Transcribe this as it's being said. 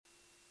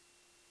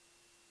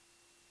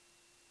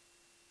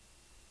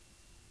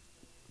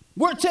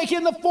We're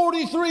taking the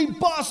 43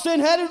 Boston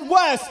headed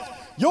west.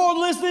 You're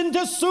listening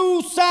to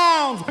Sioux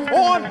Sounds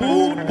on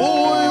Boot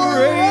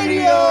Boy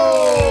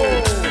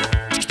Radio.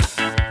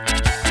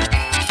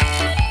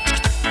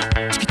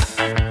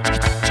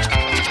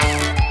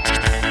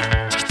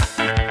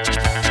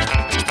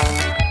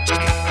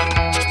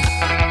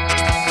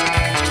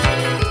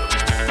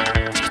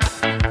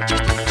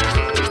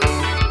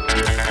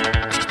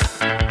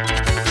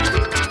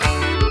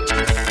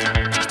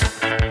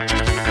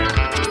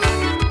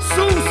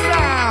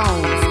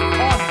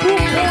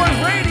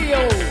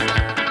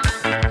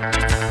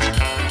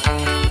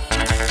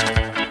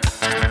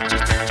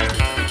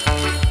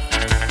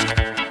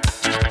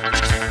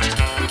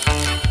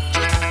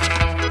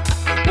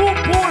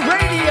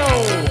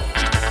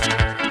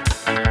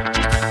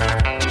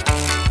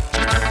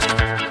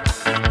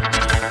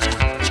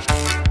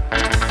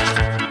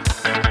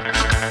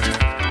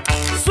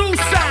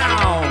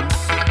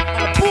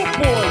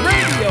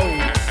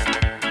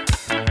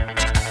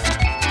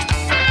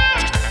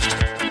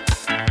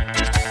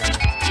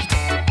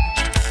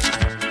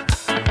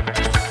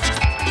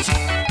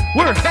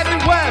 We're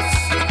heading west.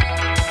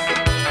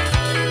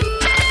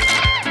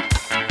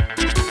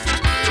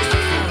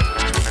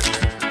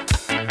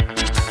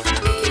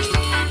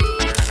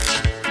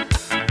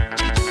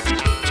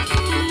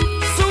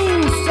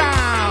 Sioux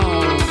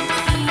Sounds.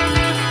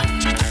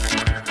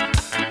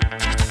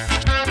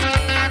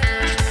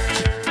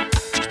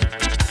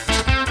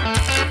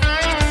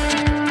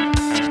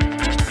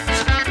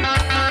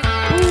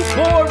 Boot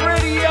Boy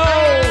Radio,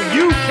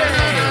 UK.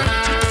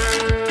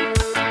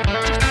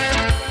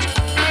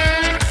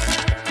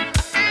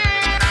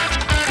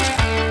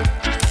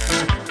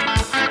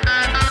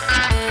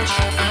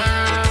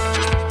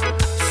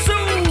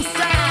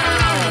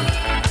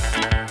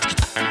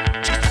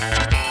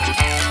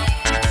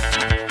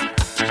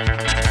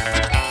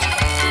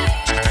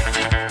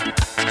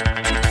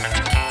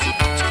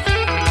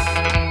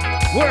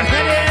 We're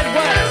headed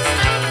west.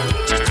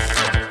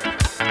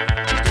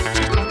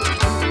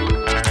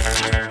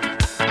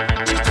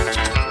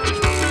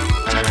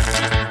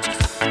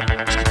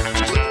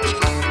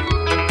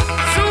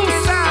 Sioux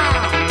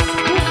Sounds,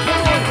 Boot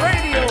Boy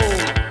Radio.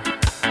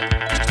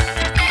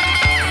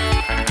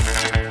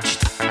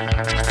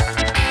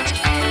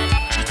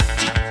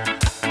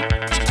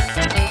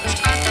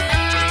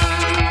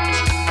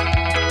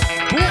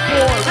 Boot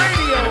Boy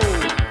Radio.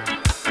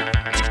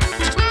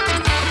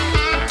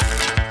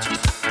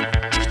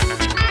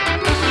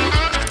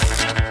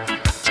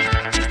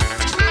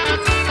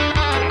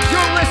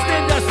 You're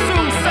listening to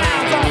Sioux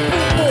Sounds on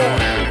Boot Boy.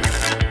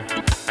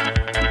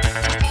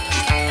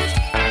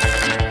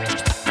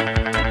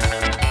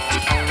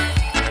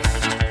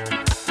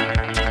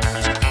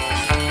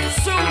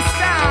 Sioux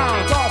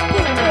Sounds on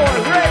Boot Boy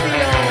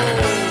Radio.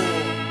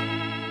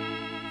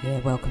 Yeah,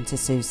 welcome to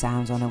Sioux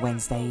Sounds on a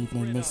Wednesday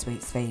evening. This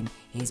week's theme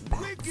is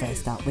back.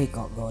 First up, we've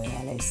got Roy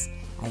Ellis,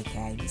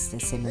 aka Mr.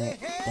 Simmerit.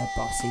 The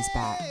boss is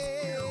back.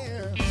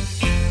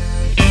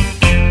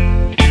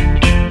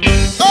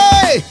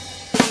 Hey!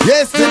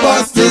 Yes, the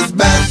boss is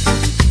back.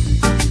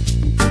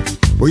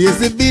 Oh,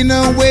 yes, it's been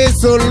away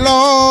so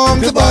long.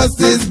 The boss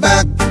is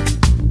back.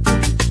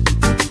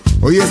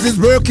 Oh, yes, he's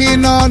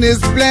working on his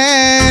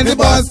plan. The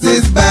boss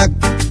is back.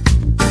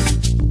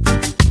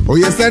 Oh,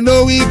 yes, I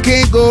know he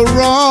can't go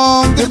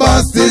wrong. The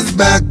boss is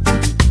back.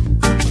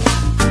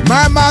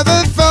 My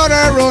mother thought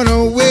I run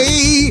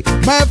away.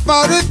 My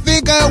father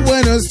think I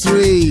went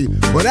astray.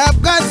 But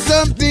I've got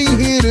something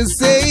here to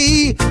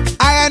say.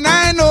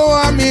 I know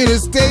I'm here to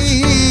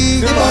stay.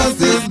 The boss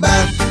is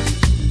back.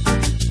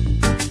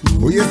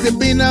 Oh, yes, it's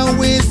been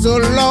away so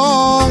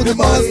long. The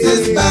boss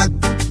is back.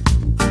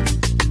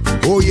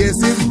 Oh, yes,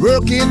 he's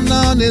working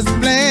on his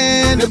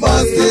plan. The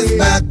boss is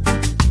back.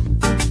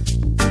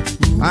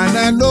 And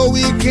I know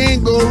he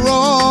can't go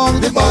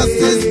wrong. The boss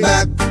is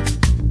back.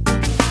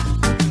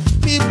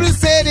 People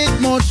said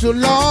it much too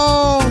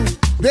long.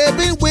 They've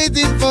been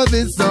waiting for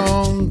this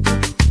song.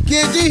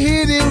 Can't you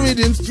hear the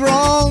rhythm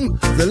strong?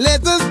 So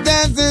let us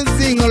dance and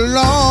sing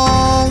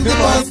along. The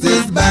boss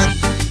is back.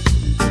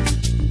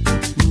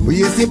 Oh,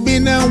 yes, he's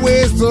been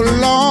away so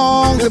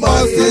long. The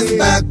boss is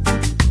back.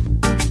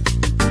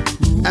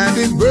 And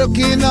he's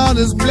working on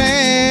his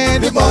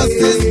plan. The boss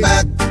is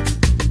back.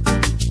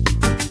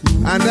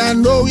 And I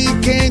know he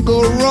can't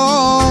go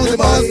wrong. The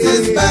boss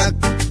is back.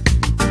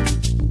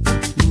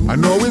 I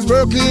know he's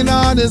working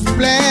on his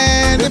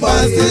plan. The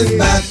boss is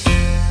back.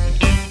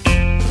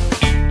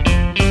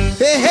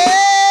 Hey,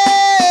 hey!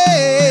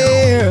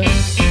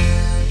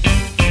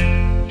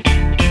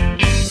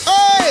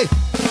 Hey!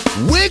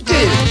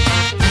 Wicked!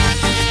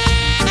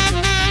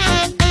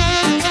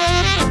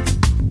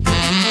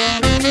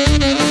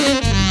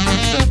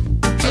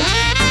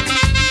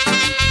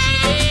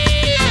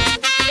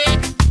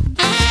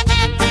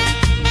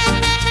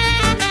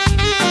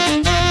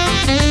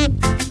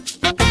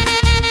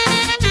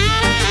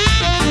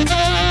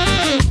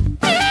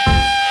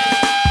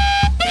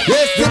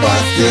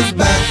 Is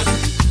back.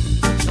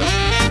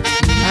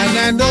 And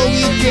I know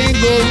he can't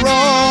go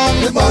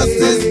wrong. The boss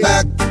is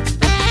back.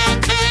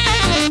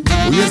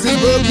 Yes,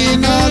 he's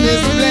working on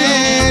his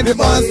plan. The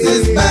boss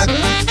is back.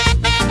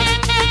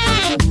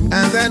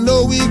 And I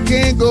know we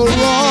can't go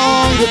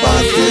wrong. The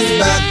boss is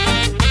back.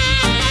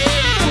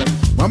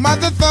 My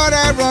mother thought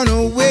I'd run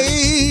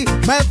away.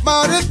 My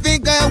father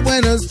think I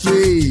went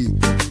astray.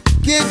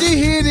 Can't you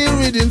hear the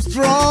rhythm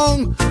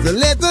strong? So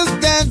let us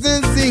dance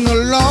and sing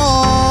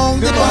along.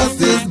 The boss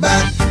is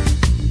back.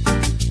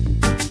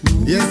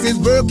 Yes, he's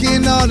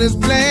working on his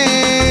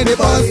plan. The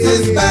boss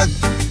is back.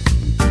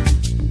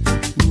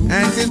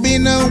 And she's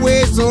been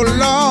away so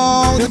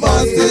long. The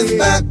boss is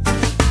back.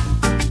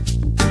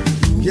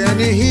 Can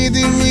you hear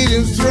the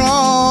rhythm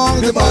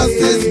strong? The boss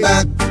is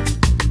back.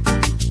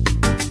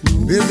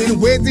 They've been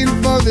waiting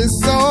for this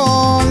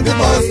song. The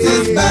boss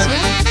is back.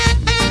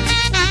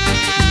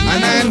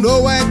 And I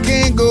know I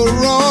can't go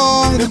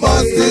wrong. The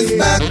boss is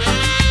back.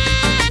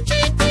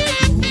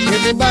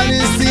 Everybody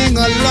sing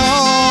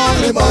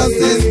along. The boss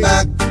is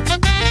back.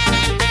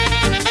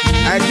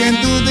 I can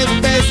do the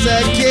best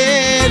I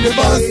can. The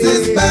boss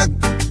is back.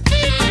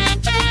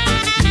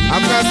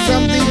 I've got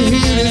something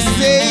here to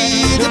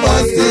say. The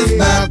boss is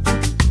back.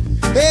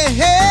 Hey,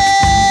 hey.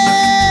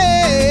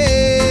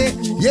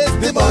 Yes,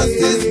 the boss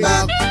is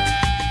back.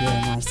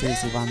 Yeah, nice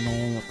easy one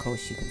there, and of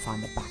course you can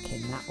find the back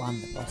in that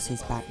one. The boss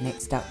is back.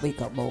 Next up we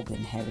got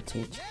Morgan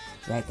Heritage,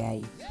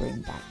 Reggae,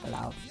 Bring Back the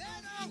Love.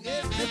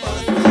 Yes, the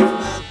boss is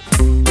back.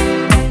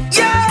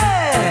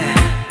 Yeah!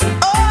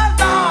 Oh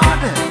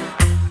Lord!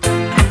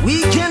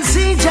 We can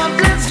see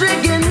Jablet's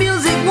reggae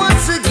music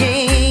once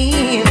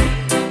again.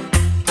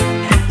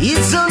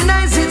 It's so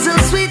nice, it's so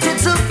sweet,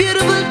 it's so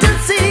beautiful to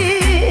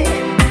see.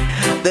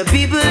 The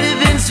people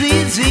live in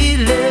sweet, sweet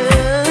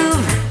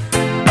love.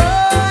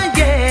 Oh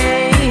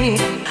yeah!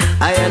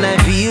 I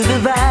feel the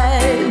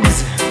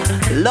vibes.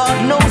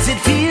 Lord knows it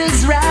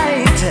feels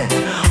right.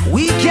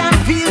 We can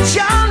feel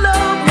your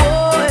love,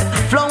 boy,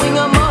 flowing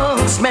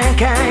amongst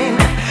mankind.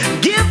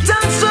 Give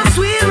thanks for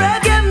sweet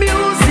reggae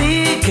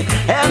music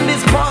and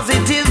this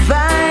positive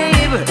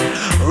vibe.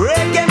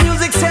 Reggae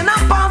music send a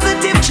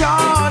positive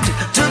charge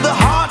to the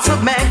hearts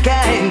of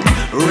mankind.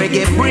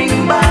 Reggae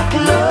bring back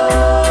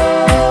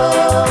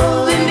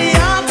love in the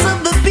hearts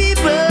of the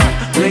people.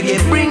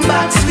 Reggae bring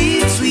back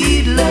sweet,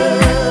 sweet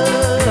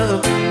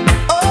love.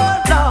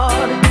 Oh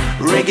Lord,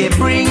 reggae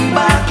bring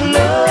back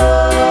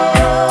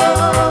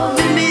love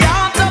in the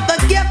heart of the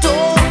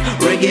ghetto.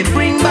 Reggae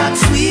bring back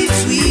sweet,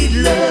 sweet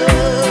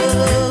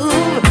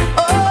love.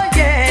 Oh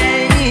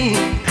yeah,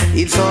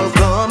 it's all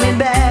coming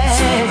back.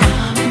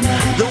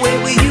 The way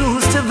we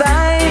used to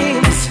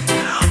vibes.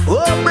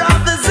 Oh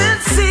brothers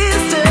and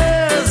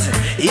sisters,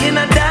 in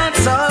a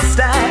dancehall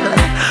style.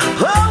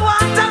 Oh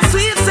what a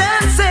sweet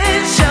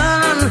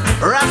sensation.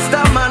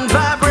 Rastaman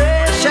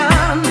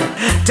vibration.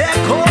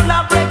 Take hold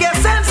of reggae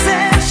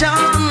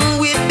sensation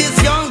with this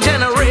young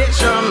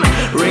generation.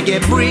 Reggae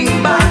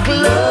bring back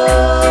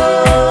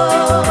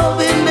love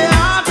in the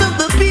heart of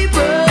the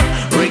people.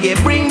 Reggae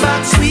bring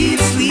back sweet,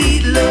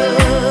 sweet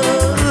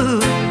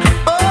love.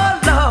 Oh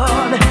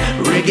Lord,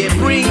 reggae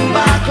bring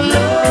back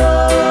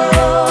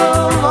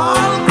love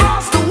all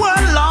across the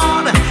world,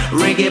 Lord.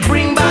 Reggae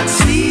bring back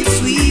sweet,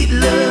 sweet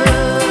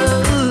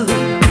love.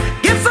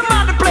 Get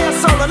somebody to play a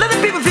solo. Let the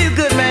people feel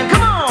good, man.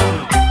 Come on.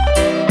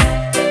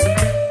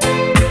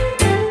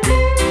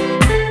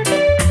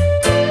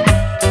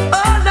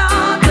 Oh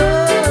Lord,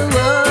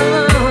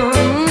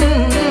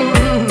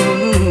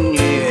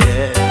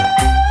 yeah.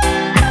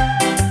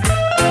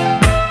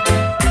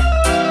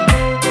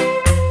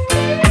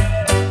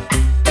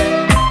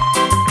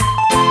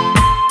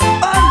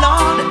 Oh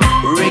Lord,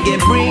 reggae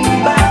bring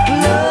back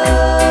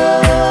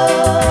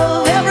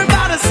love.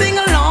 Everybody sing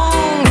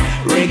along.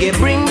 Reggae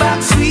bring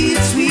back sweet,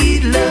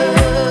 sweet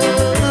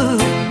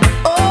love.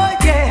 Oh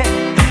yeah,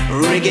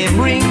 reggae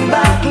bring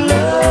back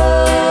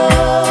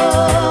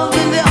love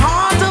in the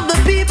heart of the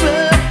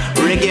people.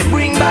 Reggae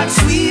bring back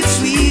sweet,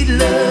 sweet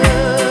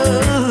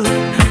love.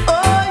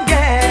 Oh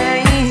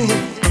yeah,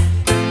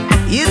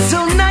 it's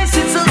so nice,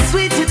 it's so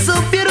sweet, it's so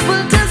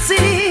beautiful to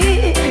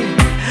see.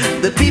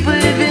 The people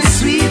live in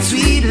sweet,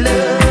 sweet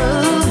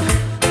love.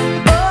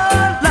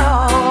 Oh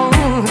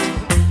Lord,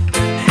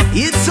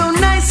 it's so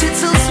nice, it's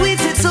so sweet,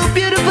 it's so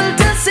beautiful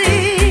to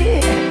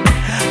see.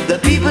 The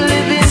people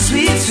live in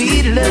sweet,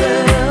 sweet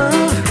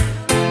love.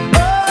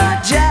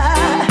 Oh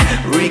Jah,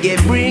 reggae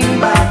bring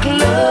back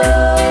love.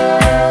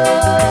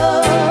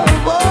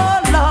 Oh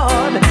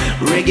Lord,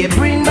 reggae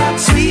bring back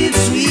sweet,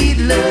 sweet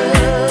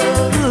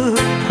love.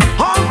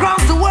 All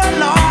across the world,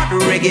 Lord,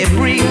 reggae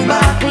bring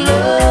back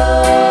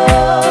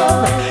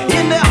love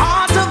in the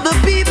heart of the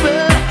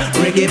people.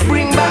 Reggae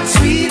bring back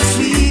sweet,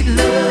 sweet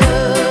love.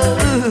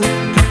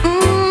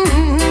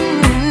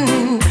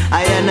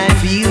 I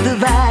feel the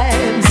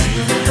vibes.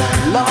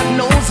 Lord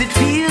knows it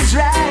feels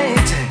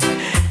right.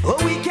 Oh,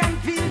 we can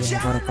feel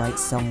Yeah, what a great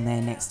song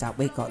there. Next up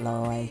we got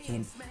Laura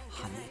Aiken,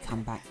 Honey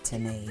Come Back to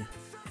Me.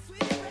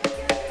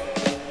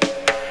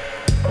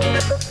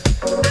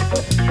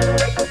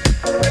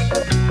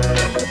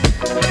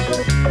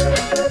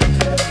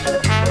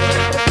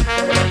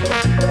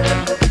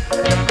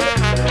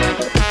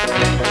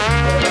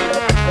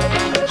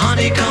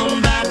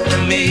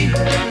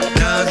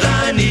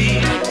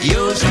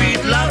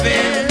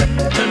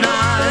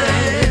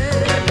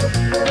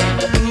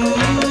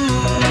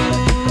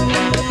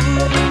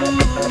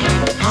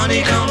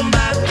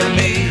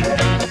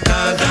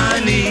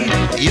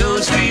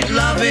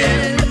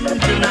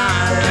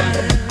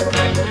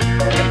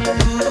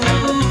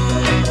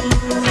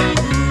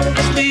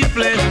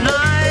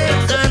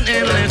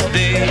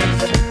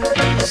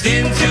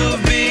 since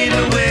you've been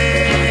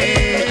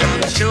away.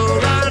 I'm sure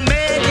I'll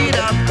make it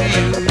up to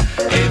you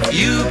if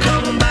you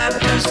come back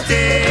to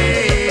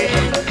stay.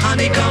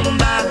 Honey, come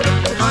back,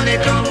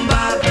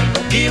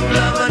 give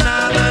love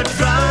another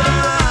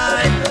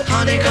try.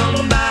 Honey,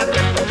 come back,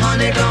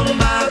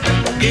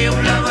 give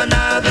love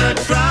another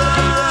try.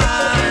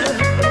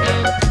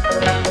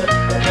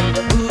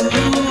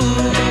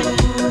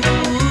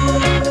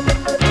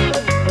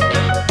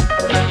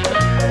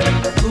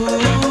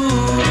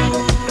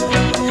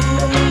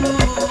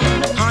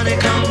 Honey,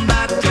 come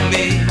back to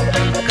me,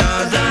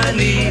 'cause I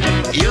need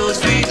your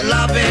sweet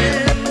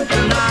loving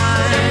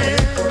tonight.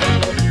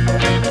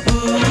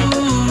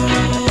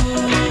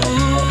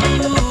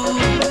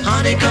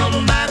 Honey, come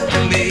back to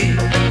me,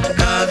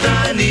 'cause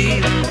I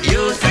need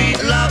your sweet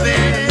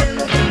loving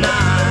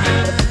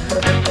tonight.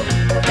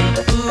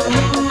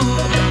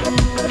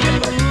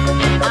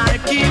 I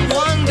keep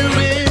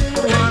wondering,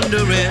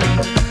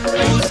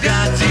 who's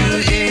got you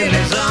in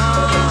his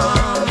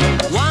arms.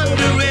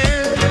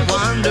 Wondering,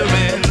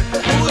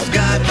 who's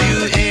got you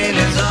in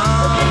his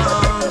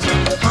arms.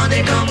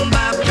 Honey, come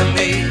back to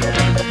me,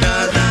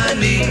 'cause I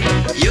need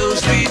your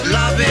sweet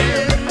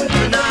loving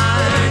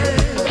tonight.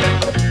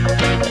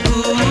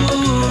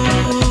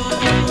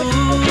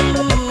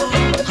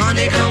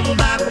 Honey, come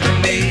back to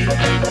me,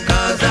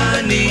 'cause I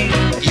need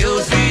your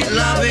sweet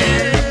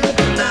loving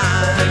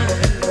tonight.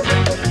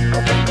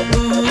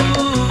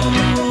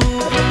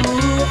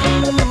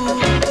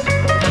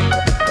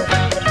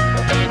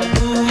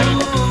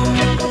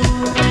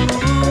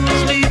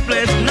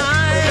 Sleepless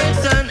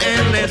nights and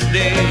endless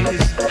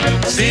days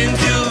since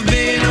you've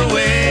been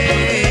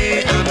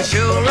away. I'm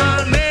sure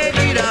I'll make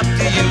it up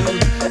to you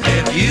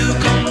if you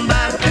come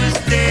back to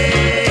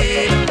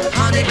stay.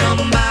 Honey,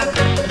 come back,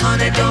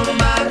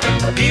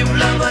 give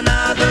love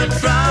another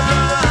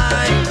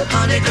try.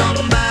 Honey,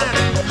 come back,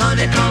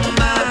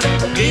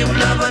 give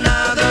love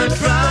another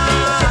try.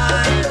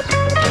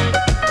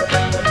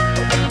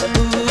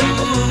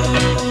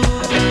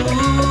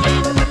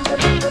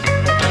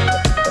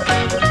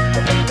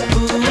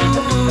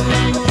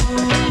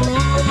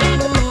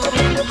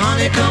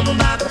 Honey, come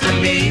back to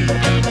me,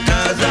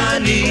 'cause I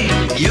need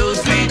your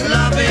sweet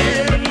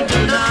loving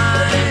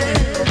tonight.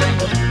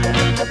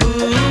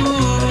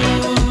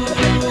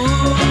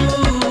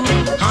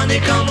 Honey,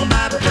 come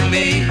back to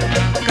me,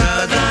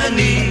 'cause I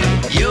need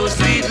your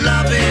sweet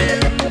loving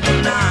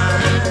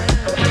tonight.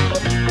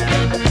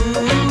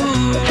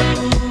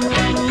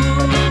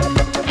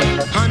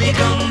 Honey,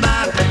 come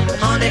back,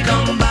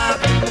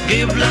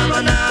 give love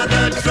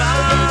another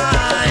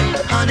try.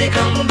 Honey,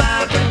 come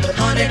back,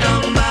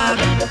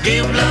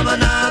 give love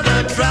another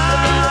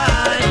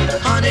try.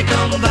 Honey,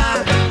 come back,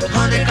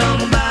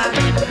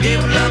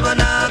 give love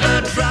another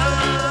try.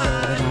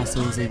 Nice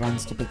easy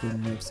ones to begin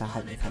with, so I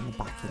hope you found the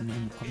backing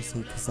in,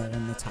 obviously because they're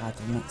in the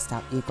title. Next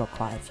up, you've got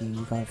quite a few,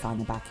 you've got to find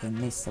the backing.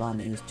 This one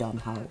is John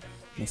Holt,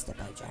 Mr.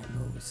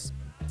 Bojangles.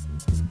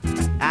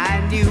 I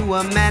knew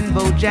a man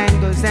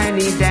Bojangles and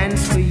he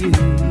danced for you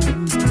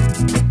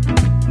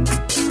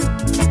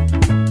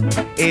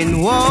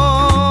in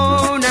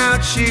worn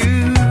out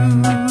shoes,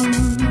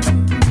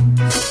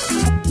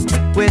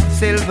 with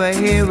silver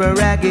hair, a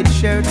ragged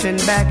shirt and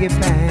baggy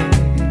pants.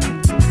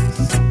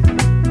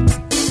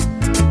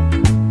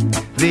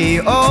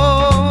 The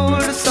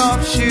old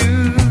soft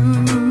shoes,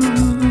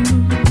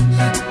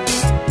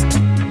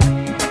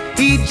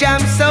 he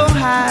jumped so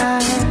high,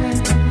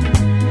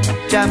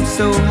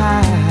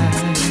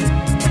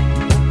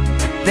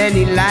 then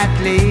he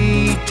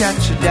lightly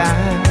touched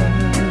down.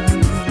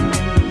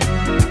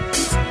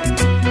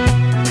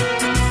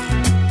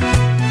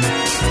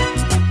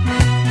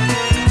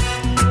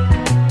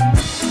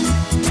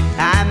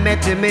 I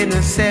met him in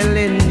a cell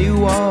in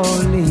New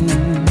Orleans.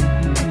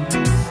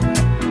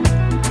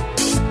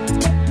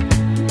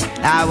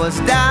 I was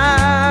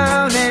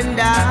down and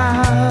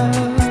out.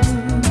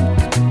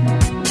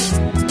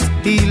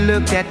 He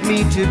looked at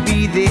me to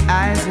be the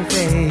eyes of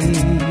age.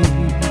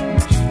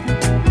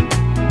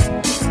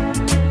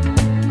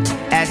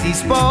 As he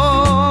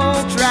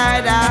spoke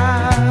right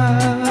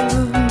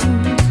out,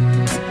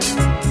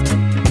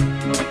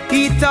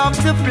 he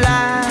talked of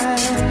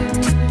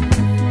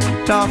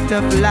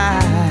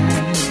life,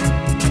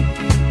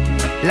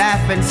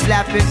 laugh and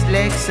slap his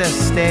legs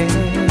sustain.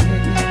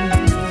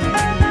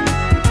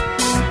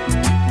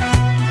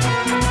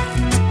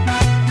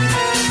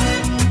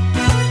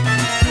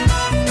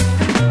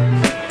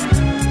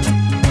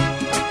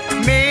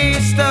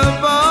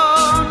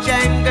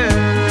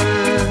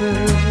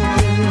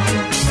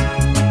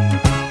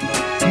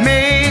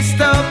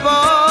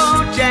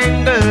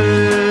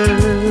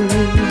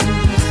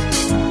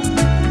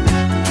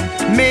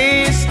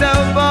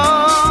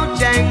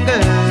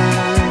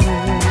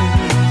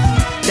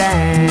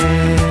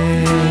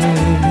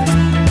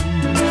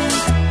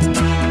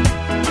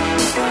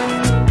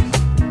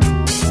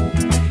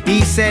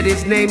 Said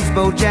his name's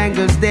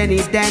Bojangles, then he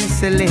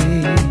danced a leg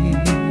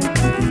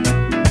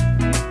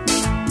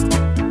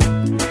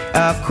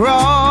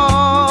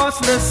across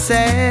the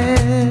cell.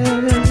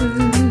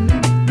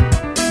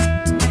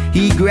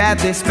 He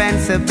grabbed his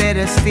pants a bed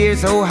of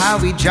stairs, oh how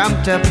he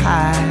jumped up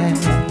high.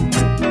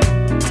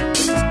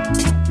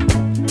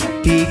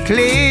 He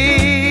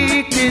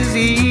clicked his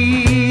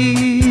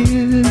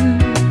heels,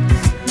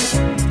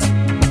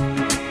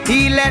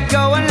 he let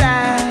go a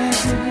lie,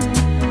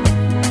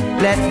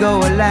 let go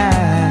a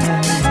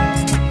lie,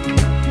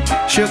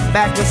 shook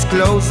back his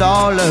clothes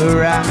all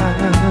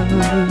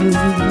around.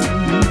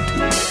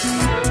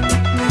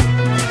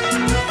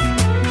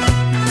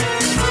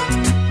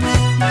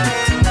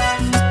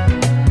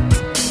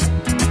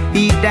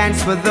 He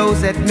danced for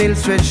those at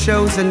minstrel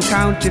shows and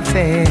county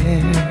fairs.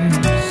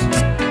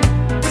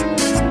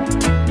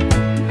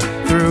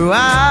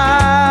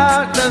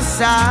 Throughout the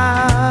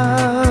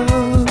South,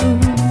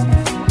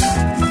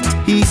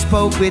 he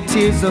spoke with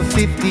tears of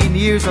 15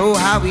 years, oh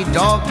how he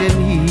dogged and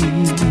he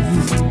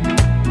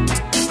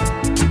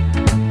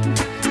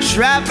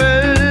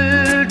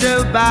traveled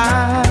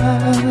about.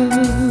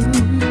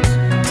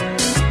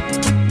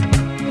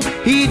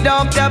 He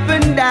dogged up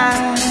and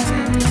died,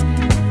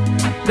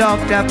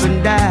 dogged up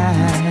and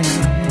died.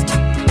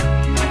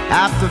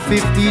 After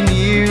 15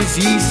 years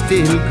he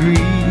still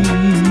grieved.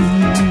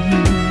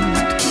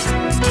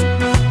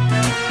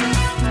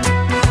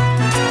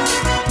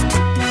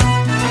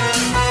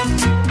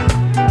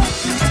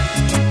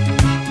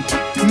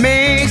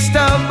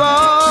 Mr.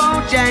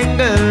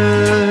 Bojangles,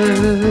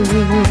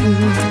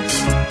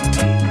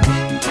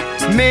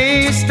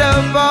 Mr.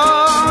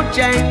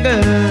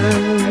 Bojangles,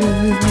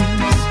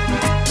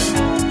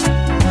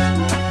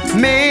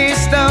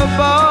 Mr.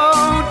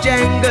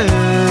 Bojangles,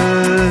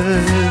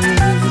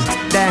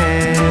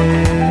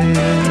 dance.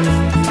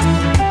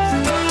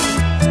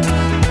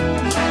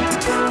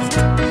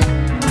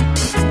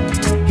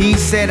 He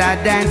said I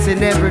dance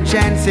in every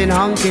chance in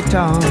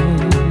honky-tonk,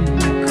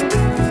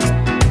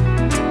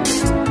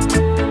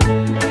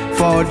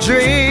 for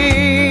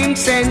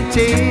drinks and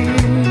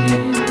tips,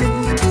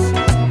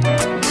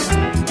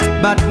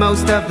 but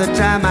most of the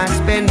time I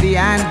spend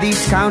behind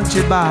these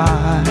country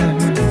bars.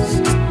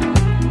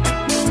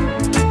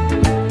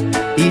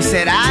 He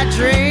said I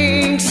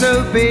drink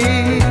so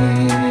big.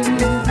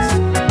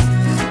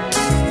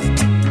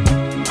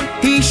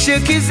 He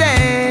shook his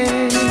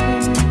head,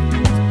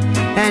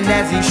 and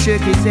as he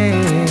shook his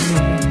head,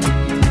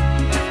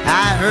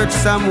 I heard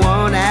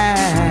someone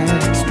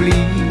ask,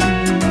 please.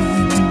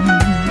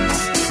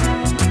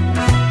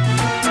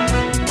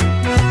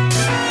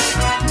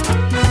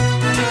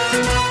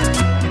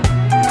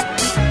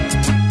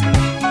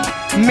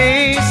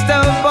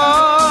 Mr.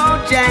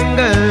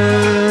 Bojangles,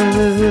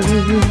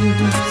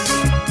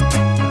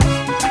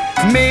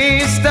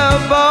 Mr.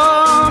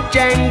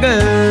 Bojangles,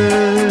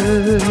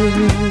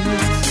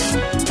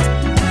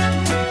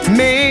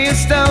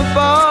 Mr.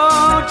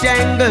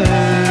 Bojangles,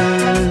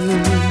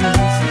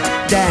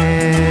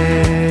 dance.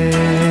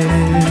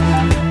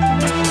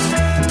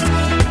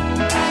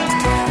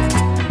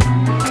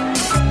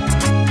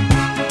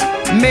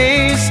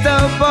 Mr.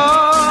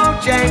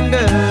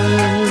 Bojangles,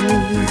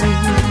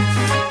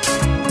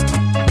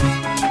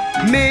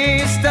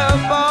 Mr.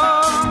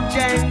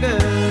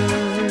 Bojangles,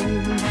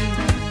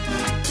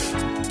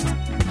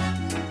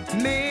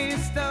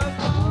 Mr.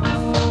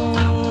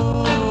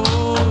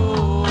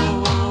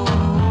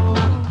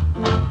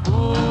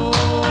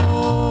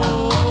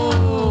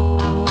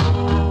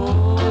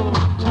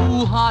 Too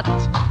hot.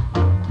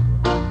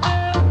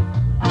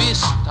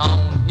 This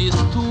town is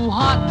too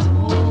hot.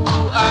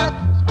 Too hot.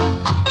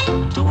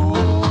 Too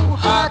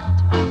hot.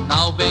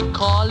 Now they're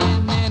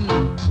calling in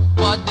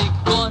for the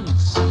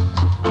guns.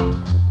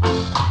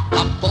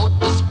 About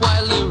to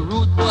spoil the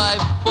rude boy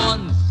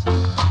funds.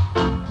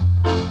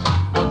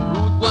 But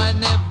rude boy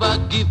never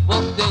give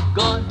up their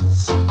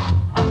guns.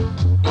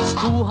 It's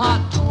too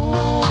hot.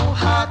 Too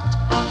hot.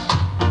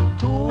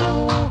 Too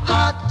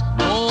hot.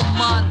 No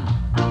man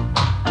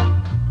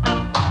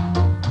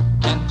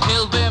can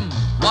tell them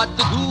what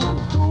to do.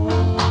 Too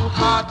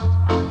hot.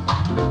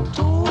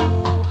 Too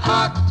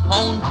hot.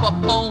 Pound for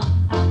pound.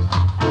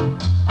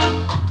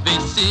 They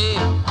say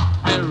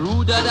they're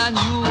ruder than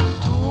you.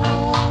 Too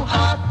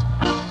hot.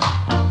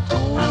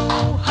 Too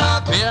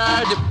hot. They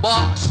are the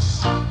boss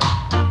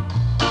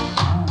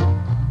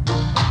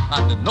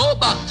and the no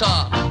back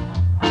talk.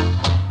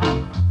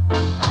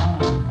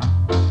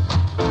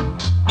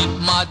 If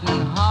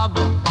Madden have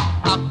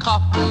a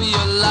coffin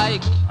you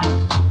like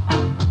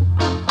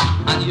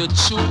and you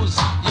choose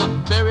your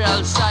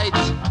burial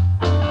site,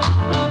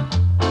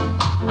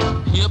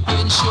 pay up your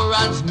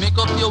insurance, make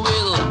up your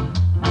will,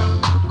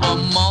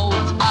 come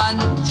out and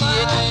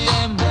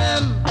take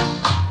them.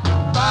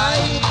 Buy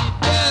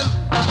them.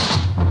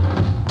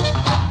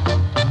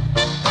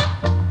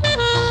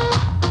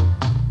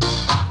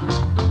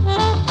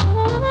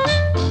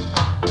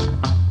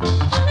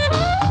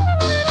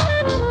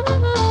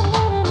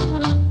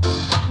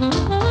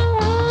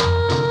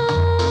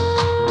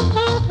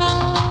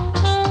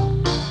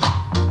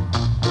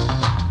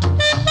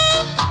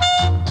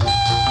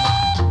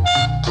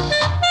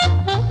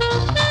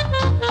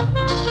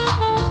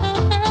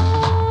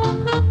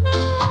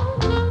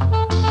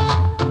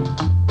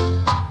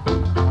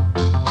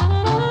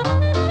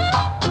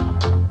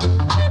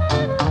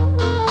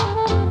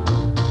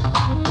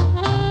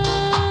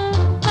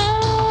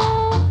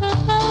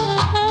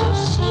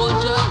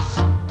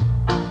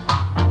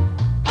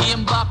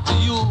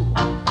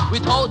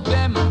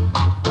 them.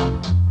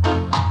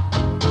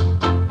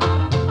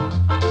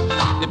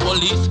 The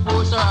police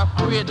force are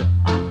afraid.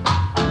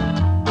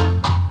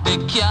 They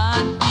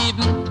can't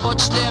even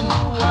touch them.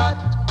 What?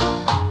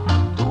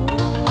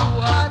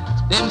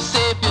 Them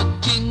say if you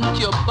think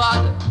you're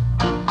bad,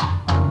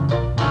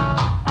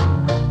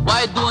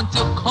 why don't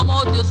you come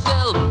out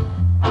yourself?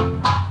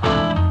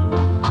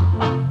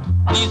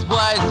 These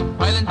boys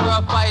fighting for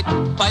a fight,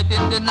 fight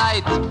in the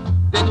night.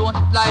 They don't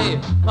fly,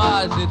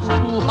 cause it's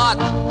too hot.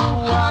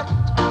 Too hot.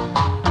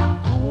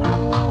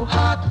 Too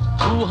hot.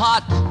 Too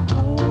hot.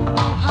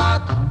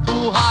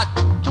 Too hot.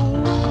 Too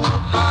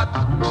hot.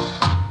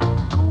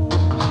 Too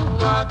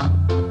hot.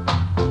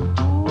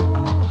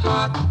 Too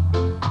hot.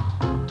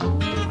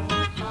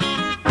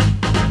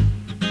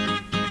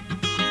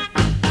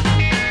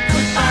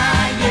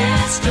 Goodbye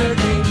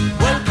yesterday,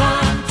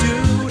 welcome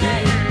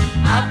today.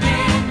 I've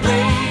been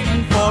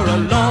waiting for a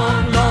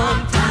long, long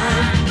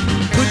time.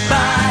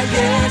 Goodbye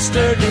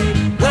yesterday,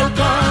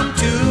 welcome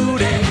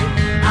today.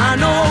 I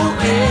know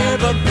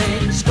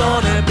everything's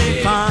gonna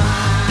be fine.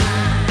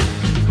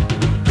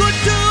 Good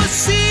to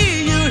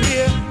see you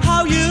here,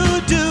 how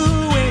you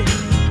doing?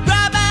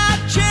 Grab a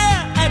chair,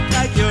 act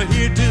like you're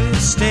here to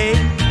stay.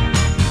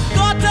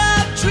 Got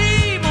a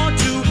dream or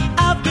two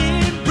I've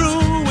been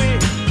brewing,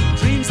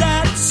 dreams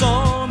that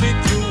saw me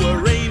through a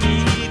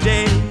rainy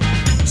day.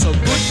 So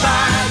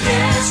goodbye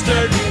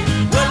yesterday,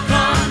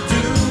 welcome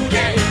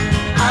today.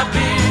 I've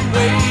been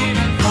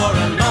waiting for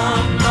a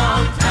long,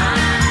 long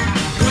time.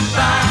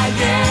 Goodbye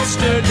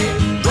yesterday,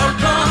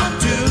 welcome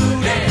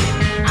today.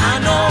 I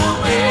know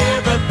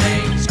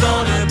everything's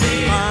gonna be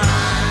fine.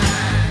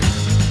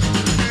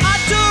 I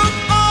took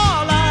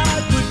all I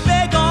could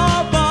beg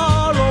or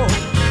borrow,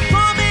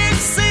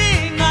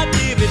 promising I'd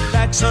give it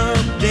back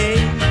someday.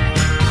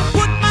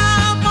 Put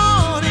my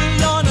money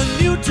on a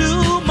new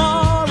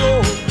tomorrow,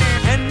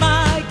 and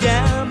my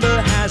gamble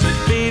hasn't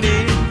been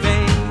in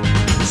vain.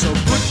 So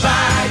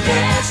goodbye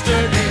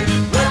yesterday,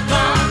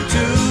 welcome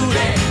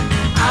today.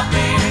 I've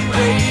been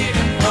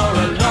waiting for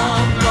a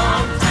long,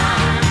 long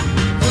time.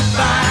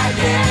 Goodbye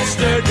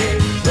yesterday,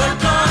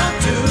 welcome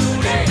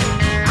today.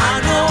 I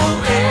know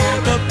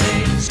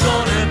everything's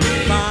gonna be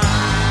fine.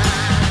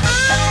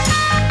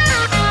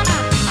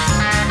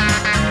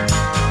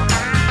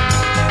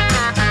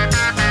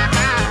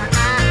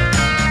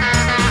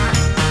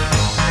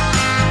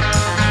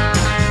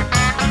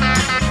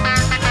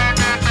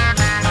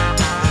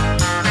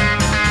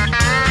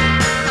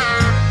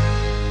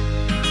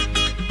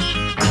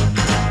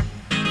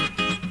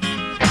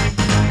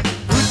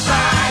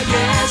 Goodbye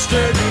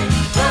yesterday,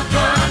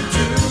 welcome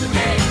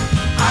today.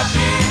 I've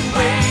been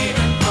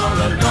waiting for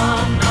a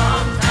long,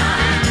 long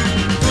time.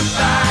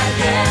 Goodbye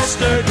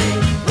yesterday,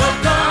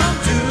 welcome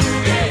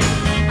today.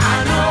 I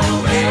know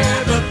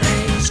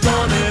everything's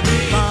gonna be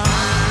fine.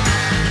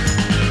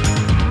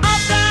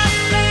 I've got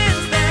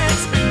plans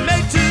that's been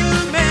made to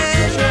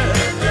measure,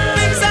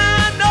 things I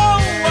know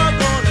are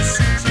gonna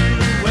suit you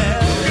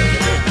well.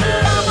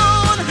 Come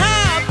on,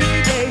 happy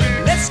day,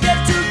 let's get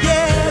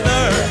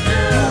together,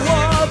 do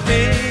our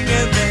thing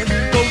and then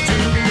go to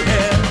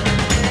hell.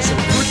 So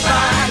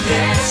goodbye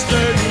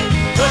yesterday,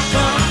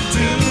 welcome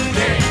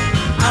today.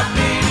 I've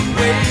been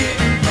waiting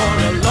for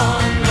a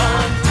long,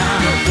 long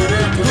time.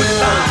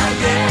 Goodbye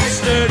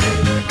yesterday,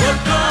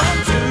 welcome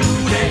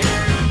today.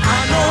 I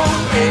know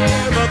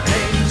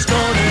everything's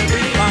gonna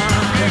be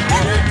fine.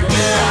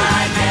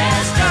 Goodbye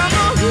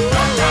yesterday,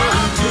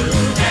 welcome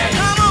today.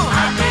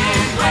 I've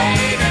been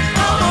waiting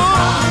for a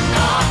long,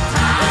 long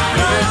time.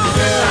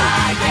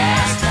 Goodbye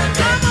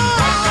yesterday,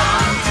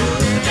 welcome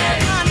today.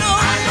 I know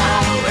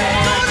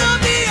it's gonna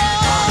be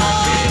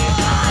alright.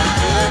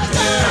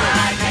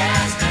 Goodbye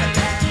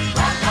yesterday,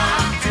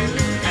 welcome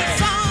today.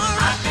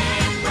 I've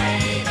been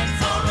waiting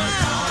for a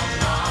long,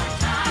 long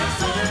time.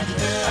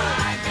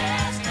 Goodbye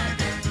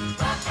yesterday,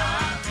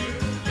 welcome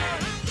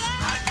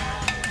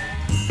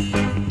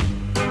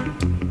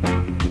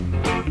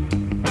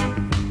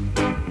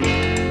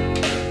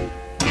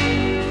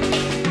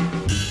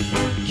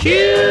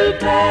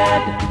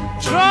Cupid,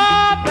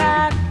 draw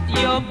back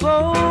your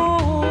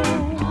bow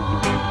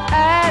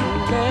and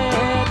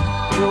let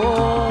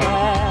your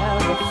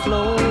arrow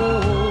flow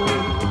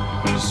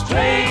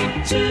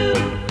straight to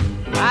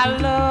my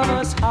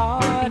lover's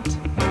heart.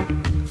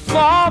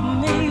 For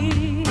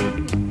me,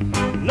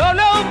 no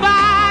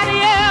nobody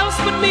else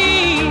but me.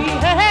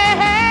 Hey, hey,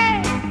 hey,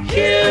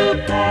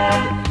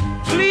 Cupid,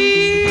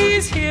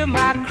 please hear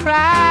my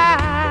cry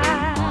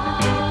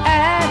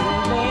and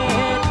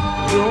let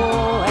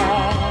your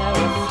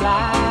arrow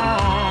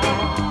fly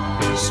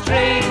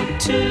straight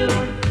to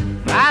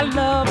my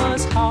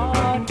lover's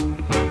heart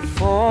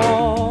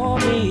for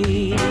me.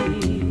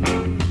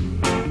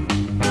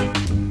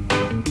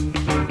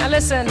 Now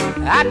listen,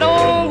 I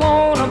don't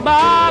wanna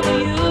bother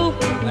you,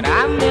 but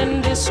I'm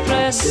in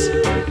distress.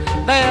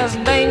 There's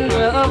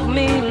danger of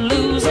me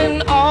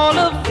losing all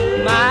of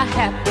my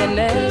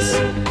happiness.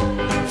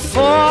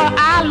 For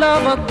I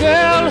love a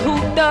girl who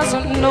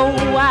doesn't know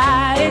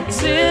I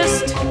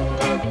exist.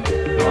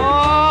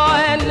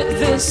 Oh, and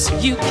this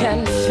this you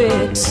can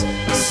fix.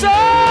 So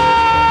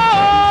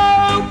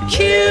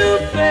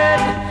Cupid,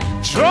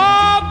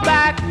 draw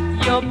back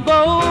your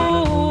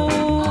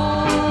bow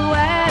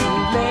and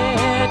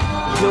let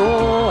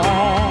your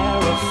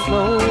arrow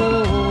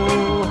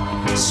flow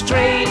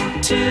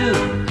straight to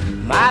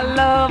my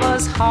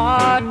lover's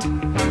heart.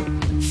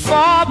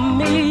 For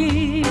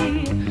me,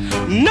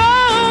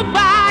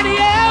 nobody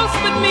else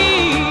but me.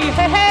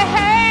 Hey, hey,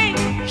 hey,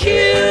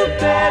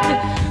 Cupid,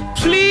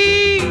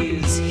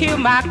 please hear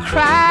my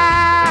cry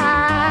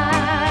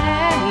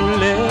and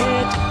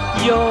let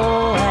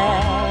your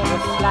arrow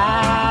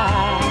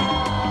fly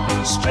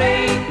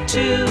straight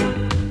to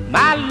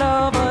my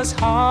lover's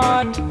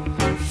heart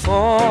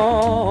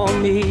for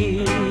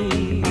me.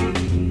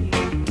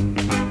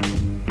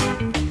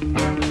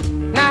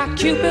 Now,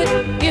 Cupid,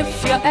 if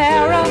your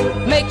arrow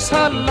makes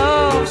her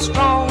love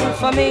strong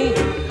for me,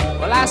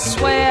 well, I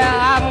swear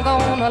I'm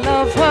gonna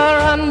love her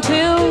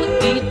until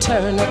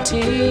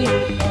eternity.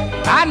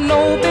 I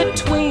know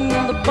between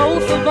the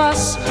both of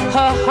us,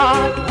 her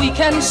heart we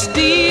can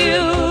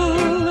steal.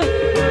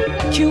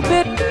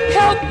 Cupid,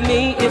 help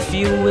me if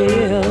you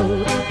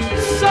will.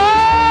 So,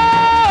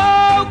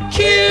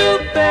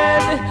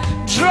 Cupid,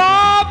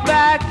 draw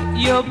back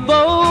your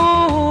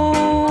bow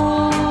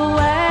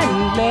and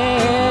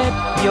let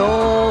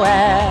your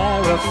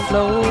arrow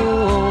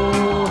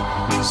flow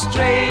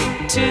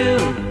straight to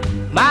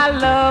my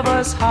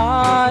lover's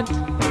heart.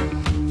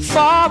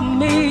 For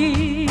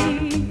me,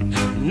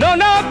 no,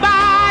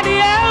 nobody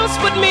else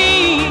but me.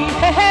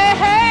 Hey, hey,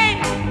 hey,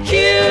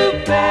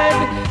 Cupid,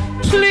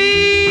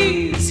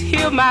 please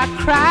hear my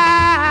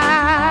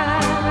cry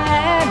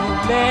and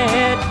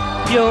let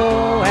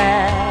your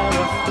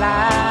arrow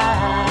fly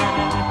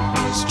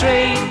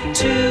straight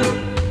to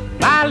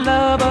my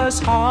lover's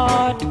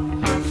heart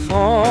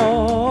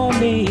for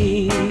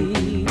me.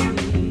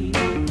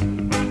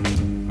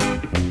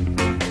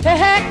 Hey,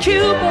 hey,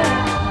 Cupid,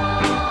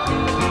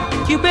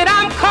 Cupid,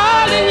 I'm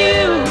calling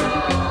you.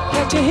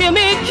 Can't you hear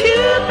me,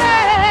 Cupid?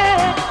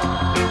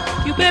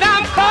 Cupid,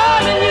 I'm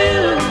calling you.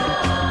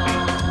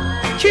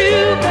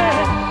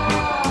 Cupid,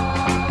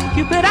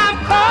 Cupid, I'm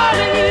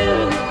calling you.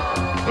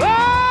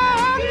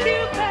 Oh,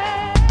 Cupid.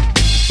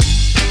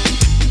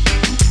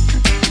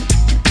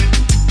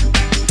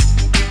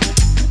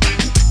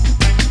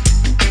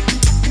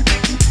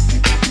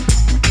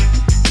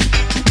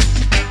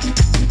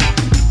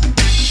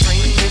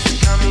 Train is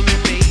coming,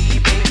 baby.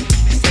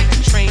 Said the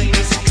train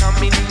is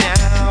coming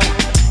now.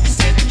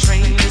 Said the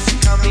train is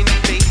coming,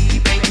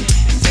 baby.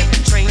 Said the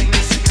train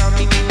is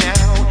coming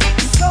now.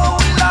 So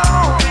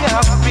long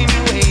I've been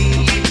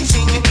waiting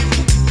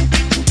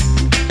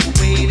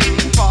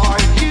for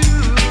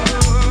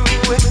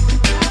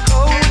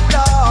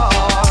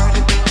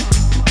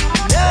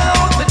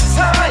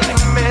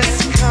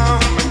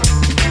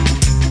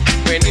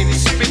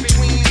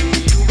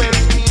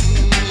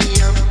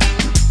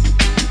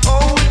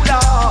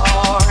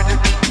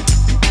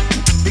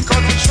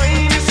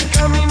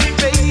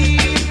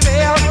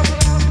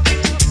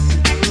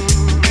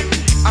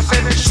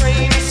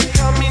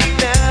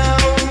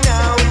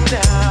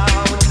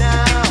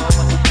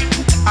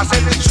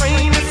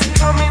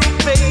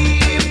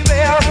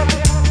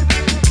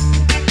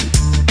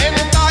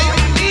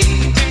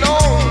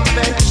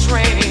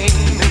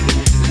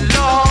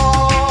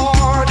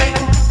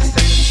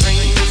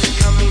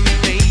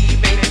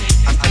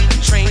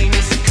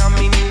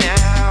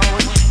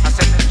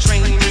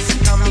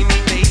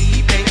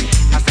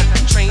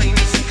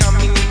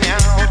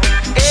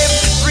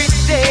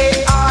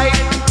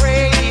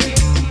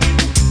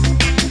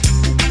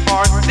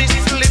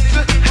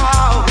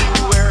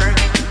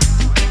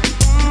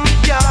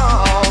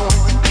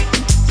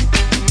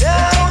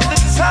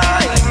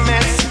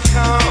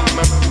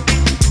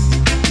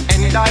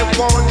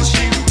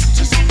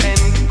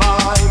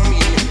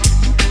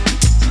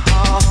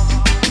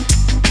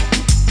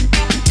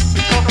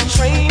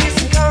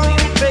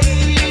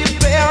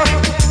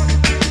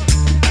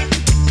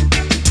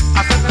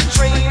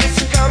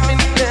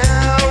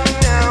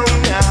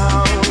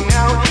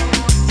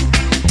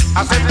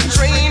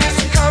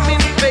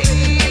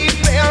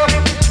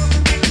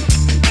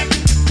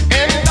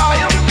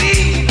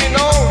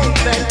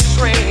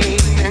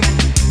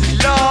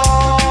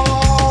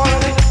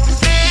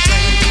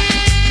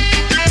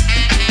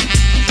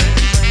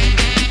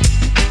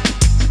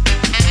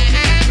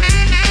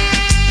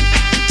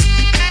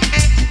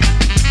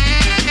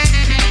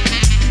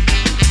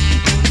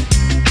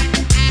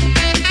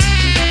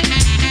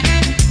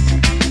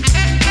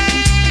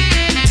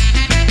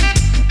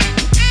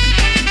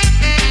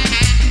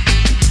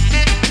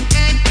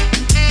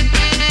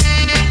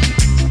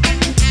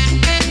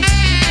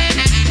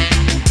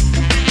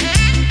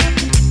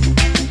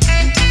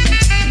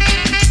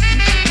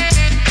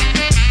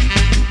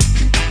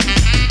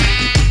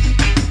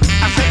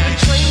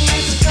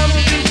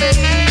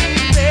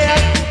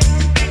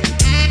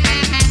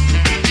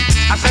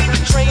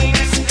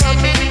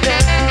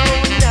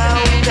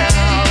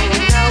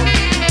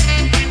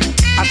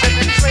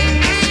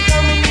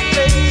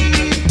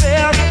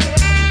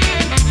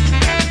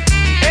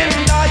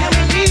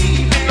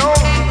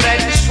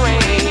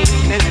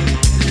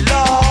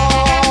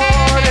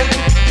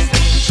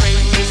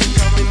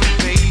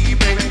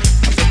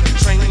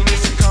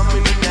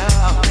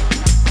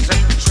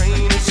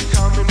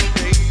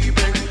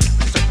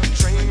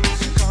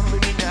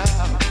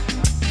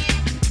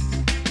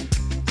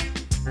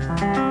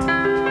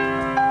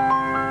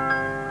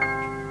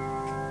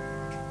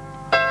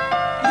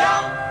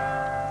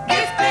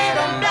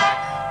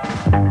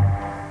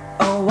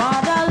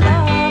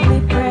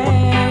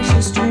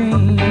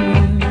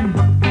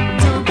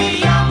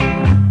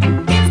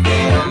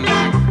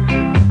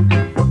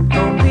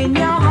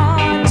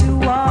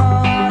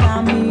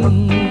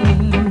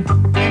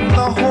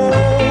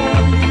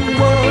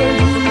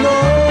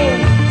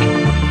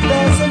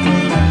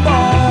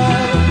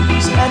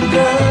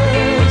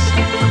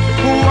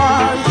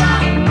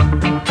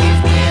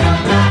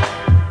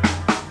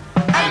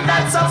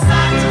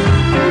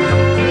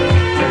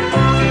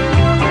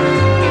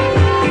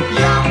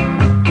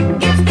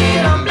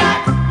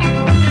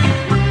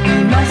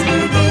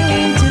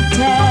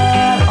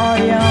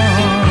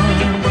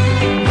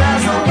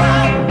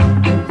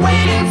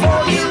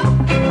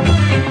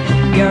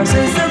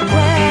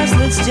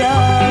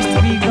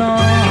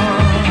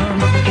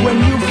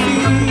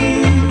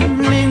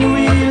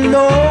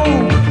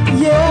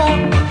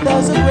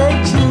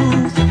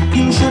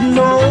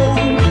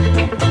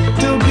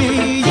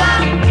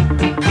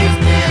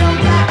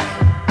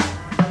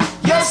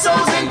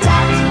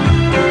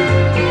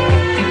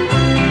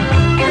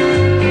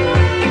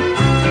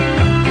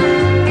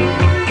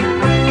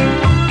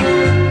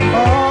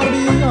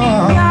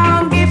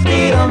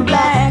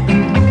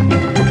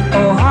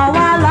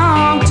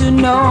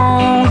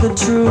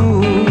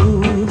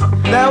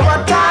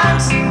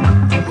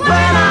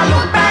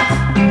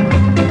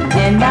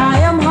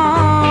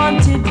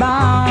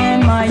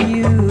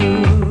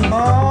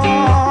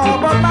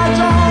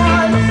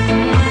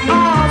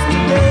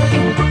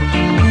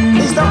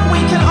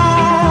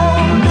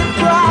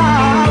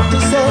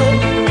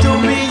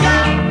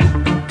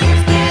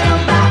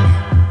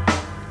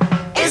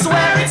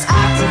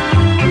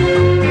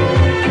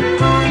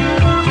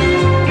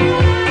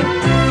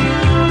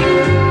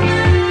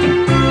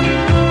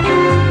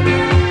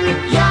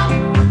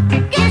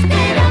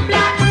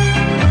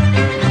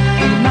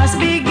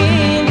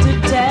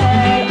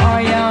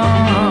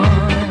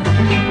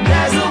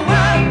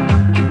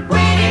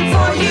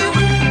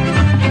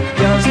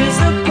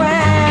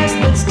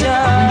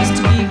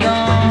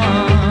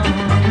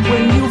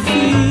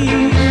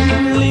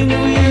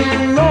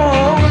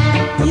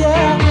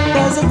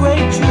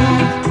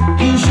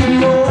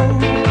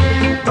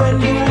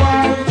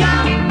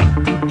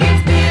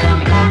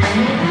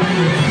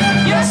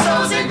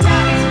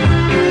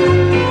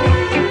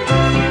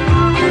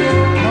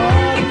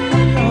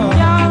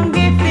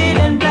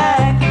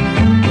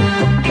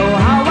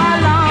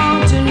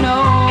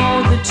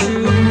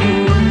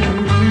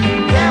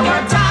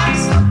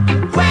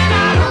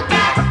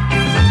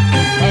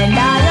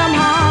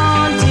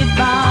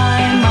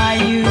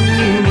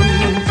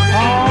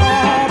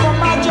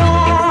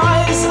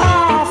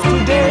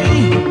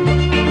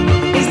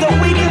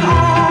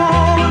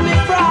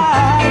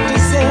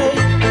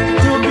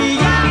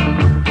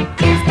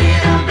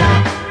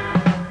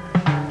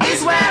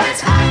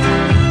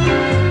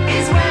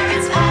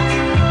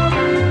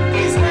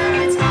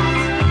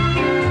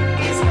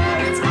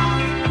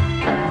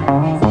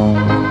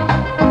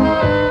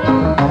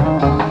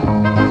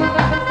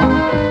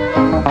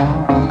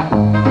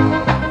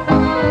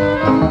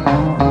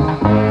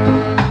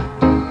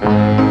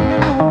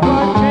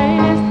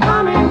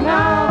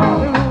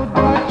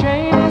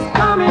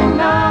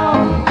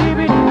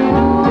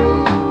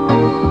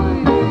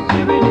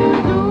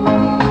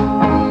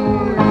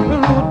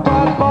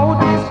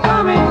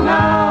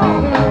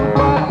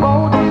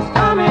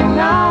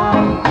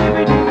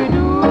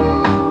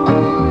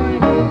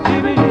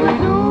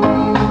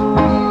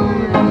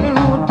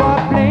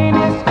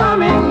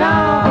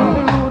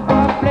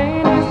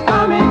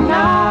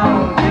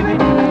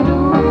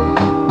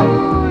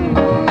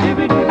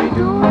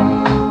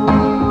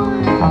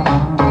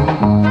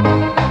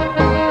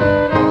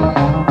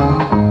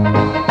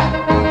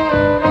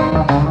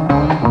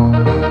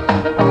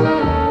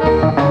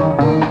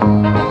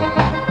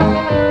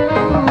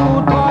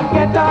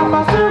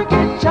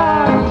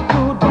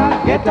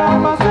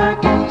up a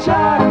circuit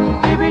chart.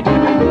 Dibby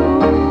dibby doo,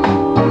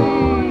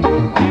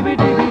 dibby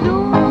dibby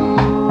doo.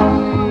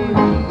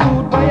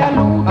 Loot by a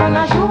loot and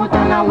a shoot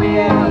and a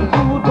wheel.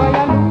 Loot by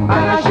a loot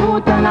and a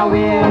shoot and a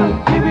wheel.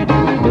 Dibby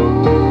dibby doo,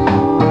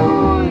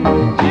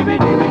 dibby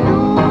dibby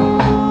doo.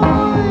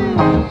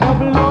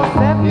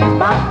 007 is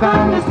back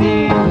on the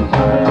scene.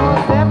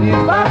 007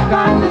 is back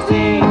on the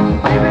scene.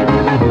 Dibby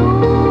dibby doo,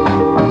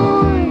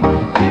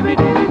 dibby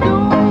dibby doo.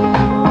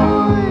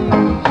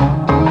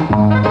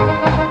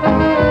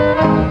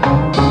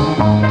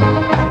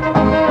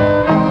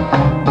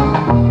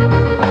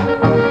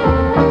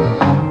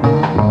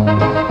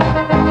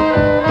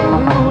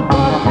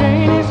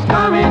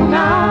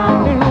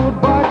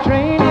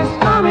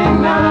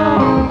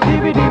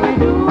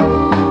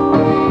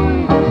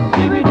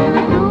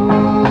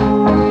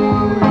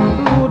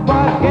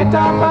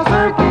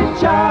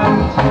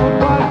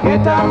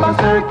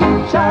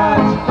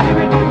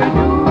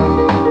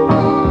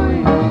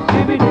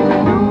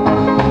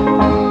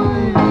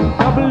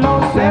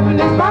 007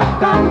 is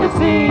back on the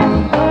scene.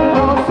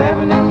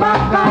 007 is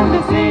back on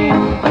the scene.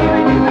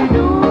 Dibby dibby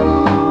doo,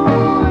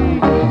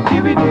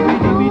 dibby dibby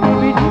dibby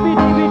dibby dibby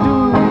dibby doo.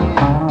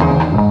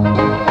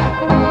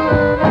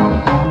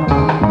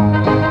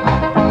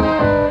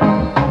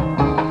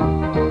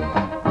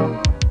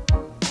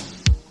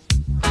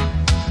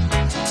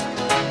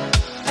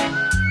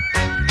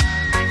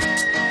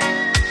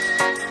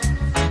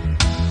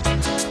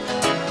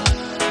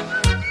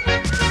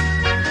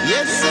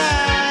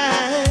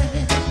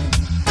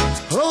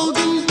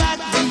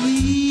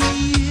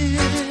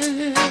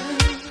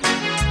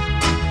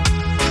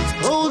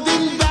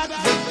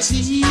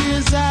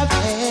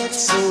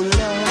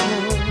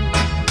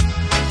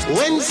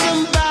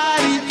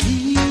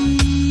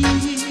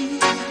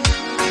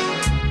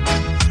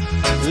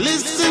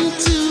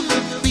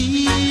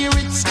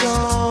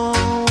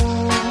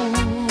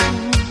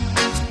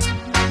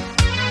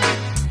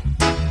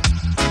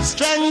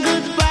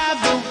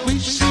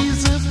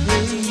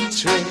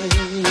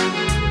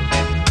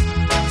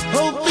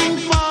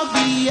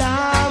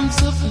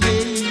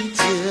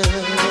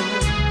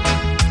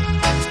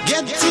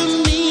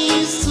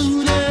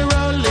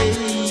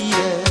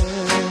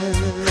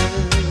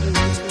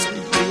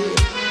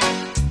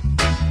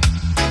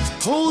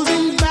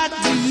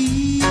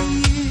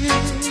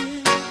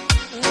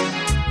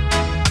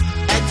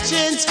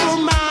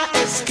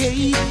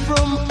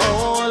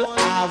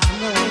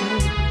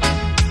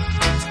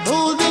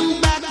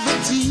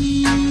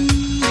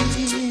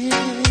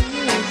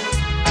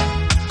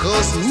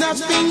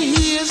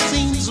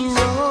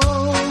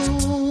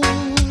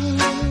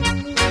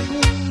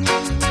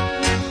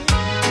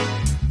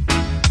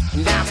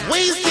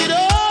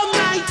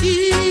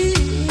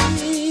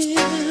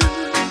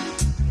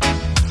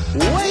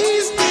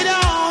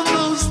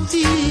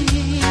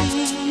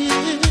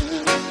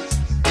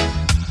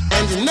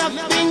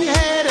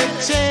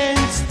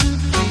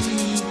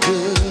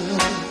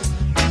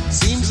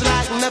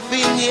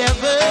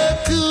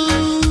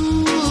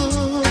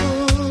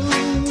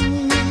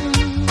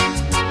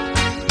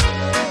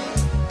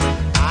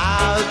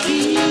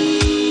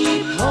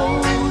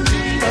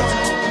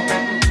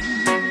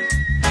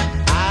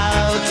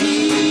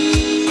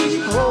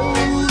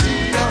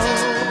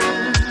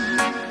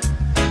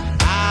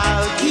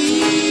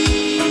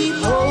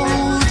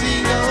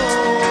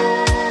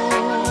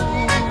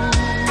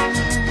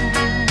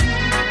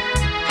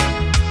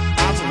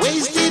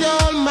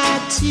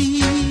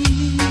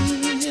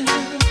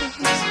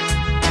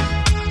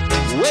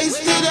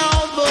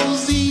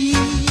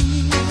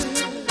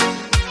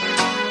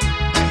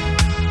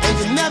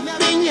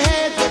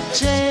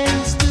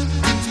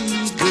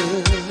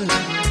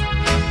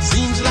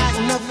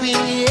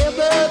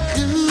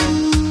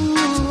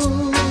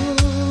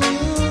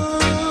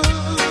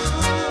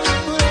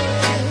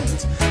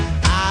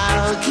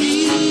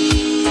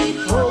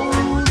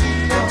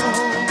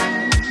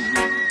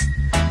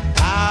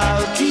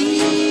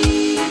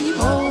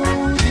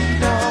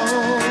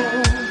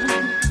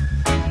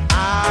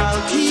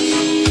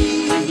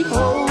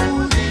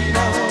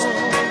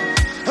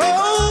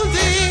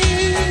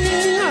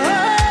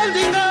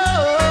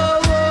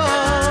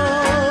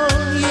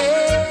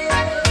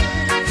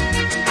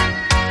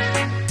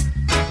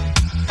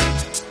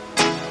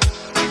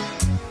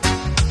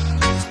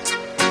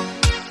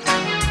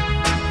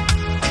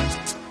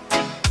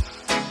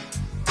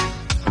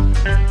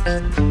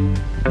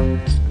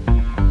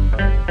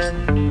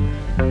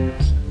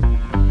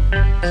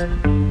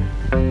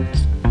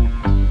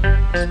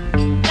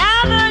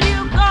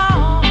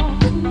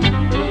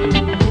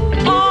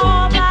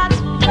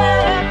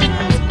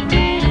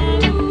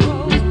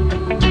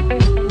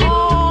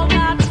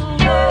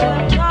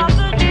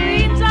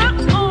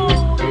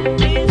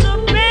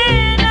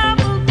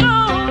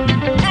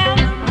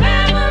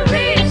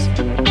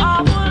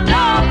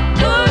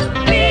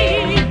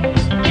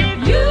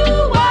 If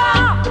you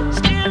are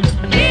still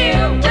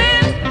here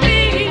with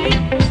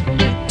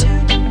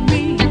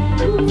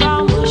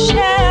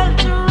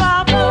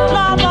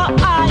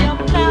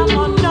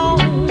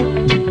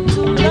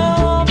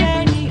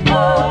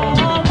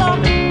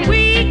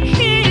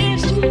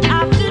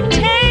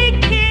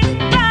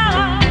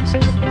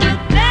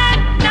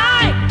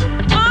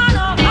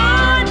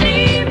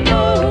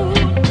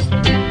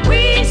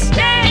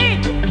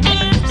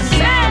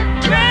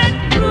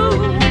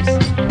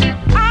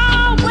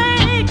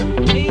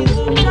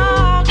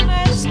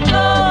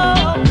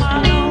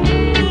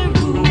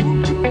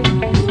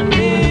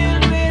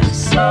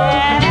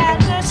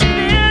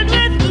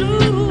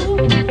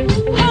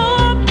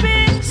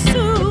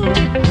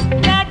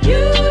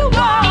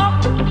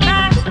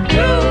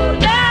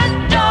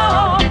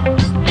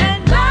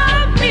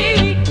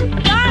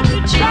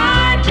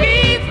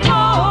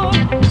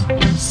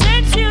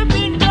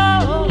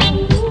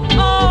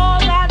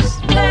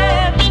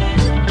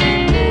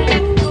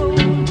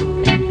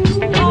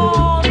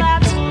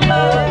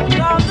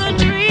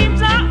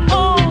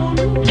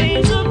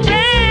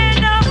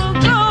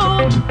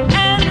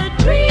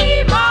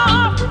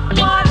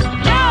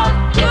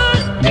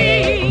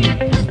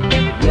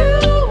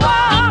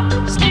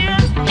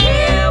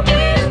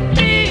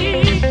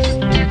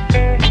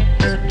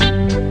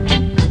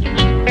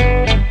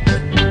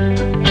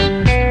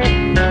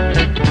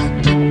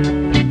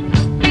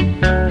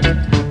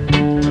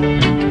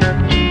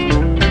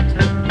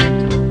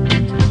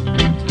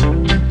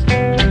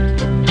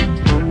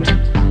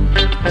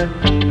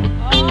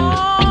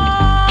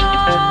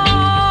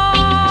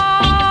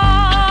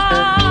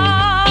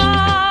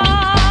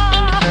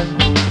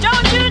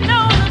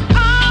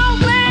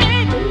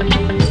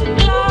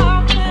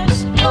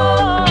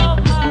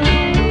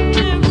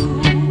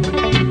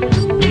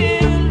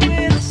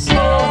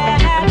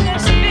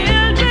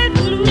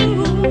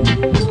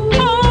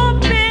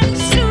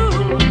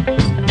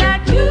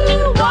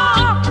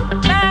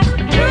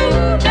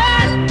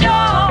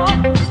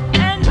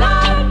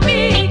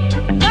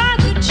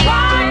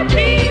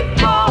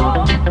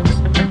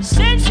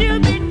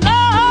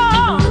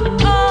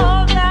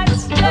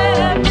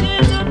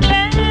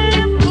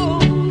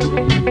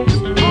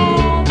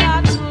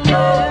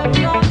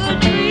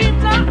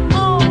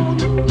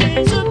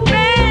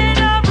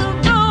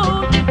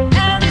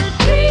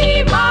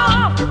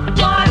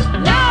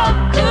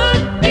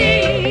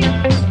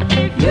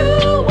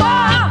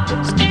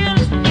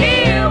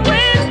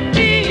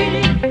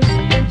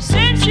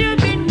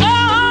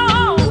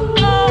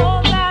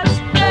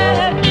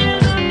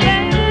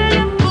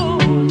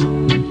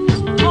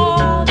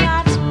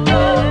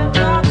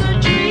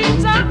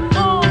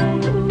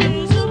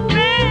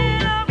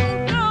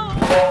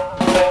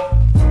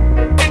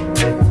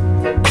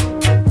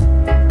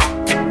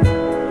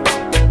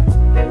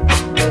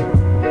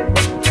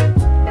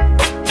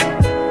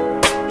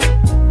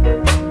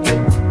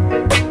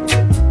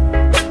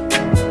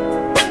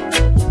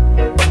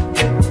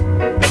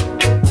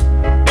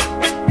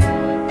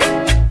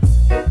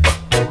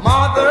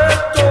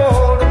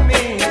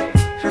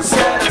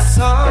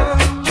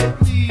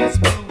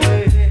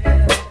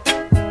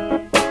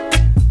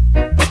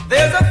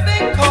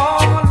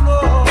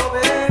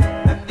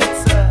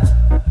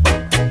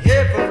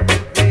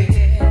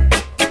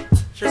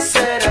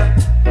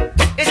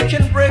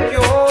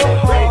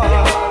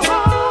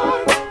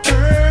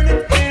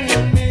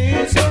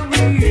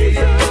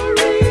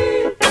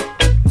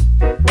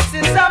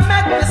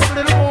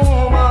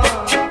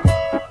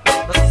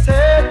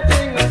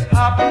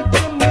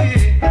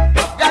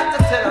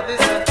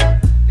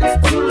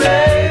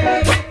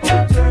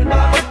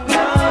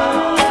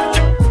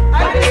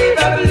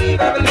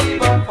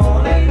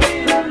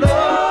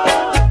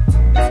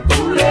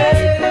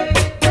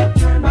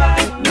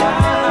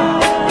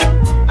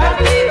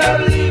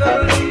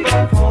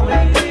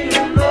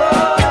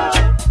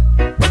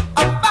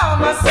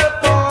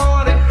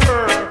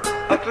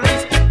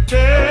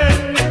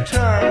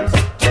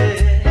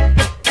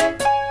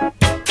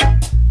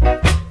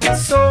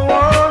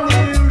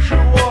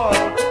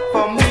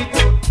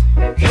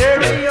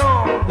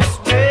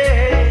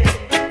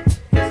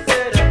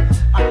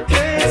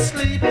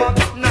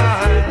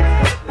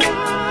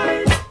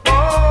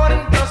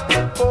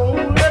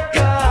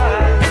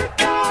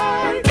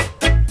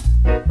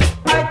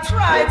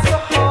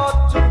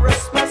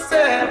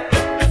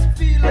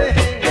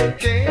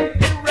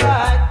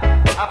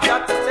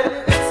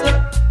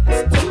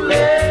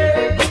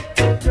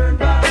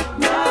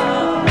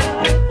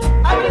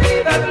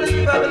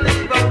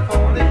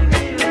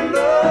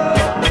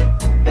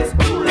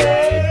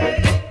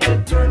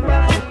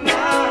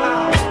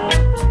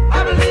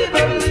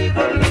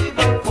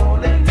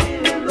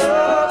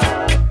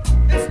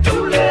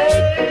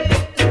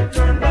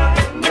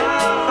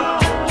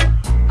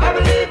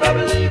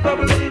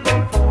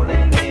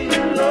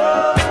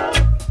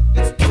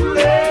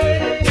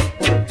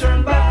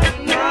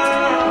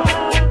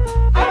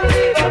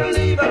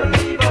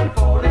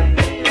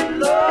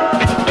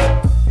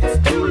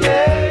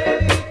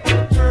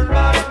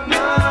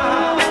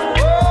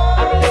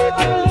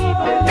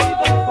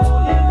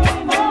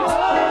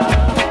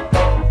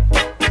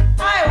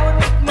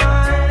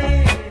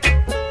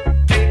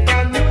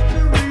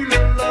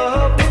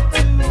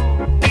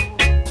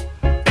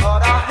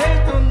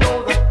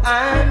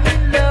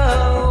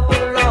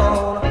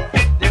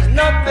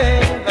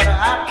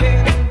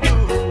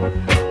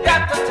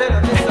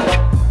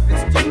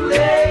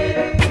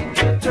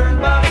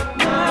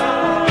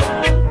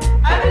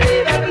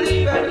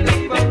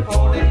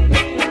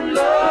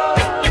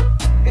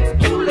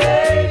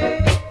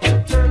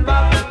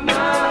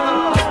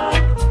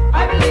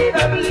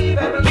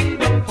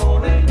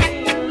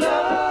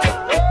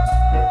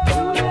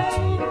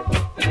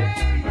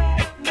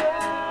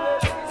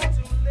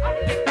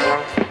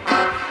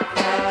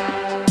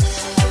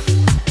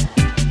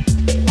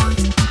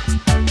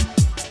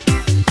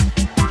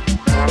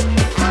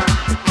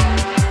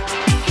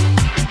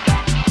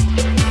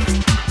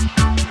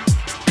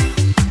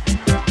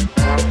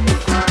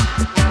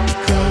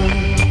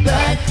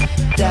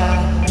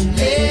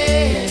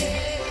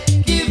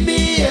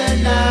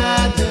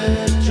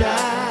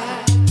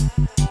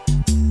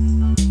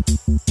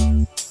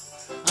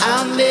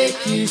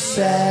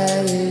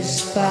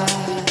satisfied.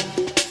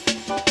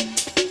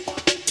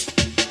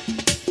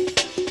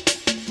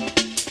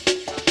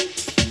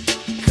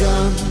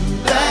 Come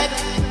back,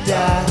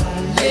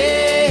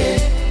 darling,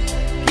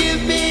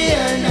 give me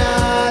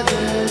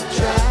another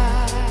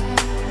try.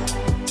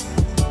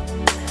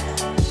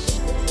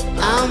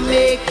 I'll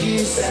make you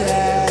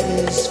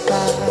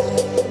satisfied.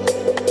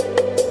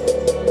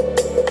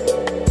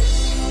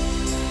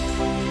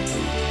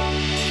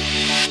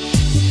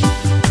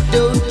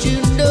 Don't you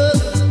know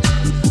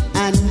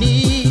I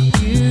need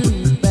you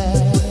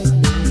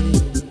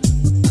badly,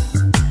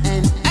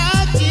 and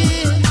I'll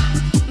give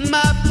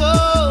my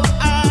full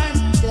heart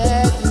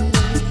gladly.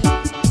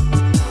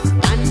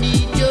 I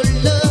need your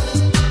love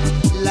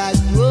like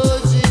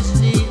roses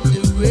need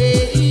the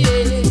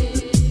rain.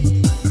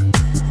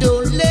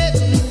 Don't let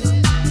me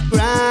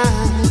cry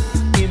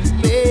in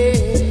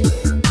bed.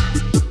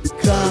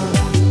 Come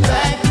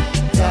back,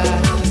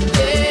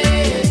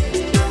 darling,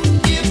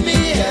 give me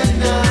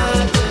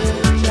another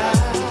try.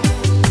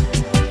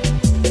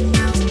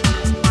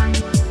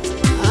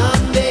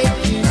 I'll make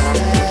you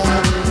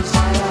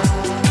satisfied.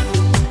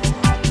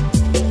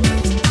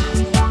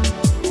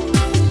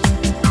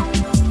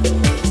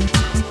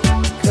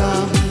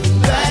 Come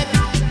back,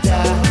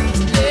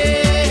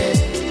 darling,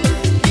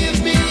 give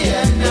me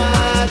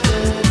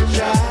another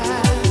try.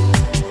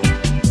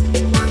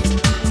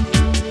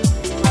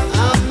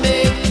 I'll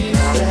make you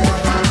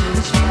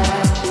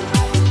satisfied.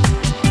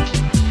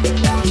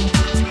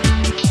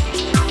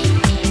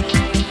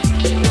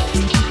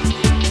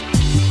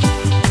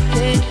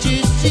 Can't you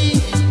see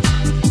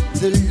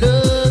the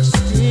love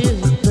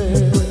still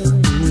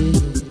burning?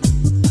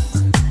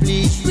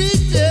 Please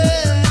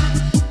return,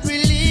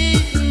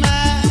 relieve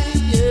my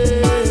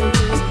yearning.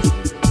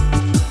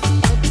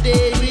 A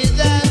day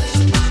without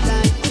you's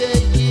like a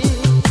year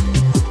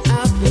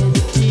I've been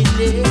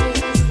chilling.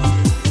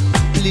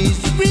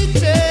 Please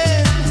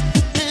return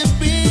and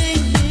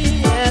bring me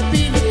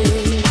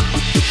happiness.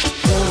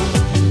 Come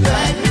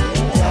back,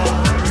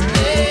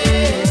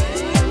 darling,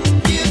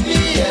 give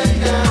me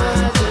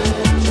another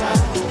try.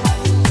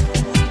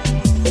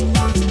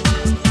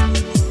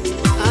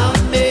 I'll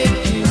make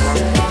you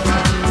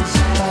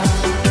satisfied.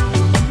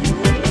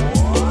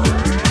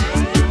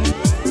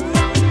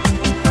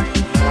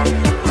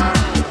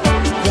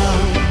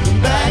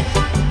 Come back,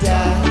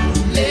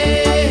 darling,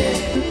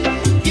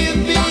 give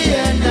me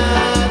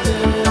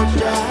another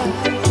try.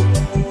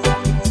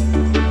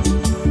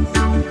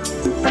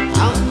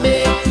 I'll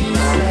make you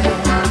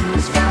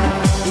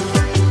satisfied.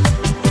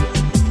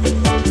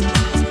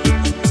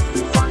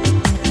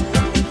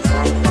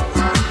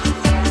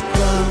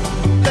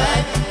 Come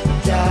back,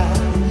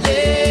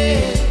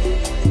 darling,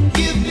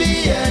 give me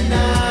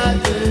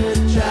another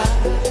try.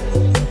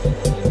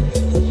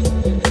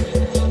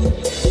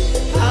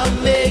 I'll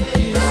make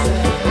you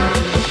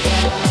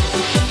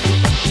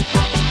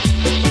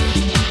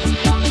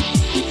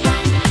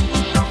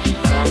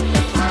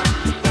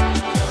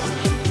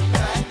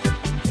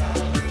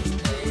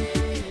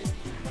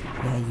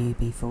Yeah, you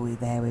before we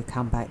there, we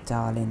come back,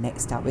 darling.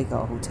 Next up, we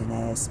got Alton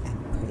Ayres and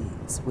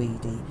Prince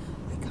Weedy.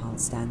 I Can't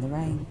Stand the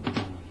Rain.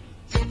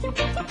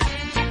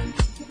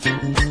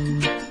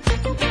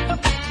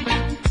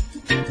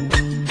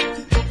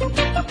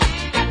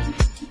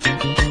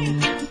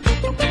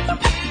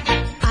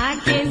 I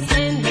can't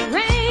stand the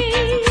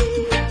rain.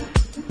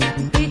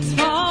 It's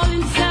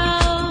falling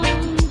down,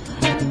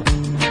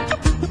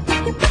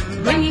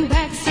 bringing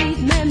back sweet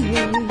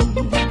memories.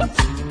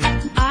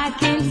 I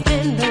can't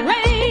stand the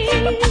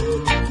rain.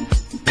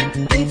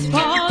 It's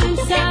falling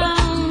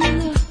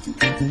down,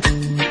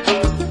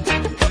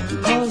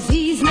 'cause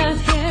he's not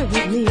here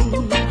with me.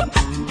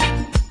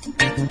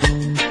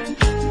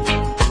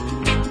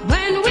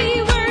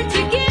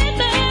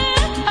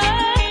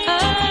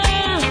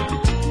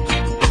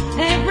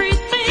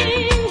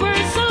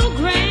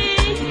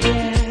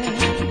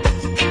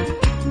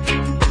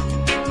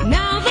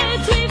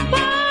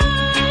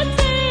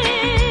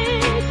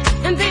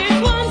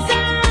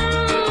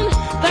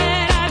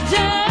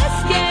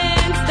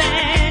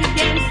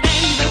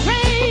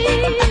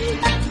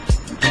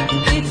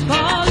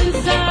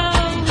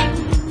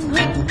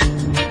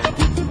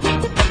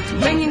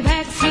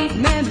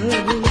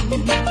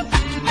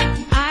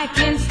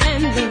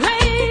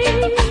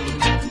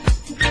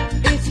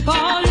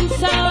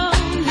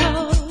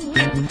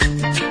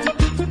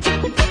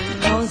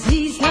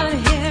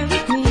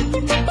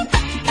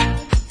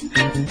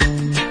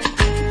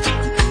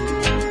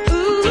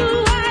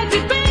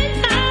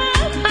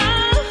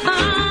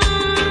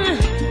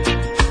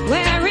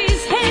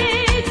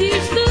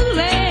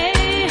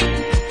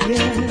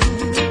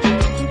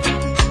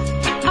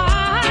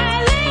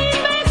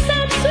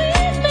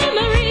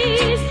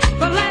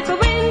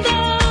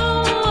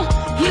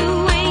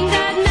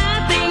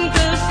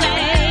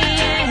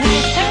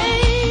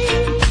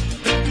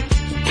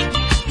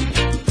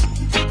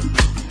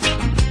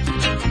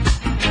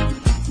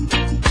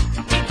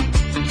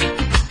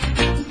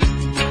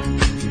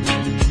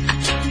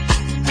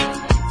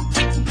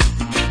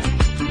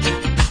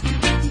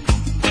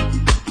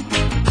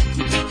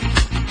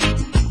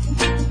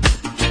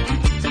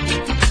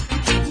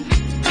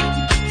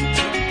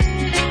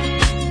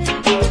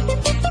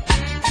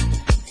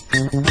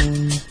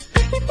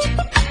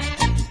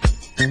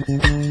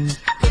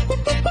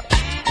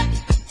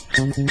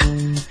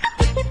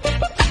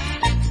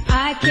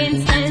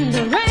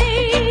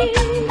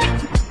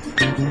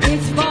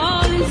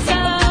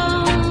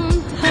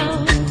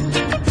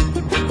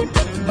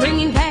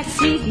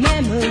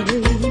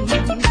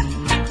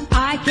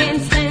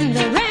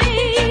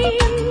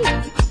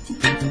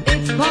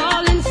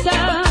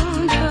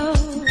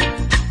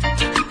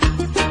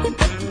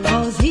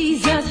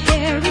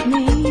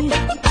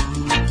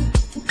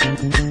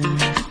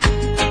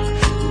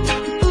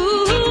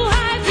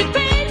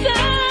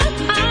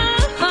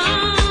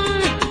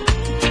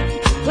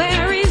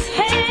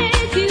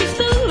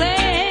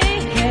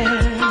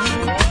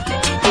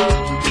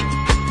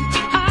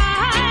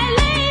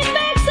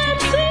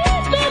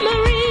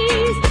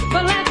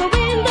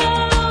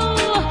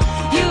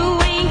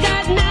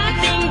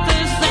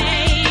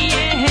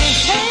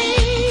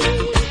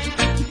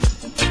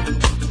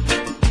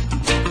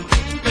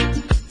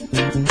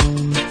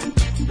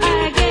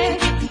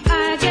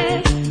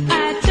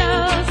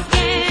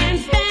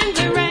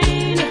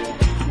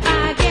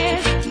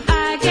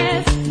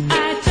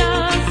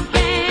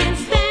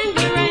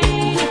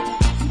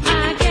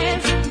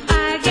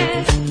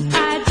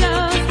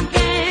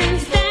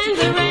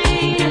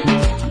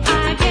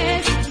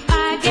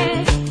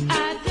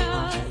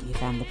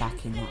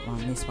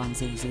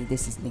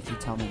 This is Nicky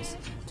Thomas.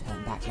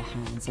 Turn back the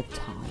hands of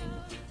time.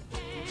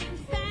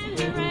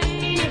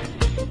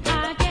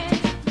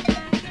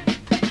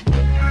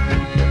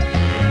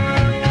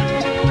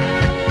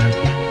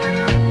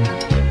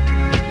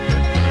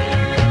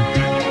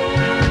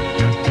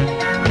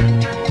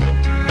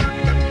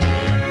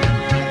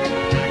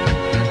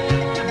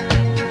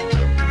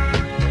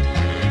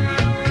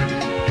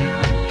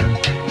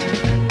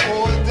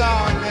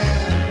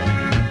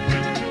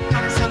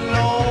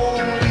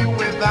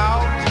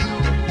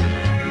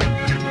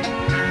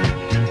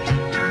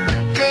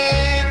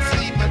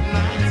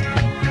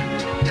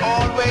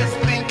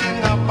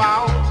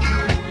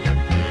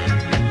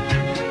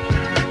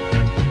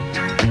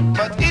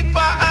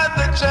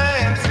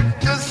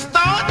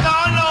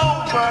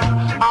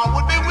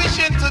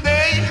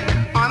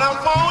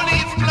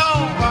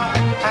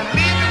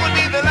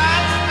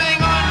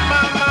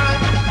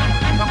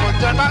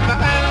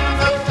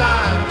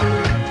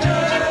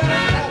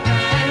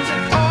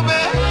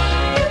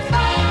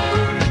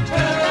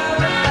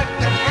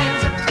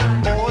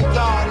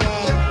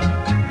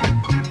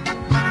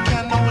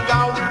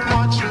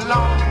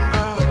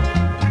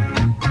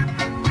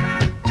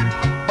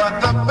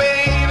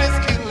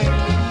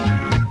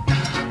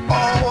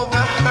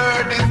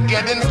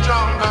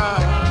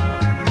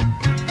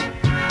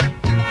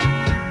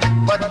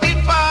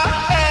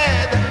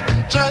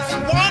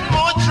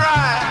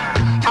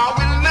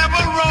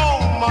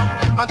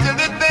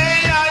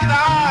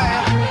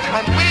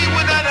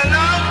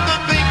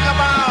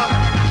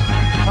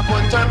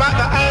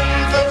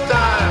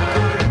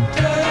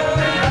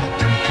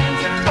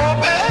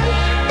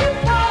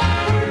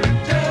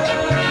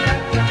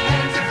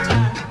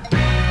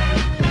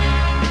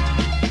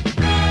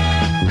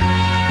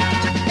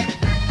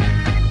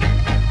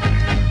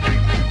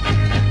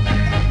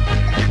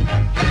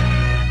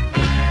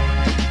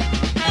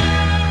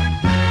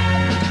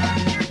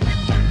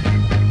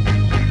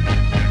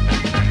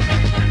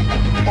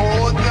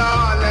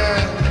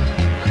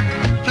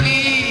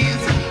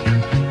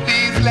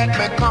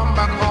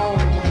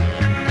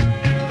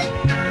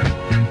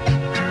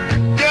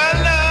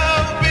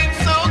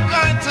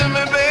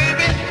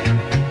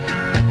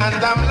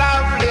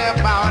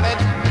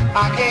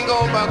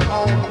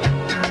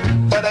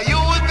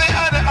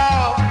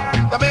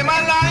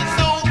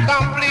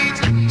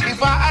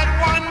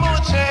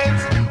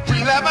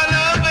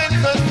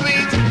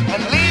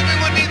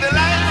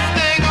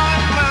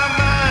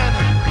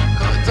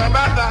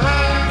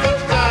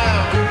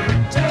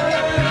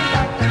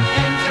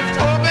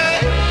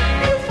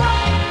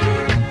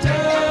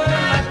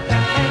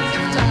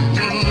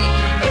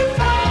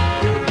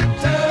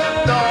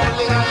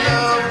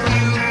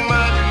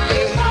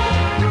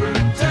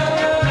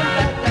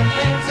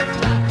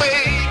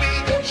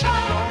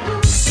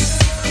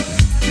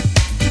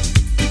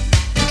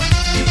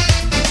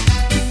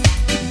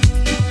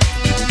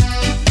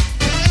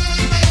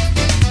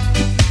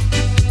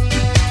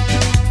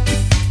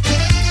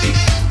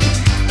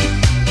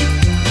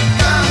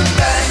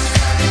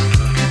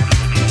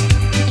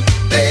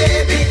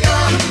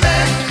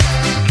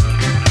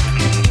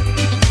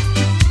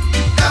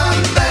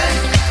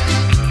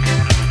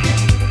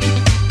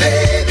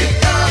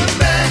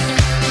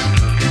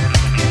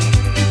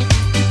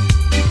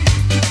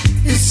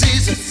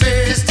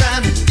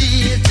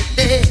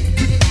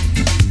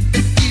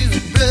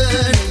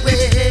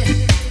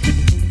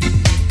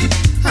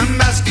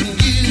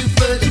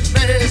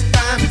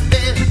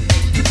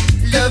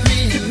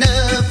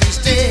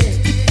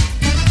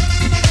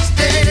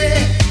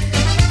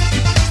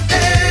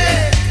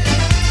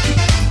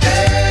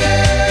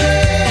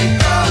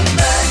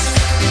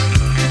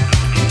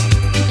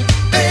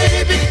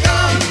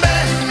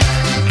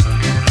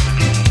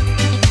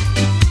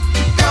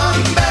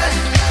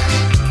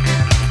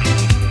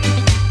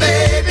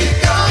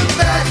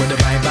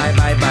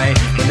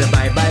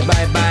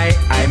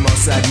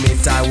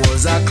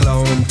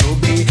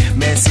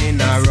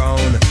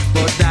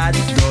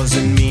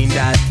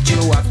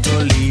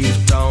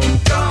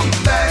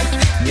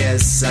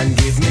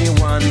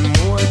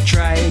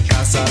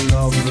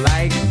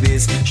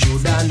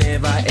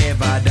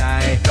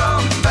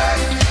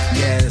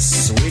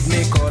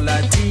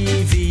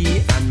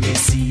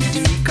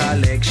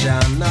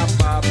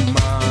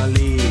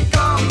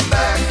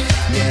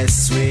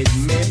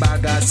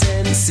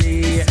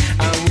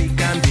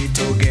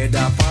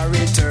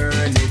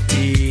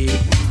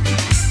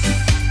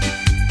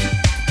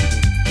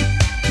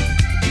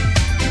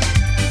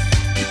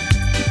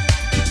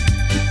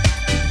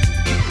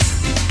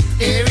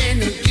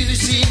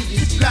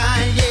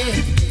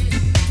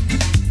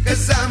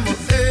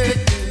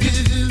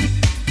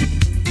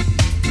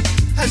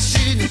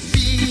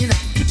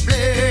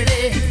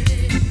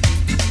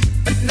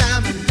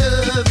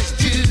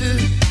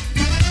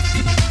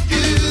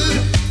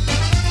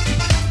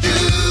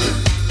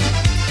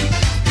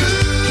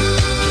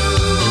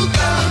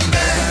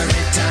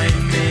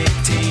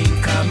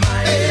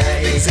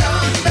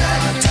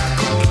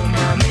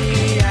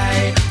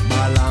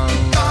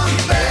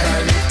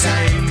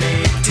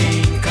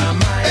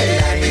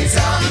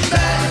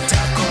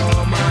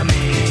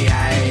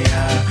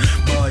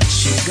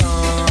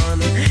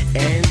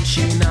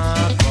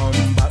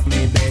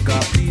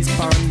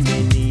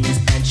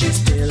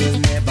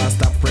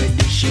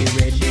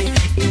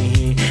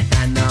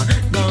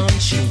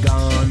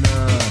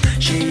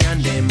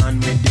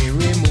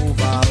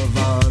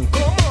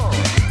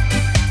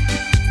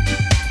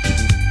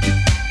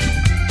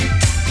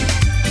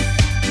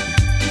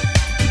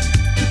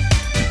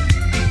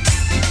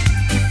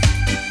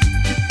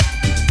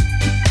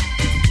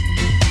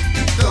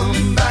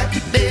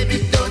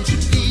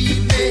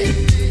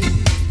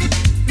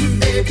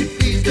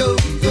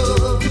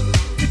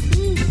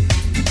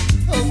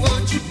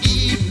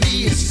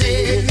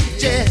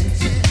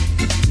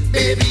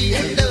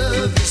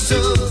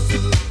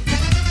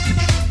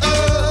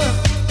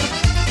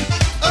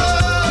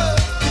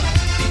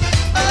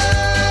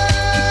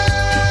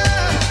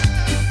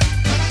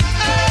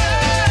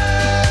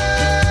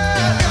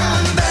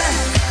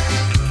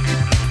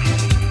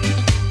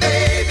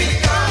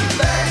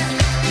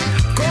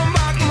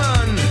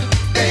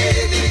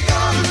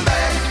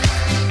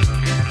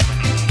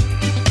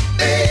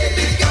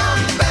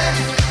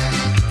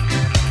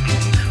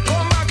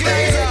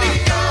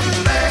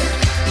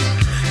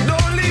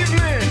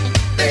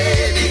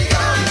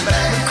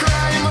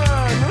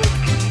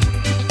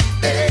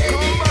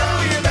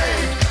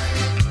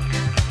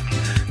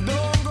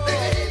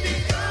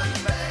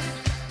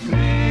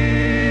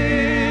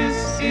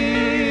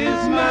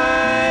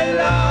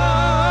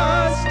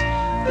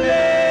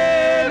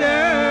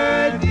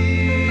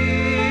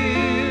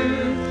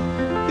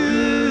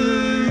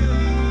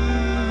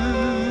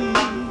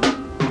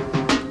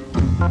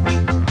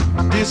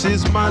 This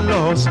is my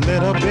lost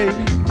letter,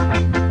 baby.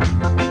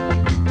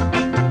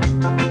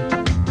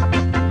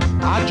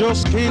 I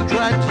just can't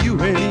write to you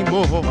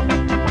anymore.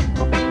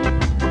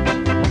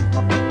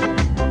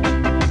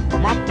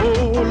 My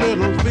poor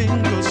little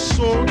finger's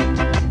sore.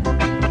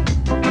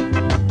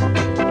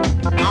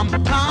 I'm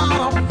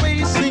tired of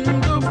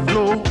facing the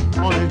floor,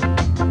 honey.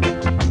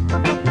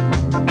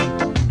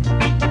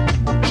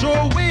 Show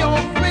away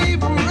your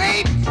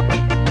favorite.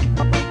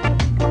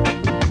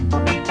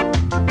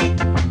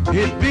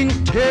 It been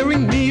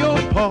tearing me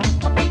apart.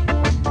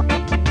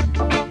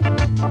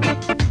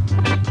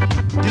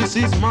 This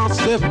is my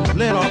 7th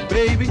letter,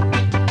 baby.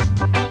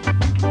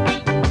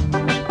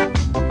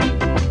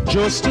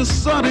 Just to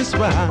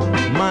satisfy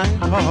my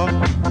heart.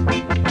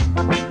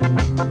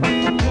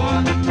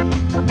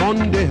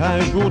 One day I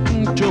wrote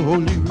and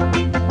told you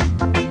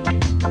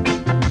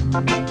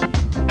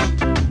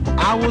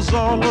I was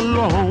all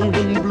alone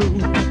and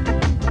blue.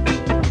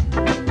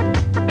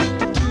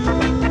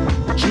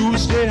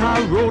 Tuesday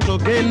I wrote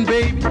again,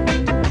 baby.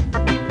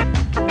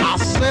 I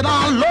said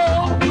I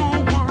love no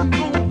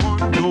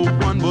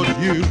one but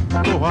you.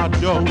 No, I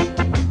don't.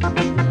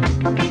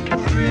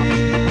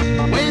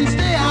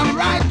 Wednesday I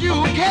write you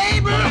a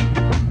cable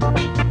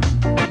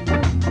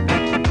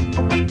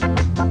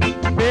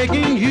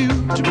begging you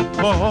to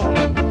call.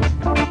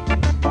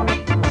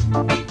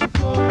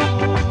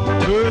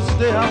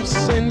 Thursday I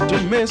sent a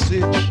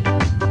message.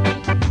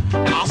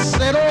 I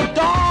said, oh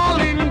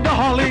darling,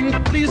 darling,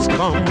 please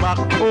come back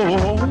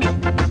home.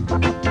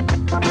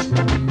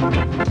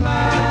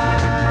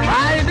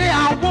 Friday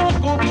I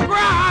woke up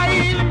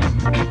crying,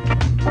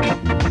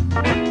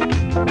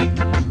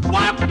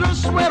 wiped the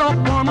sweat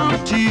upon a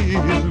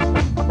tear.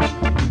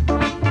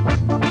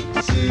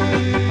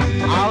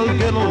 I'll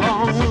get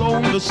along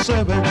on the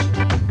 7th.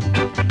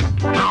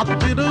 I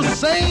did the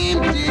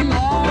same thing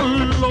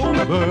all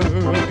over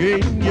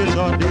again. Yes,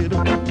 I did.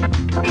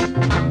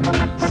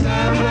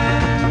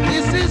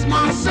 This is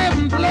my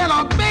 7th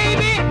letter,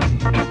 baby.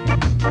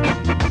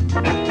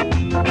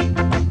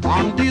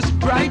 On this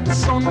bright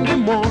Sunday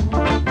morning,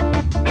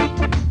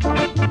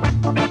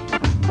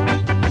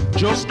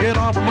 just get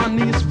off my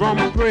knees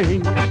from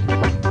praying.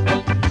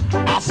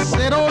 I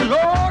said, oh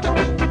Lord,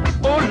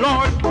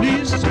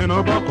 please send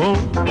her back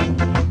home.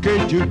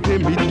 Can't you hear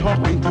me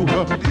talking to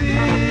her?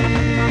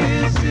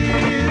 This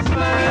is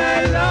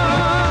my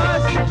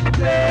lost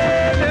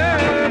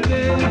letter.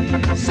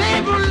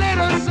 7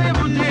 letters,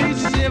 7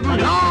 days, 7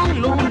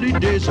 long lonely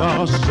days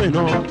I sent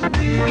her.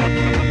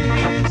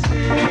 This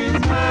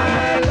is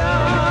my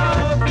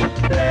lost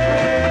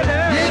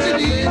letter. Yes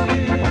it is.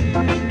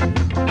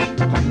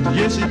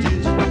 Yes it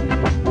is.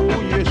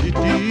 Oh yes it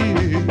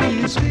is.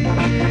 This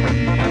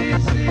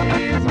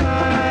is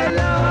my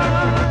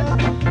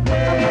lost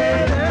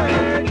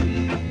letter.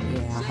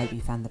 Yeah, I hope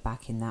you found the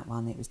back in that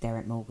one. It was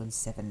Derek Morgan's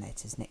 7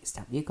 Letters. Next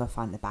up, you've got to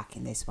find the back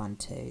in this one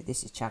too.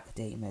 This is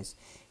Chakademus.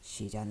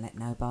 She don't let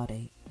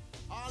nobody.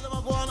 All of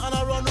them go on and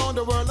I run around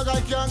the world like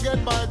I can't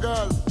get my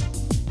girl.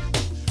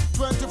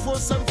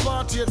 24/7,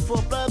 48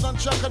 for players and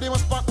Chakademus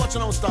spot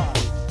watching our star.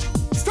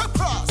 Step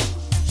cross.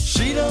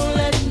 She don't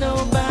let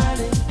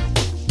nobody.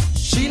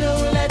 She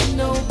don't let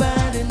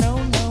nobody.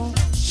 No, no.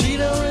 She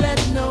don't let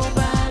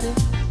nobody.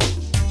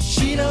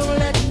 She don't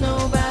let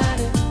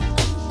nobody.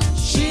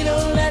 She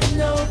don't let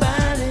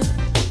nobody.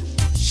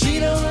 She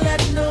don't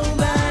let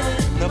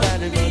nobody.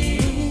 Nobody but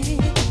me.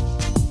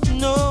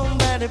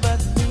 Nobody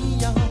but me,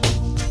 y'all.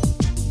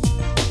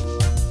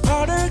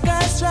 All the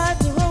guys try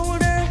to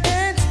hold her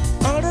hand.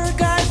 All the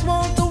guys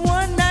want the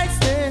one night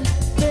stand.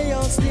 They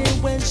all stay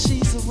when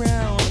she's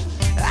around.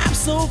 I'm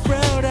so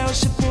proud how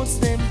she puts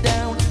them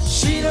down.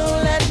 She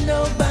don't let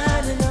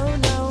nobody, no,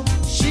 no.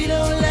 She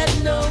don't let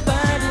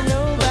nobody,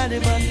 nobody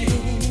but me.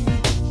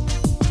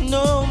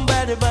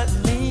 Nobody but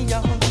me,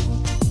 y'all.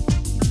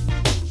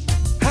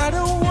 I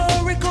don't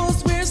worry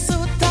cause we're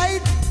so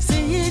tight.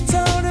 See, he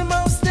told her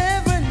most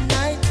every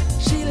night.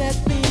 She let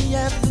me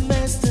have the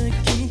master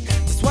key.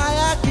 That's why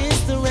I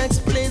kissed her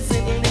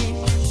explicitly.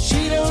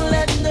 She don't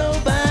let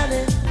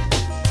nobody.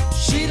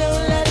 She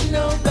don't let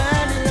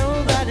nobody,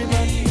 nobody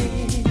but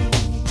me.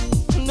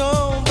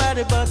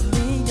 Nobody but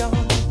me, y'all.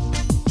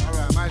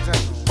 Alright, my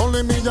turn.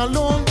 Only me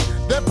alone,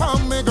 they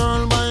palm me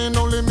girl mine.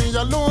 Only me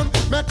alone,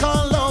 make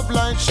her love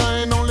like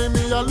shine. Only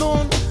me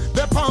alone,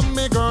 they palm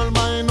me girl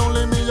mine.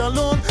 Only me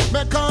alone,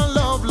 make her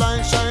love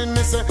like shine.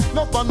 Me say,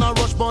 no on a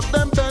rush, but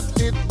them bet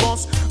it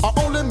bust.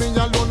 Only me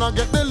alone, I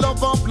get the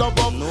love up, love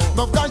up.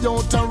 No guy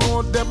out the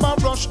road, them a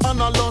rush and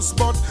a lost.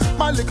 But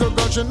my little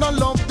girl, she no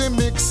love the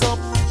mix up.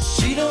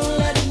 She don't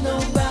let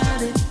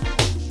nobody.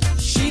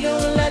 She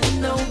don't let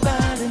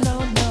nobody,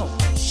 no, no.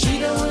 She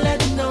don't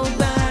let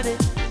nobody.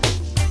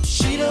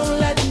 She don't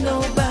let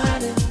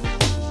nobody.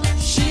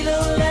 She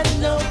don't let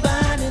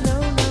nobody, no,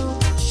 no.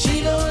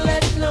 She don't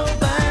let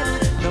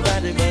nobody.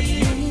 Nobody but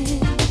me.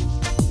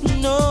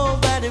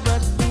 Nobody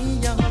but me,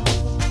 y'all.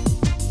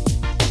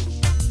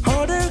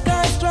 All the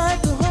guys try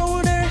to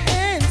hold her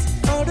hands.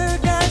 All the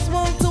guys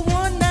want a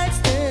one night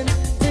stand.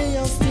 They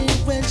all stay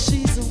when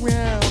she's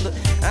around.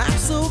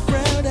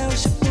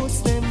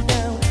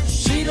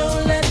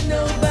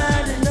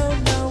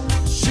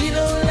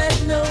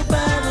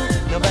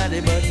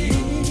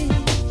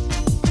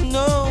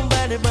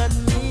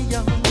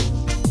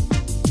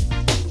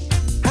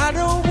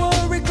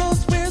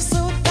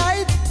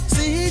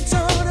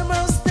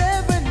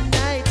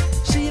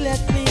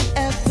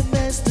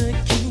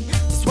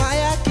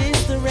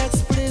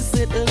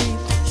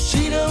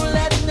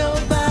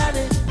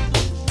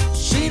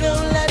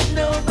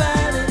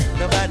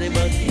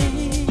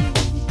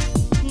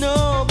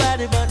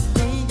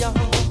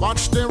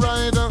 watch the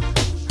ride.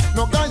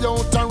 No guy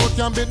out the road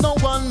can be no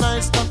one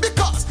night stand.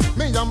 Because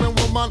me and my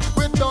woman,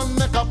 we don't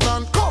make a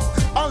plan. Come,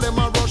 all them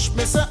a rush,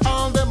 me say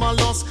all them a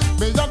lost.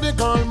 Me and the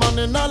girl man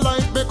in a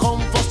life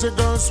become first, the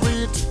girl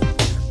sweet.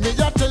 Me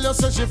a tell you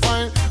say she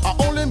fine,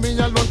 only me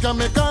alone can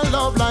make her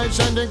love light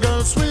shine. The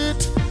girl sweet.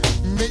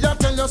 Me a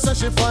tell you say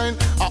she fine,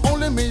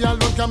 only me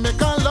alone can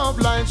make her love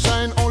light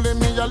shine. Only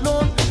me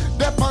alone,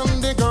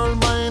 depend the girl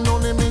mind.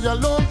 Only me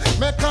alone,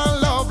 make her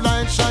love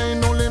light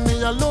shine. Only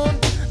me alone,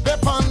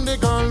 depend the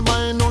girl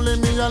mind. Only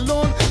me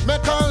alone,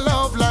 make her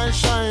love light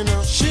shine.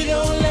 She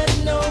don't let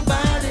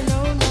nobody,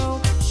 no.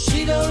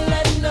 She don't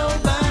let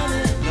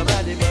nobody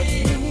but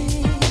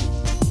me.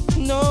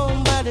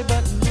 Nobody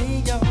but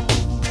me, yo.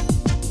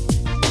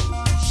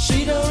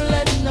 She don't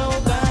let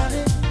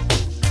nobody.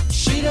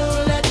 She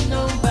don't let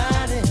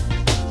nobody.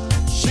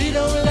 She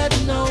don't let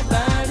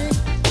nobody.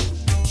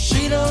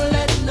 She don't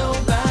let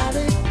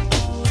nobody.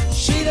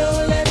 She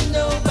don't let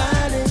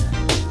nobody.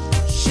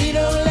 She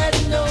don't let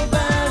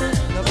nobody.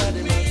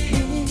 Nobody but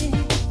me.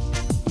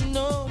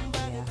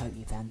 Nobody. I hope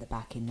you found the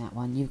back in that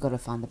one. You've got to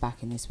find the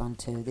back in this one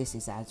too. This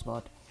is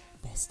Aswad,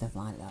 Best of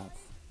My Love.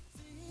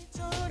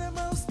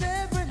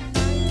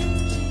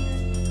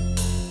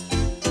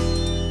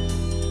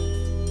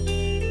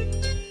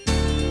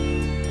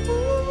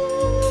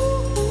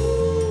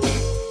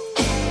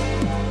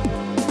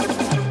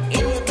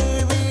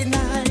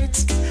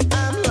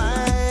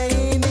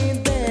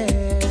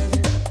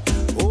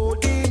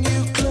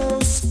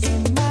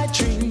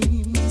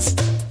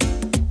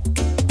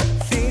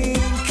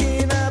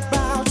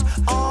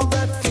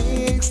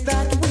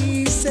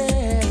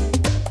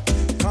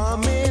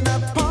 Coming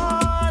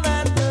apart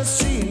at the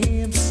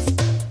seams.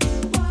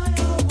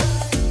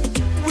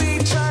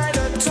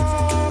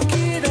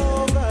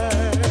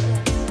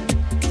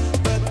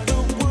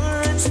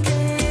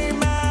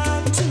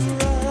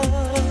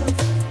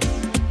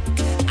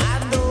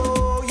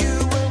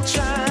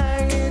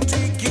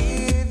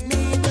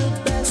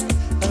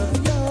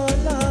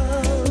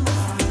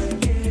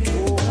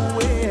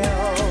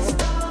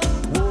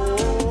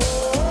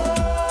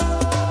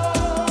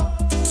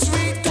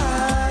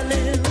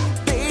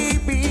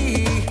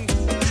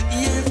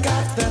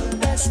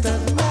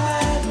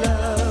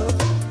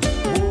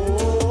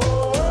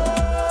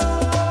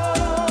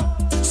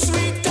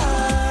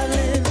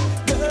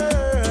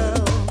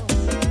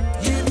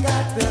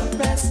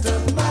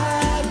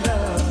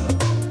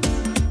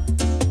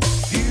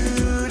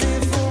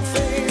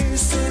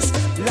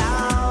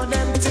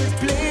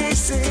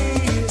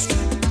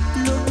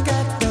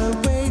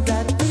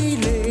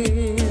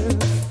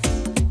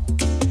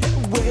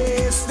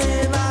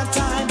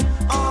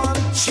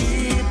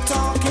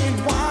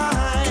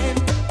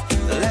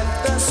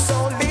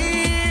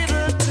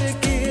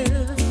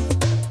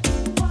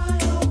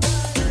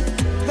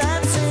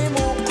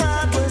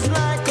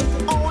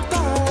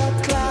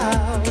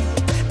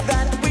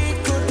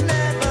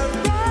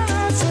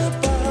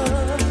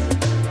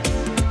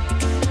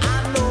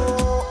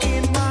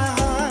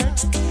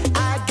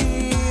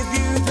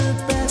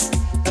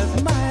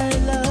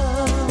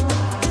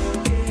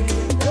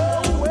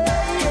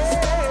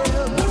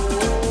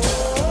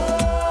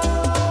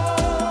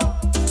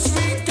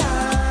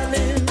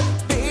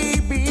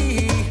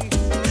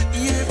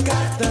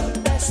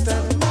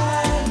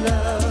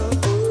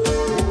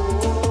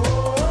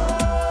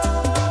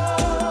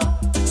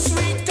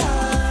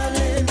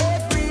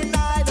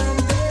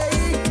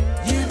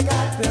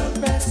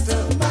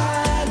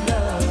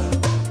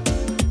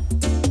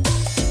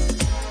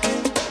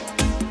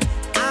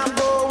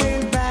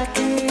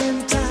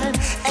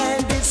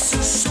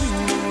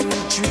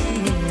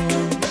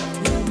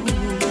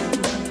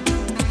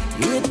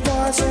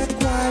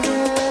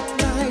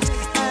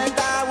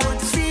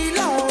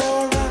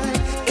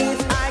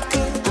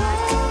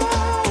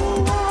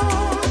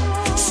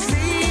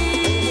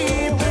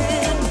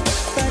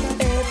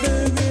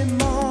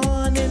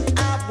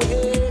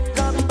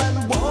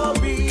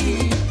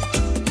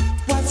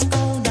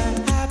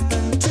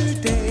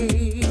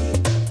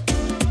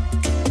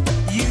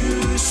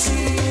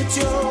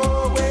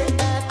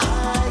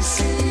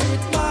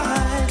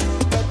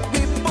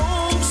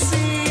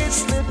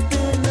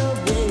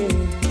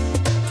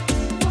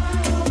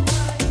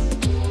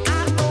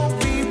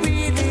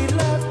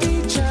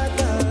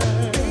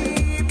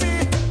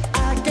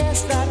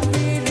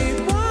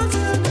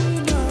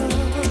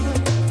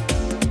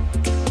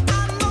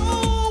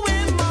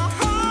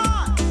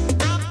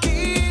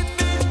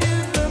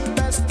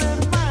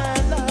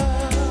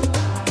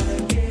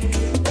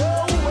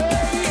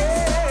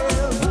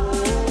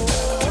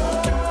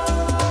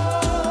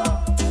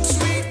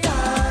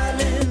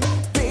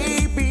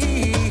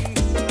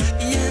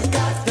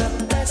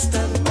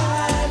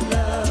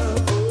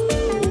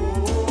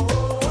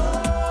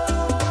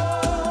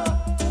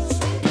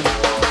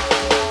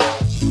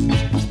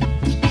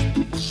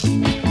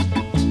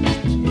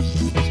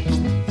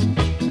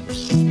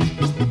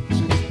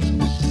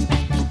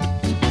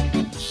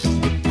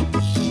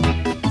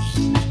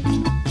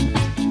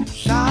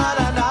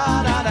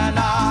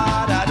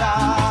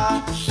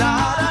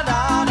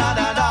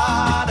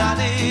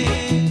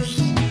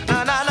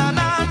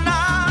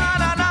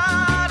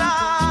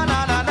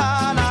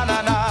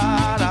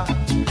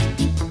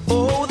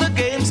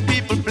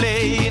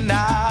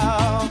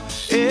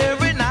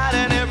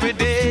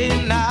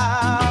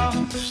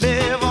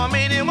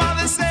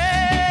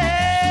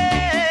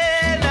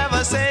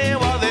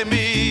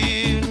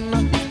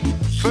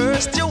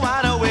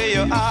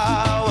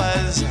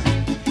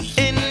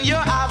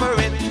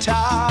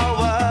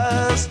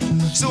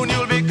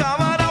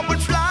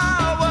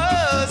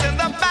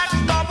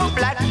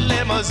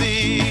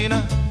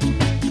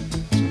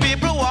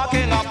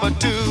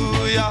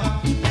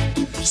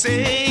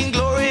 saying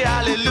glory,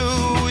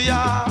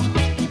 hallelujah.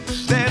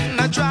 Then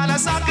I try to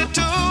suck it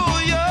to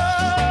you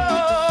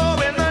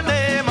in the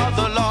name of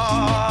the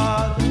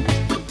Lord.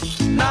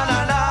 Na na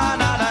na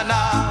na na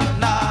na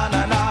na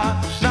na na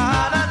na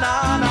na na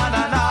na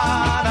na na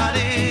na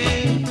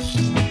dee.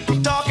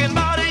 Talking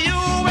about you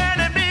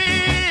and me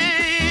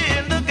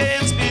in the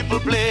games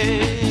people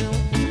play.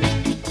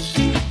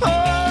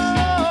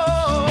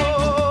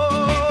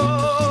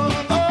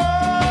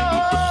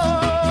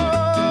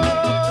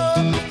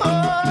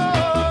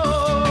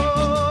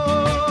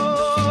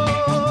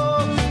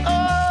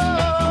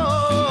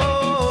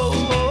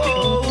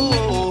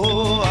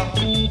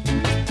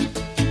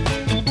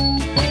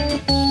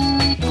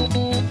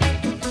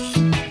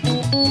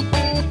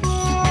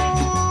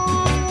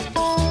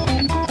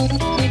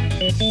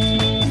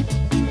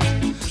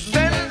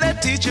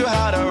 You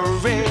how to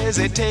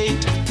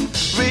hesitate,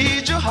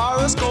 read your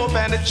horoscope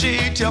and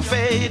cheat your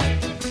fate.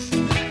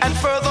 And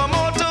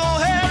furthermore, to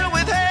hell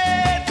with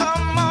hate.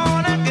 Come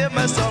on and give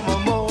me some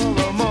more.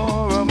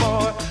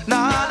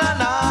 Na na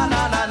na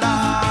na na na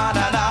na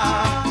na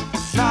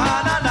na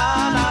na na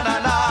na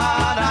na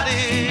na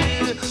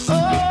dee.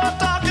 Oh,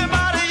 talking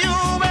about you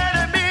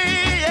and me,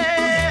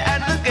 yeah,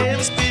 and the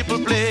games people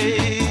play.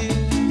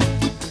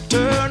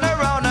 Turn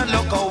around and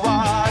look at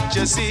what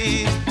you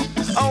see.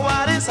 Oh,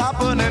 what is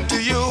happening to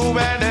you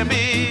and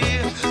me?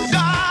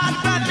 God,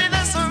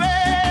 godliness,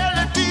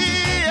 reality,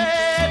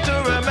 yeah, to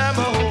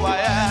remember who I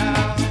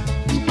am.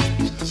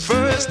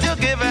 First, you're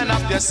giving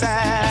up your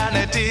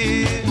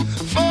sanity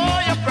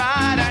for your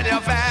pride and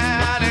your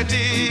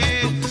vanity.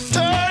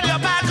 Turn your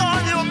back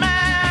on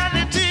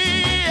humanity,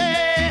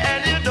 yeah,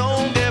 and you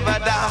don't give a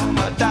damn,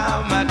 a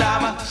damn, a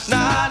damn.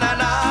 Na na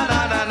na na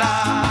na na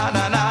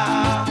na na.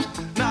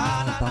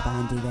 Bob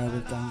Andy there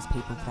with Games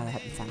People Play. I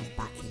hope you found the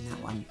back in that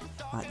one.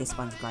 Right, this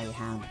one's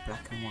Greyhound,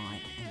 black and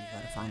white, and you've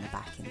got to find the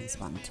back in this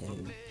one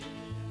too.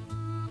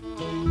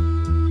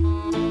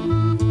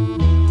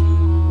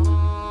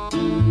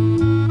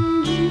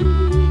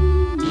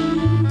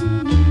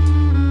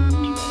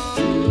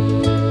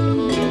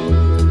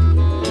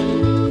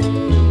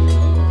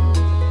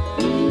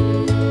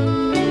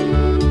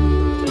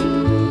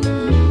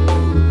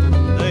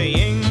 The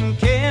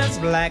ink is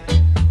black,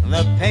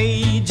 the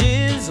page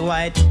is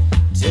white.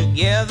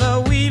 Together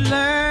we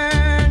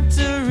learn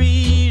to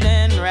read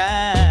and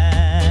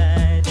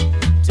write,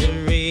 to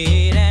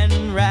read and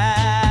write.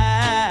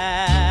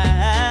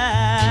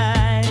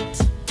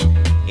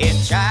 A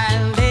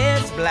child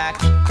is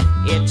black,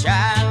 a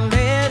child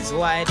is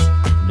white.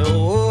 The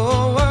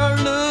whole world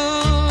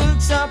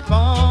looks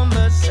upon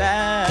the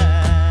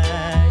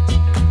sight,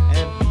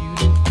 a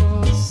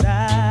beautiful sight.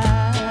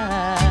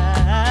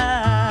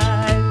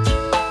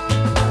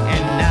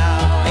 And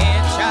now a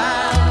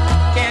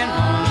child can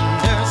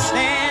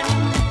understand.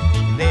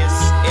 This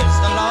is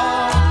the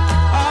law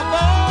of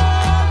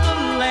all the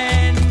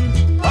land.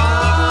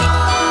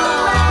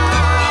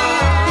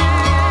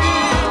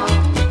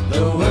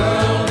 The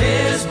world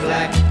is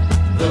black,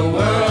 the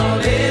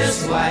world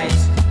is white.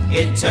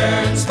 It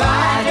turns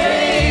by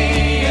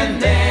day and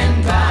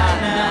then by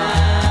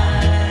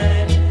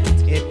night.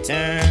 It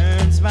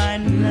turns by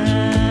night.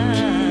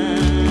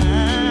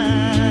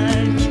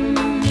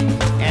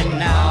 And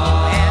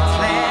now at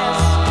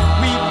last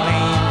we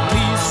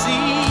plainly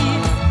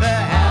see the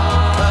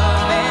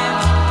alphabet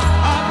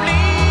of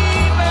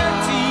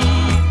liberty,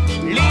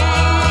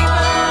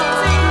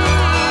 liberty.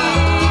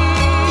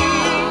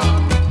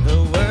 The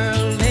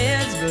world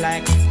is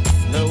black,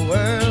 the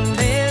world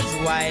is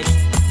white.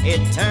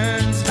 It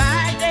turns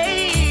by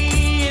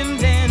day and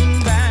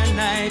then by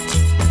night.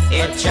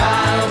 A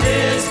child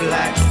is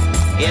black,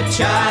 a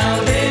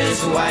child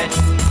is white.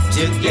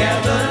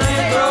 Together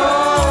they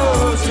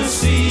grow to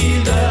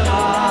see the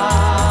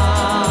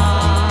light,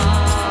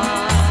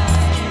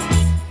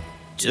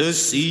 to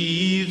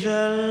see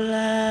the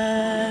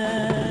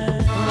light.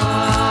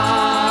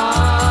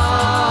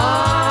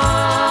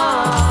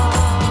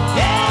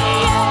 Yeah,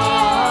 yeah,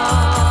 yeah.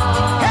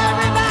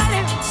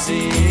 Everybody,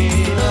 see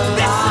the light.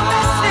 This is a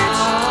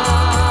message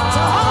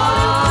to all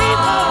you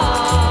people.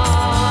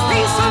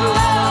 Peace and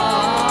love.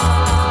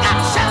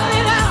 Gotta shout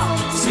it out.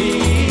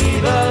 See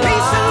the light.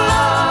 Peace and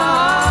love.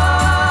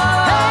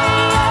 Hey,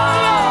 yeah,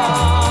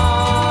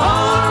 yeah.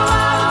 All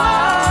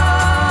around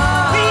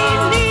we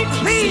need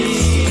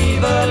peace. See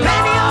the light.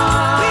 Plenty of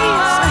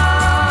peace.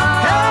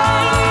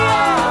 Hey,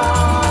 yeah.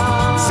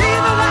 See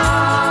the light.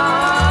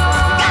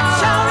 Gotta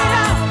shout it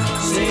out.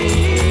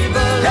 See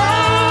the light.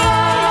 Hey,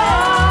 yeah,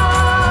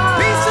 yeah.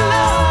 Peace and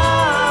love.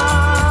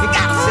 You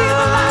gotta see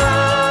the light.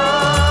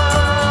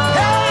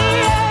 Hey,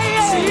 yeah,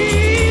 yeah.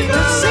 See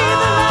the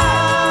light.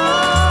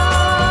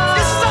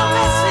 This is our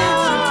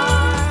message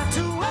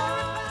to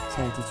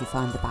So did you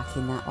find the back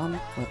in that one?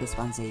 Well, this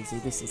one's easy.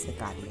 This is the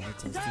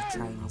Gladiators. The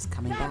train is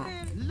coming back.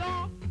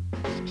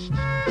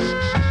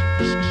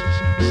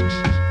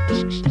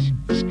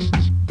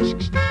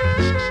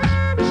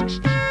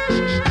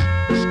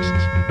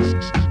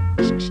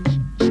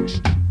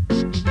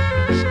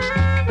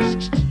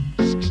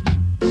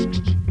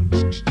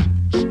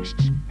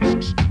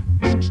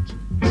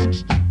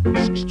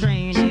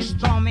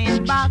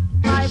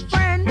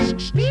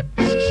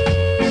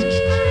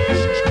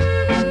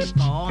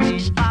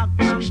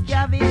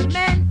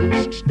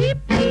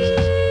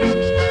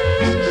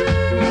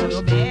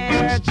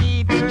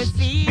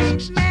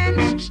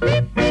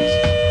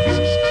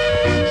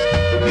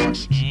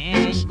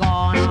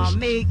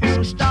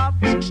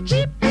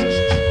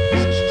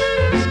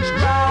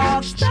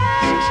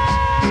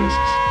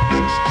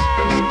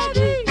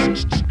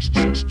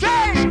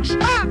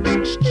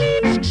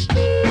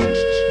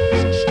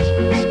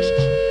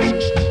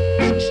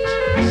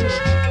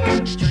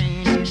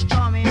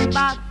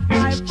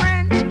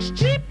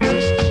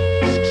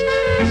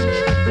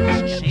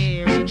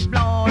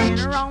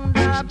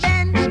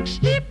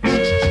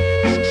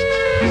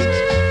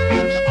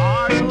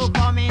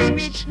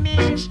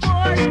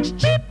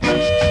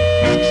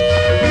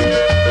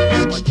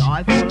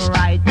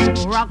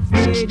 rock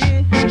steady.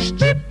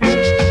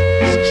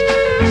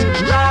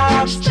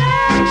 Rock steady.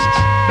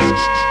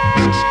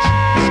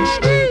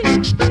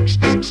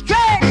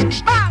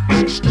 Straight back,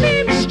 beep.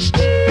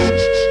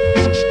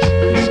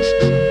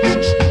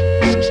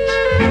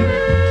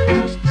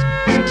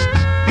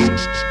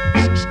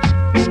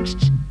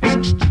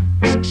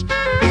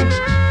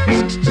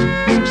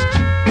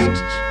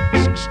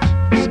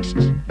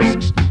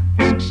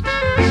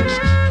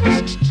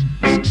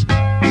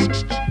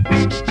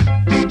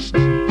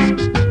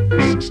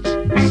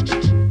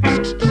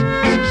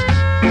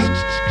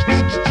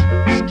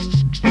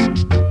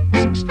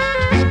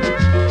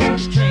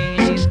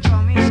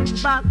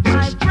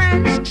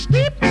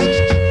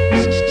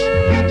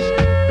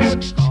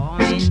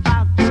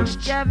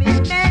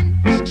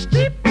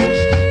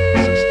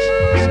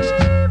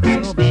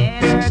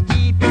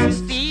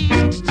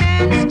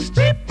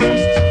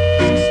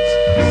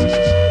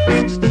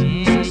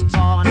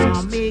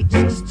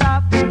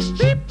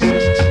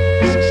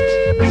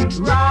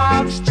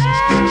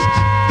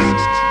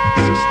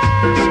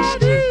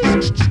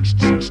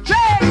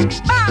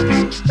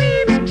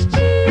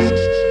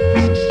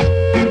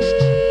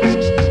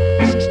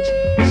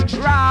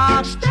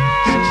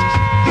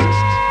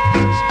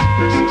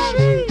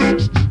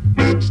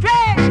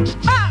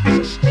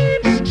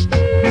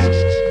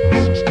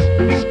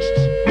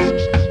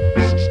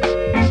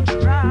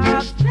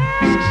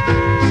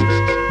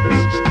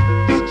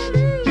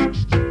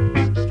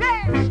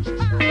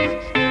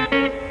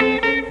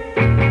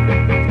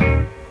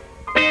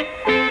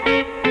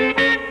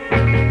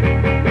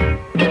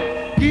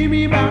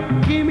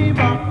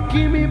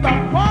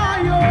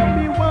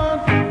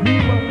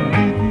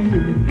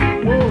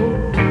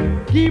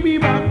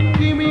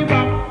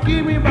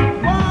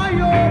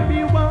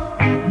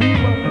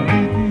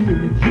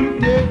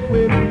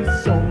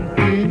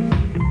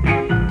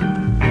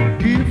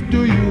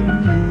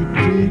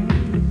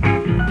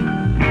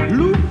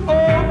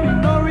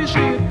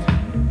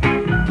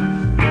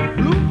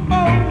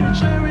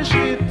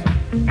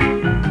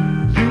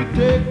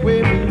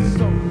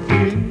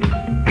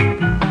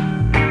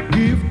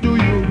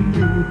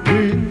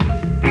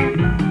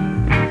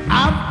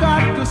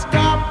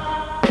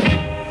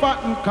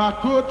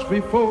 Cockroach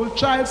fi fowl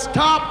child,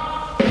 stop.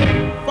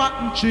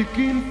 Fatten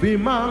chicken fi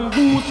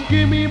mongoose,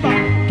 give me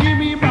back, give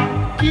me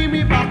back, give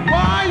me back.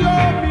 Why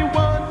you me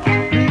want?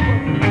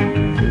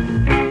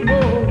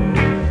 Oh,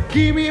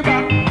 give me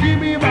back, give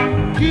me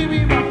back, give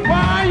me back.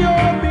 Why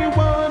you me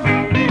want?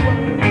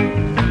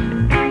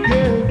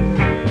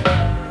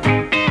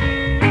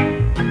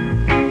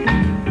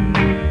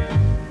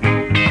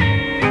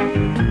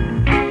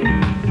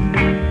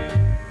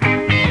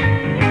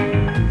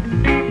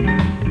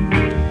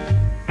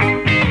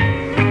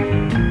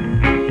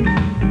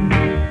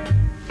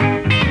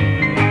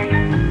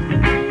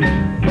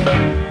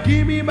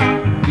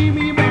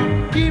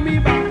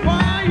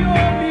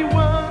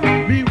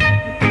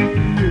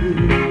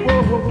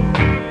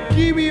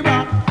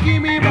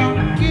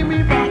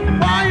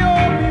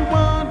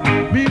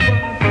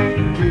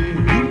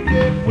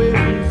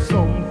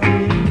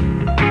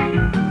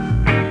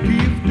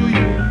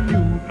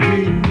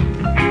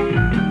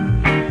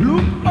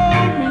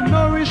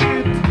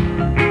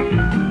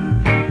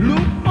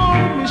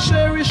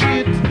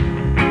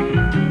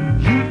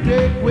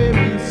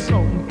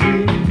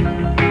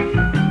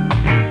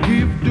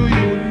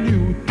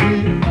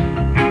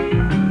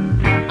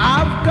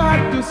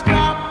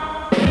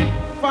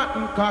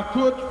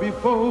 Cockroach fi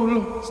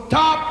fowl,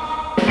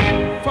 stop.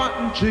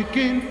 Fatten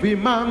chicken fi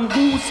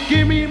mongoose,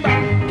 give me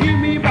back, give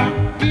me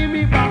back, give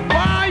me back.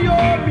 Why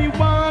you me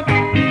want?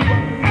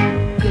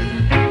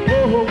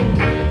 Oh,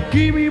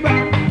 give me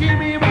back, give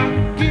me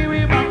back, give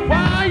me back.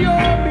 Why you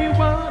me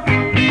want?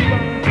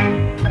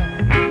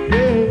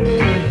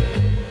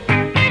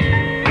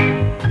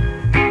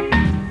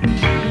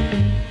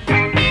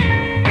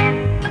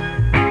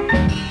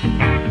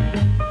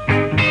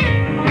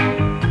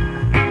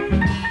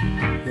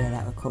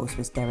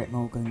 Was Derek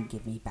Morgan,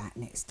 Give Me Back.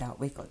 Next up,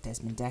 we got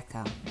Desmond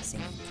Dekker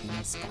singing King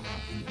of Ska,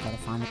 and you've got to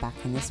find the back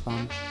in this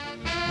one.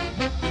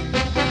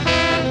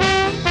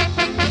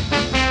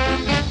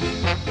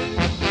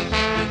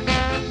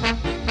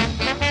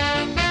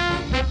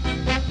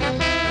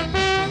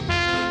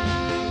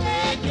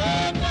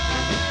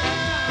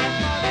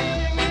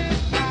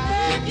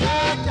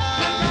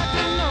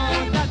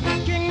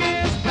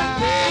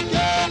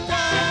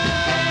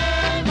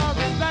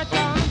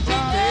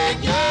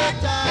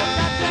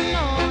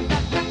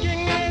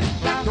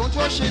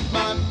 It,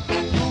 man,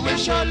 you will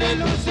surely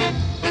lose it.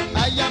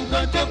 I am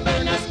going to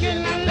burn your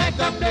skin like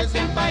a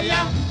blazing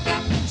fire.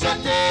 So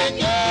take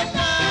your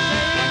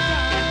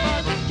time,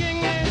 for the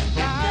king is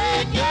down.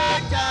 Take your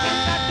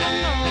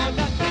time,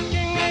 that the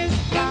king is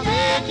down.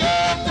 Take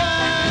your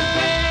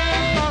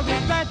time, for the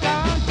right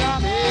on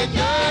top. Take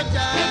your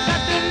time,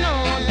 got to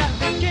know that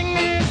the king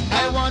is down.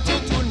 I want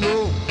you to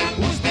know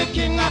who's the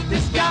king of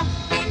this guy.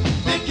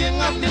 The king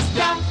of this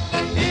guy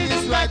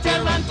is right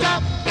here on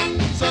top.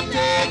 So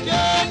take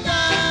your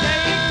time.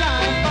 Take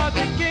time, for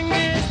the king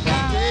is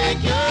down.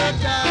 Take your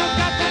time. You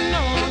got to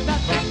know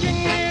that the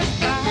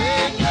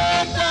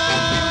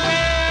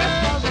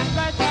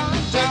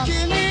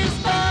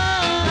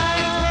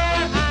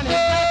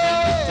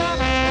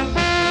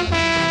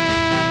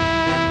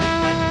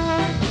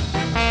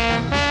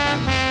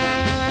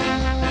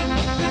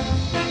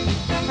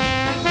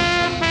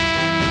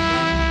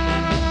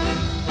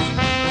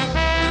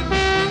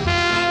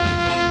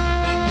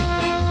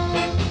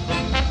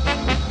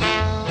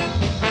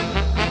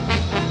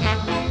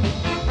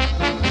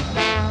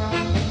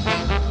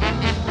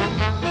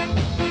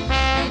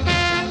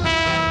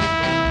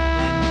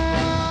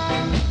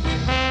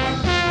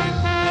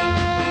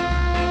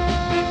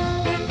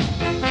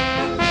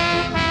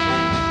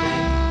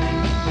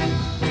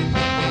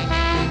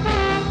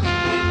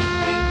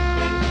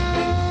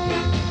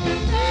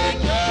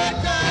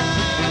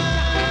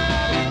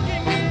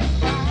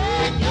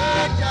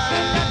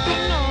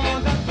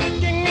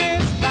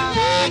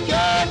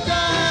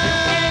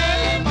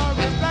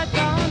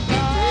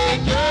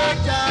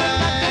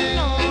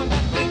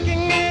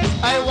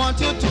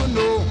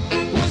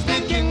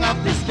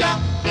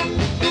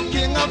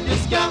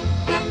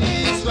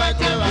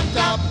right here on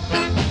top.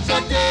 So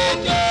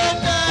take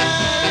your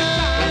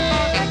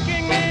time.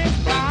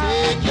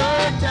 Take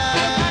your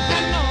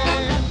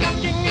time.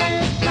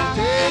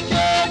 Take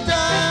your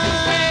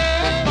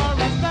time.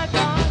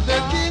 The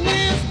king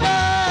is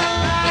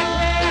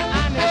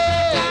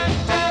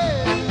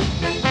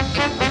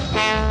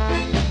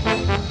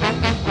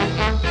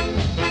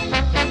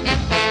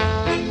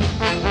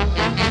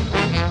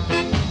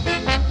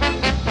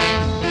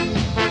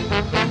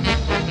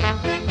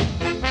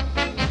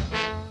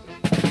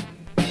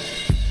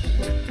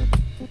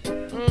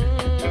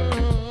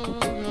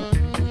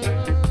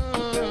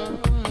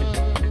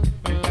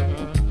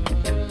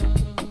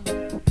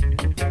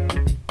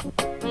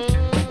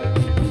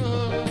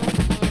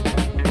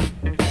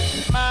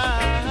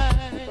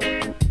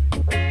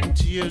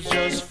tears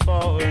just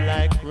fall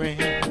like rain.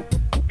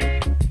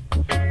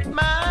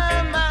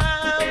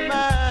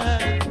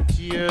 My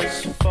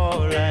tears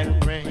fall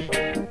like rain.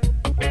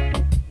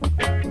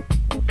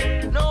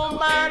 No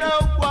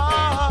matter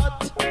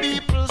what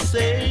people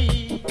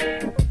say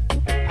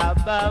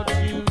about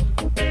you,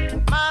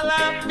 my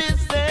life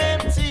is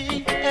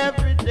empty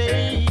every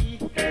day.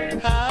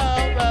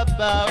 How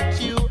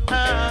about you?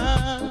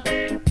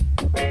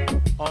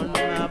 On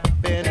my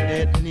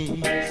bended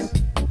knees,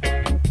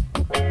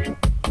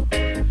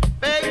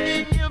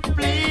 begging you,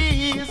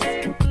 please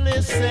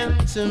listen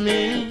to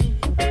me.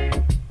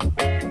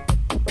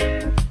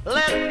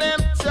 Let them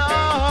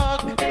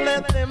talk,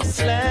 let them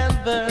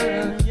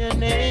slander your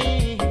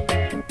name.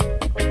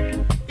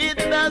 It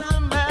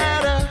doesn't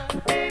matter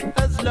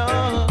as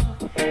long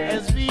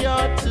as we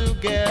are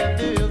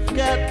together. You've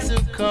got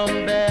to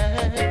come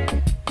back.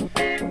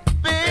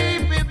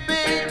 Baby,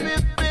 baby,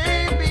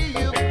 baby,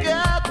 you've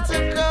got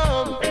to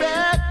come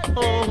back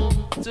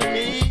home to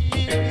me.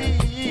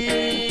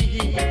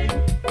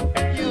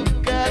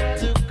 You've got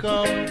to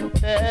come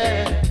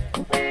back.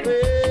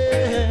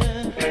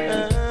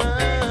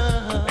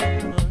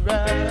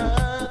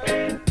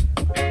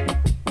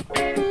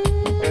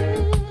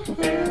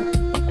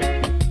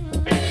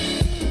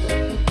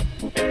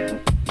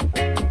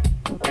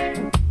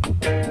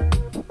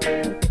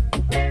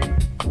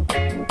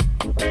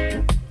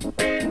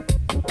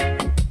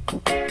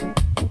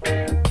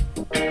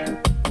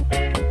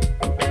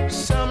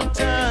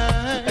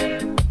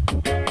 Sometime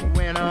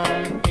when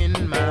I'm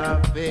in my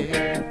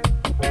bed,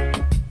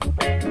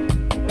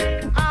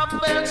 I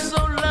felt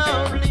so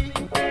lovely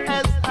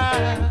as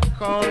I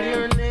call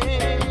your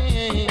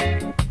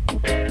name.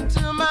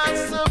 To my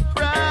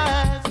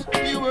surprise,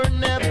 you were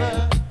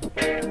never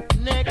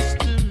next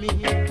to me.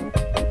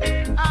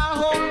 I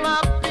hold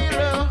my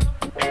pillow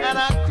and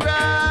I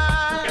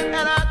cry,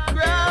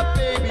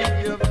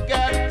 baby, you've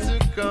got to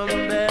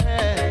come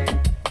back.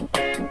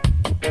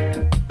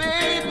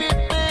 Baby,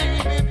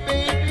 baby,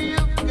 baby,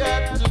 you've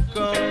got to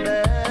come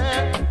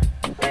back.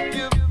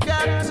 You've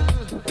got to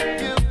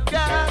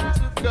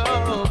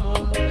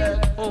come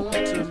back home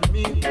to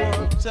me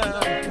one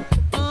time.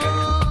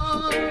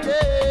 Ooh,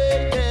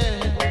 yeah,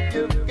 yeah,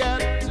 you've got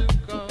to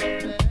come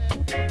back.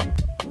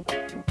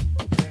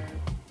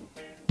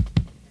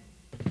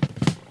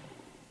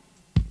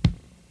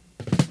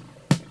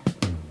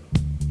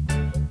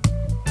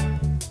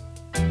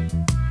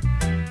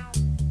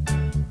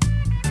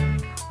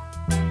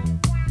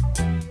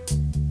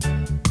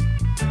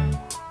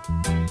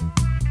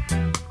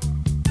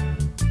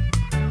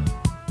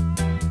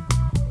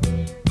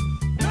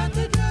 Not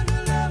the dread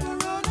will ever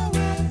run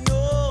away.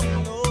 No,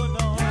 no,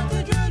 no. Not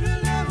the dread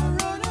will ever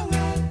run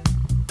away.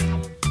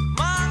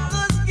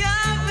 Marcus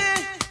Garvey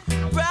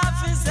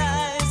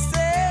prophesied,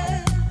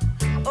 said,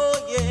 oh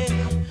yeah,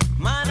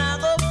 man, I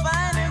go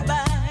find him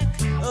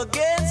back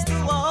against the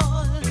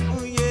wall.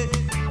 Oh yeah,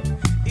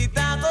 it a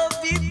go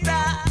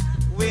bitter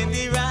when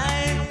the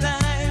right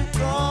time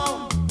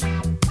come.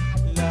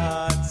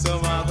 Lord,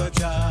 some are go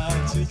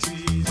charge the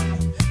trees.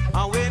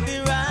 And when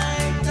the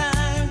right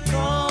time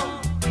come,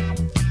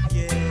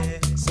 Yeah,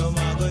 some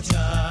are go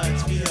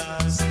charge the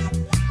house.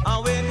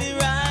 and when the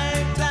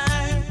right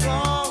time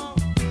come,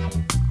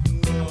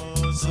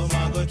 No, some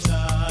are go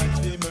charge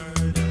the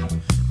murder.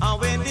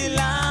 and when the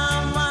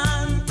lamb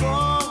man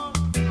come,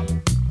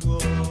 Oh,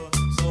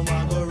 some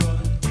are go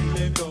run till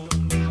they come.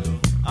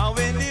 and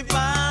when the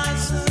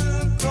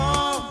parson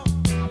come,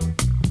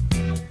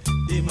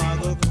 Them are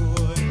go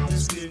quote the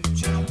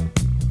scripture.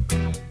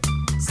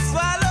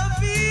 swallow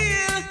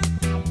feel,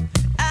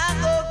 I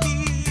go be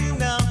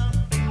now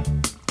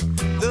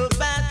the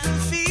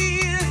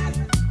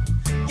battlefield.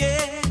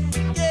 Yeah,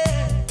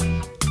 yeah.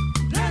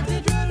 Not the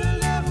dread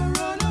will ever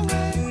run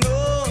away. No,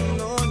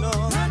 no, no,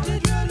 Not the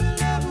dread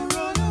will ever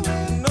run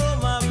away. no,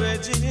 my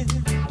virgin.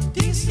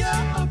 This year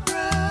a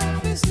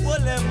prophecy.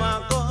 Well, let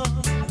my go,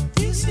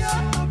 This year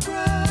a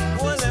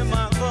prophecy. well, let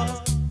my go.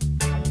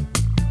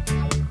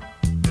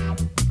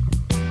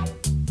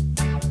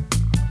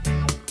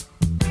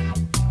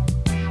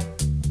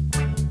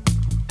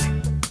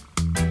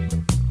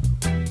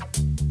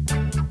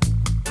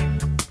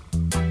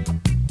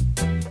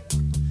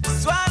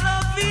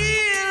 Swallow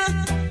feel,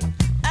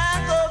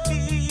 I go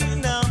be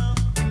now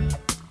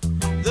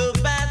the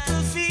battle.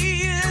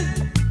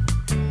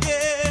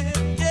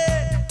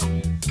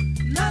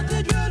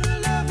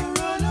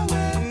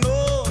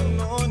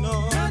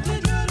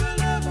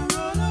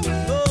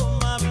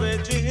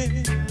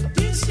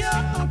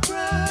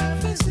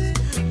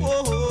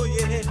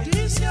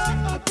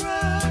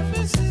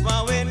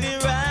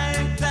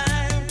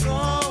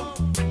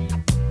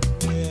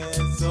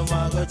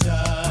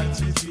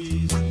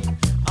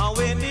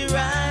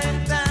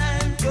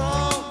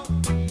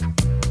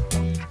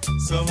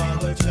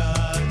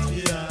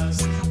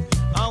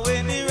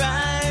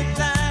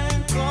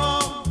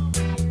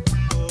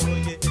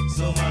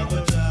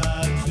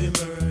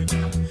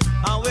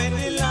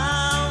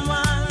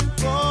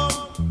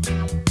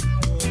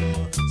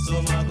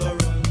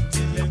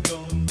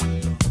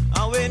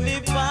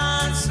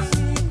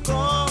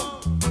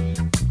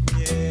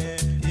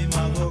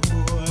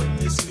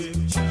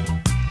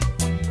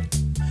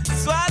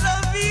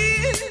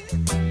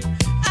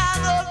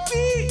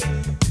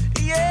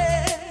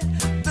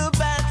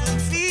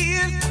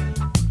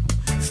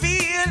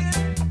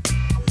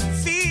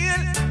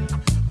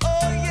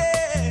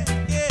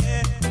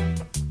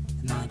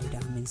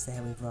 Stones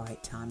there with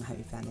Right Time. I hope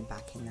you found the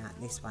back in that.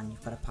 This one,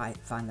 you've got to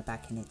find the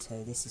back in it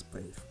too. This is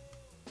Bruce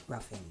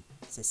Ruffin,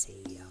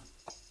 Cecilia.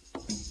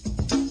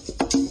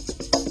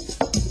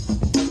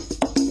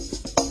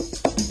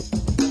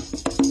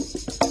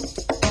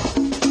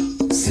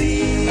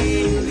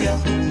 Celia,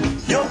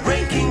 you're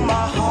breaking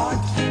my heart.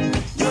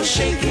 You're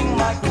shaking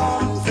my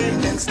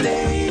confidence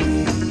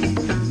daily.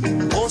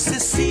 Oh,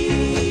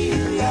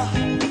 Cecilia,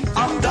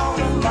 I'm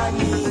down on my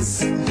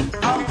knees.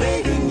 I'm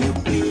begging you,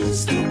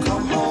 please, to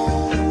come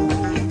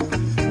home.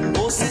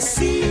 Oh,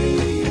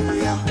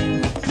 Cecilia,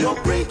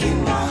 you're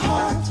breaking my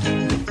heart.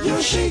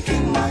 You're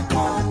shaking my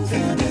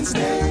confidence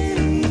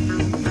daily.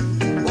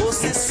 Oh,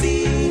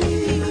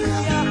 Cecilia,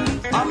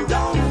 I'm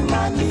down on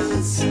my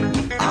knees.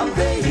 I'm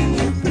begging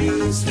you,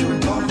 please, to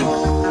come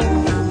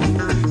home.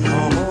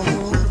 Come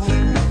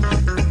home.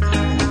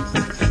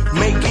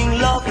 Making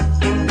love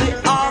in the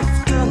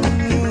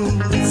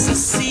afternoon,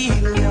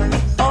 Cecilia,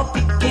 up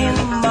in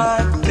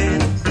my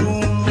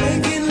bedroom.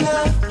 Making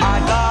love, I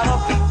got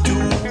up to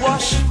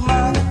wash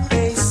my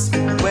face.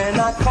 When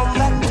I come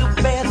back to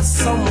bed,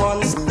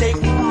 someone's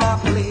taking my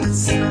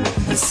place.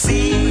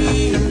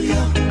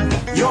 Cecilia,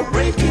 you're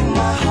breaking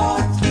my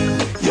heart.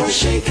 You're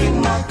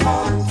shaking my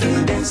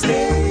confidence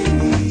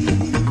daily.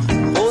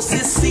 Oh,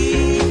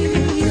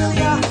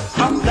 Cecilia,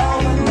 I'm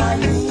down on my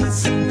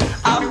knees.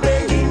 I'm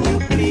begging you,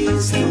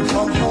 please, to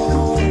come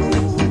home.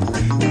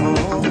 Come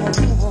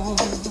home.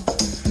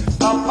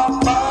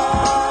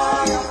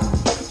 Papaya,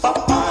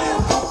 papaya,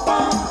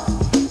 papaya,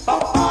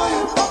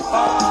 papaya,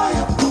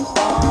 papaya,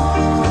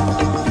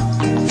 papaya.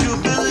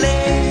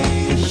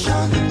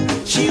 Jubilation,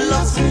 she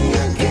loves me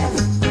again.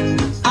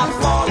 I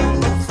fall on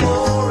the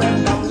floor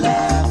and I'm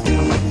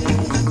laughing.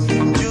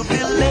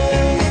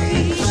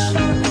 Jubilation,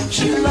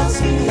 she loves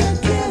me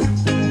again.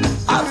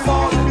 I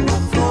fall on the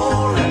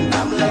floor and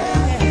I'm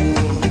laughing.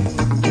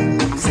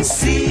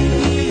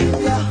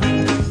 Cecilia,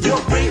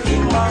 you're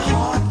breaking my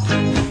heart.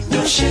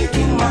 You're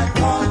shaking my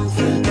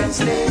confidence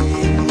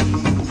daily.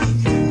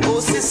 Oh,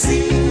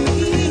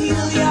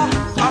 Cecilia,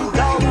 I'm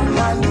down on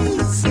my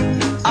knees.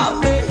 I'm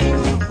begging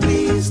you,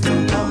 please,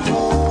 to come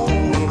home.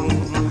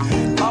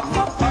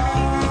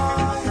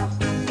 Papaya,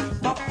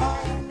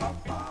 papaya,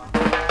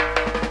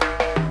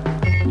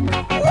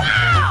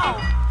 Wow!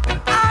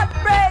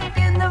 Heartbreak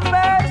in the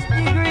first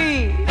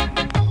degree.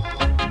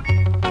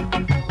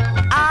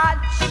 Hot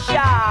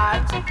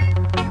shot.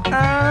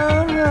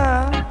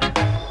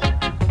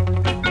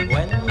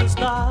 When the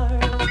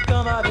stars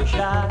come out to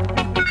shine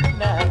at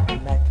night,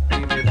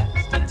 baby,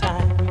 that's the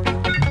time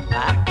I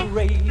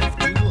crave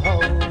to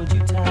hold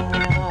you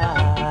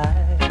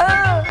tight.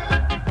 Oh,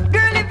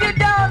 girl, if you're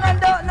down and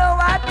don't know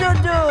what to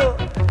do,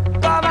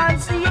 come and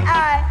see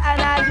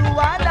and I do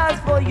wonders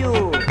for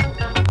you.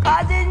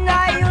 Cause in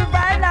night you'll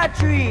find a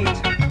treat.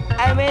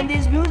 And when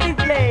this music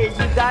plays,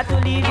 you got to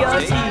leave your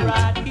Stay seat.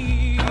 right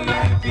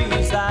here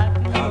beside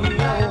me, oh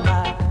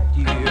my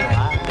dear, I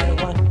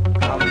want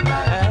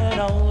and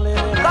only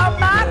Come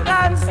back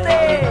and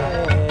stay.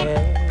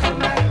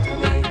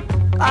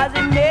 Cause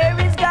in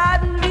Mary's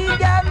garden we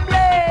can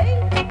play.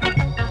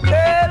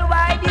 Girl,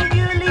 why did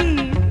you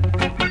leave?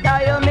 Now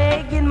you're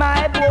making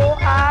my poor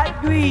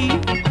heart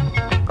grieve.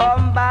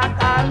 Come back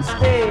and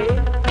stay.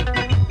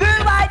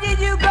 Girl, why did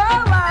you go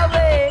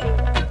away?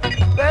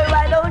 Girl,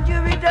 why don't you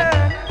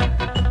return?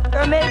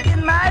 You're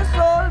making my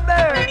soul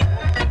burn.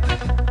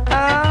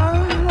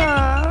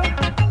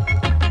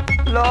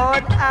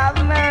 Lord have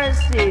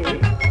mercy.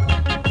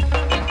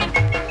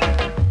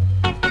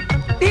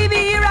 Baby,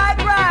 here I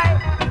cry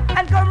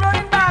and come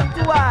running back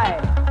to I.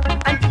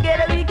 And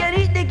together we can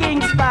eat the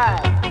king's pie.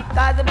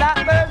 Cause the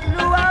blackbird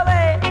flew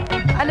away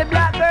and the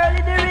black girl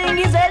in the ring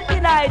is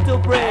helping I to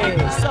pray.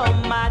 So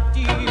my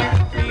dear,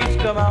 please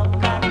come on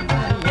back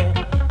here.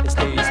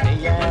 Stay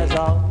as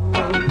always.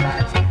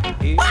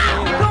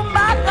 Come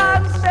back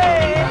and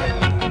stay.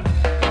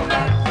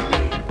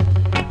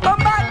 Come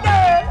back,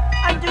 girl,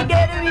 and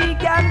together we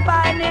can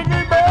find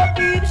little Bo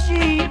Peep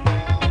sheep.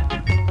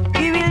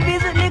 We will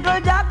visit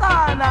little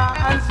Jacana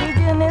and sit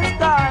in his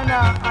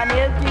corner and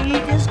help to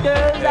eat his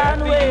girls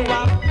and way.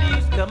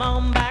 Please come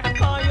on back,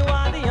 for you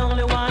are the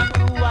only one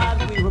who was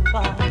we were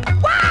apart.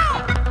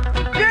 Wow!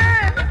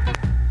 Girl,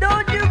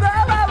 don't you go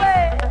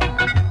away.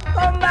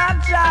 Come back,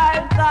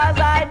 child, cause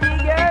I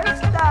dig your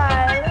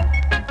style.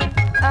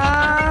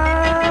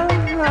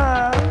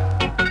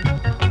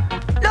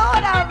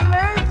 Lord have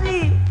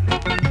mercy.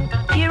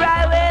 Here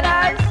I when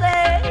I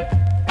say,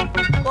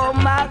 oh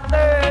my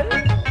girl,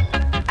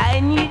 I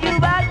need you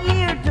back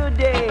here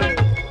today.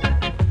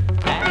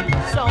 And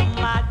so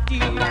my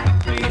dear,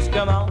 please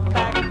come on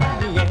back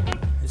here.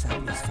 There's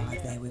only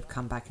 5 there. We've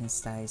come back and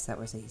stayed. So that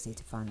was easy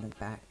to find the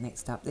back.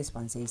 Next up, this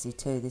one's easy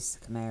too. This is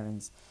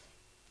Camerons.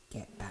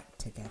 Get Back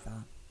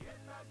Together.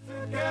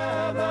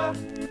 Together,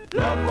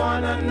 love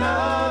one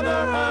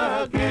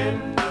another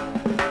again.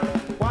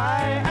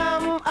 Why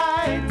am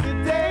I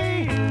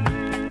today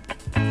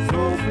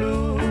so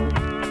blue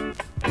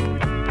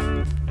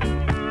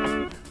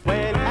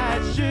when I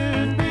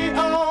should be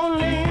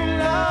only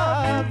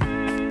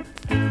loving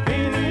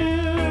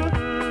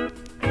you?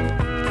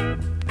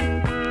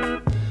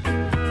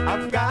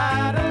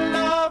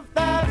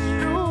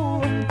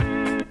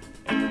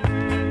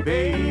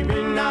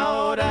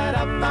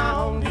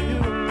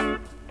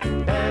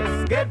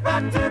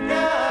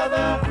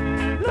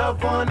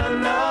 love one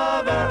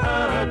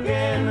another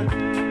again.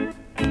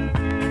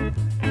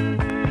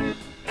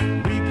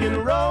 We can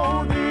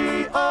roll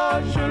the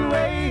ocean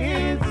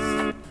waves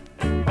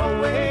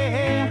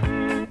away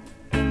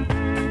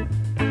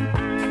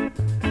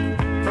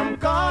from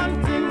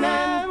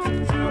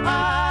continent to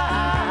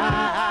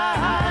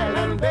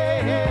island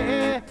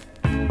bay.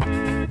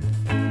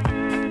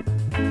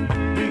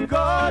 We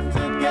go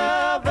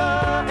together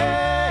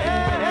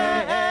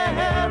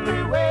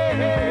every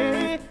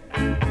way.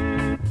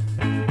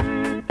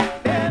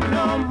 There's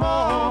no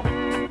more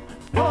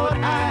what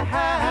I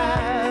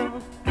have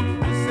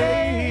to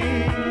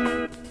say.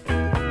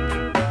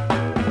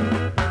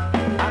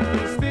 I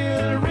can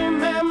still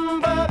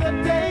remember the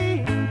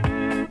day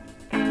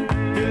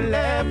you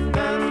left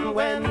and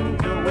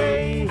went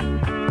away.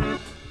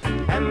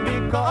 And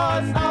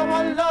because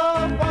our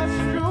love was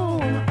true,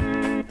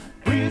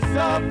 we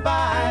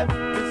survived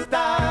to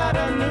start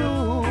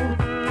anew.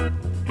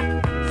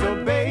 So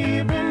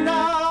baby,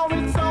 now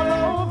it's all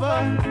over.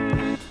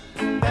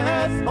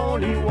 There's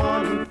only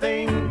one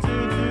thing to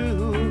do.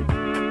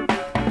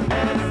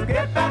 Let's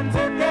get back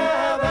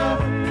together,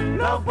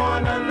 love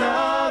one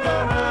another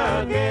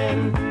again.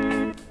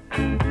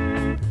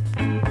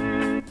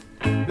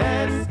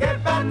 Let's get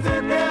back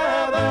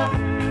together,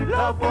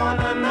 love one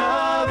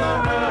another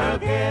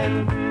again.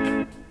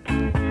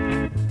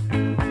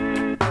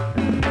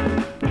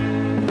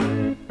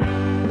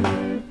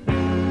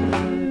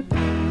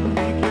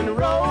 We can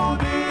roll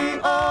the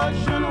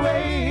ocean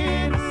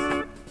waves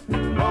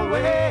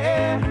away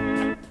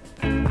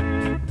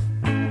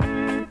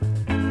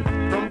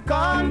from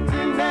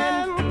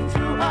continent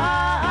to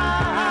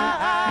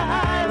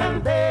island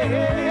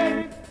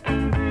bay.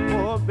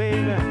 Oh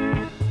baby,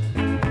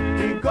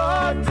 we go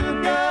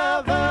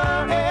together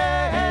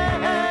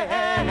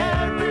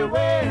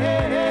everywhere.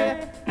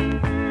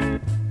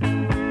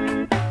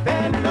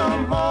 Then no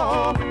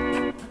more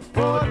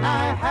what I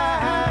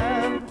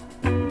have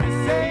to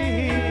say.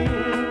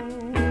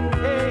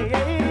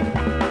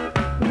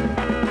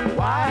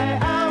 Why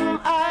am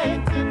I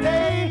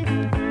today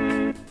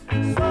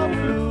so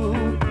blue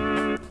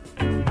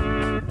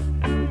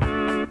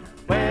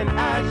when I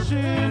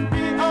should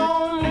be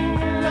only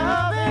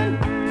loving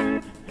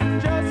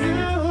just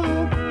you?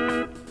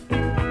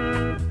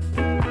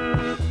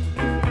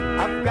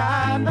 I've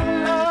got the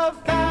love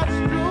that's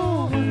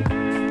true,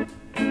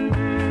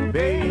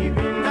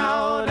 baby,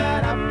 now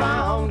that I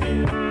found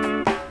you.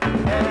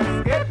 Let's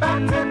get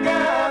back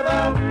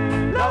together,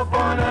 love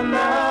one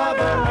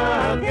another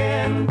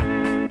again.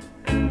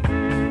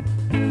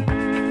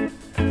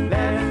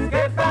 Let's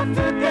get back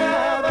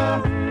together,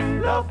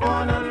 love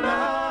one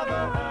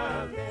another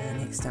again.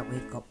 Next up,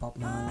 we've got Bob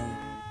Marley,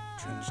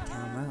 Trench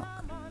Town Rock.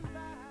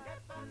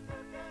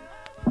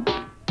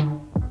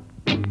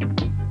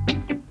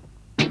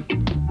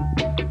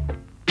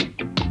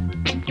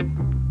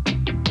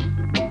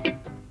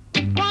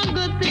 One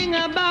good thing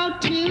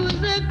about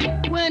music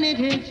when it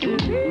hits you.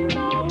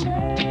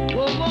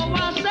 Whoa, whoa,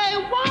 I say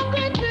one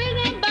good thing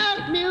about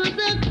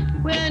music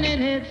when it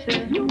hits you.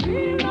 You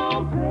feel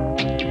no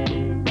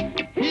pain.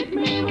 Hit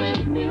me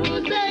with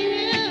music,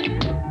 yeah.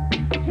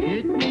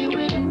 Hit me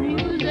with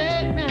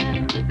music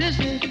now. This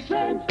is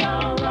Trench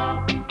Town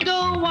Rock.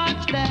 Don't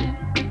watch that.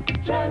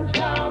 Trench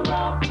Town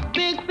Rock.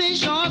 Big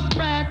fish or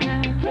sprat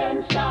now.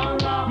 Trench Town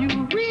Rock.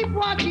 You reap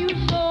what you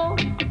sow.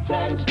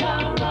 Trench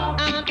Town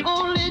Rock. And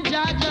only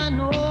judge I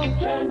know.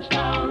 Trench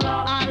Town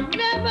Rock. I'll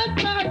never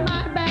turn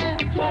my back.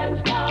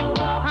 Trench Town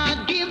Rock.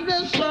 I'd give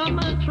the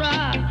summer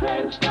try.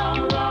 Trench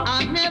Town Rock.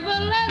 I'd never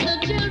let the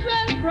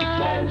children cry.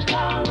 Trench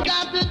Town Rock.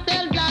 Got to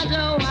tell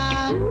Jaja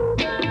why.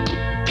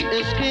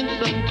 It's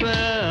Kingston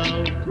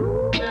 12.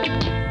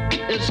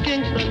 It's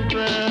Kingston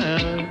 12.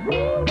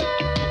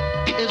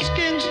 It's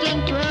Kingston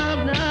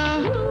 12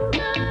 now.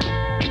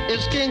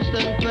 It's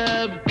Kingston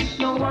 12.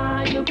 No,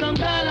 why you can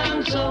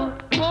balance so?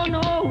 Oh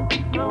no.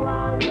 No,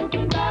 why you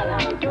can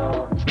balance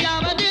so?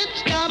 Scabba-dip,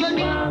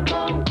 scabba-dip.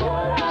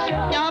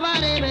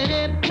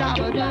 Scabba-dip-dip,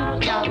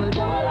 scabba-dip, scabba-dip.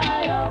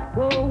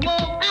 Whoa,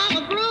 whoa, I'm a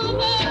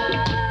groover.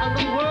 And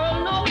the world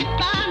knows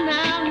by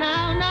now,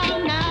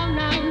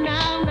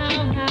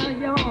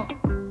 yo.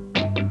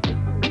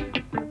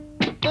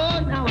 Oh,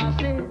 now I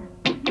said,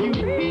 you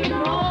feel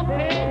no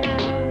pain.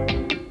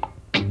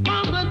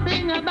 One good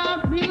thing about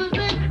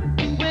music,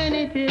 when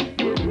it is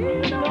you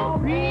feel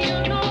no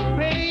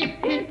pain.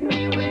 Hit me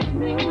with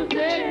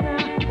music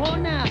now. Oh,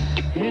 now,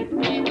 hit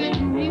me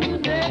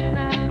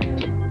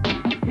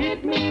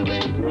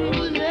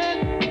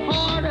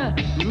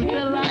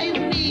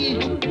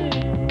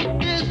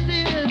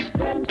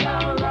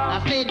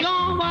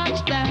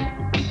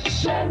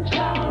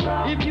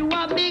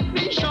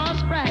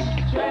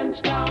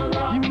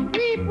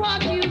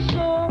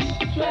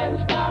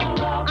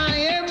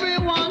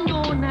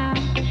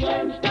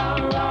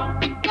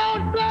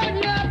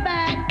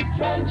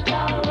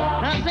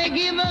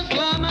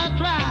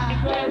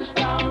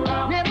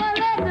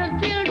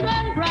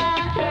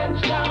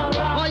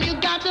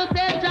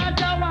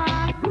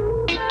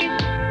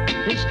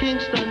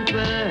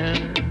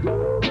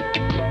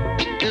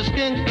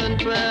Keystone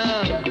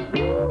Trail.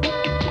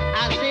 I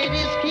said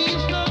it's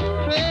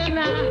Keystone Trail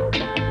now.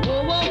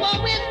 Whoa, whoa,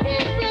 whoa, it's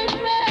Keystone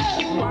Trail.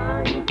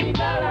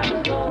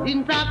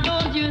 Since I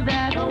told you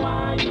that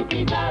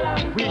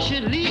we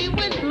should leave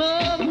with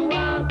love, and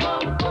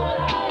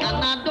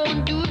I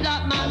don't do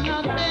that, man,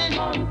 nothing.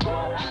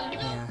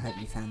 Yeah, I hope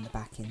you found the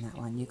back in that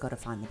one. You got to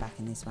find the back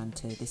in this one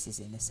too. This is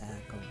In a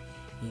Circle.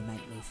 You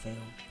make me feel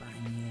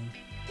brand new.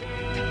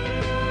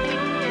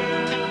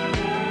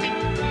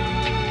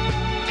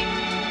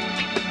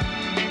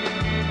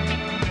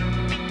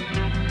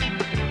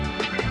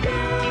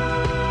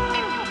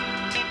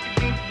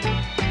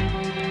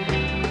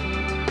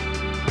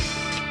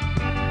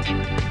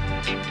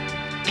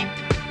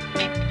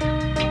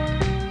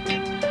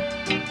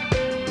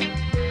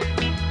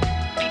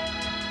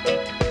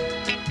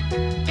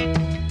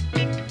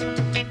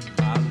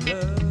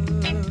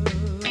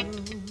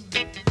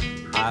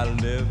 I'll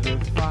never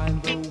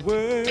find the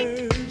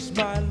words,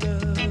 my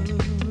love,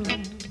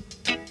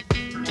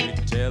 to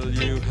tell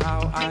you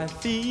how I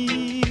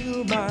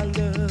feel, my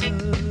love.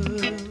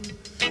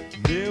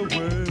 Their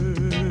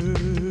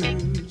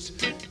words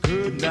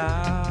could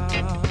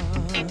not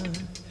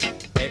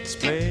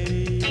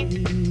explain.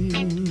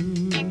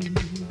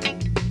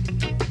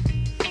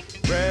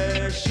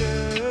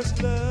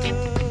 Precious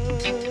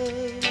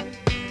love,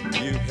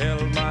 you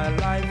held my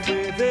life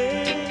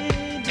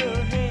within your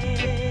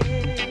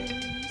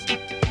hands,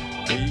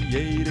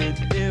 created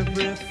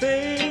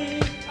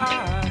everything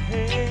I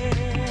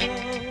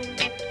had.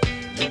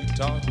 You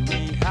taught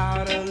me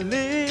how to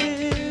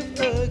live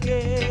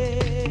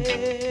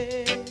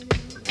again.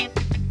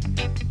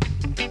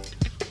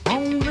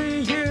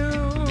 Only you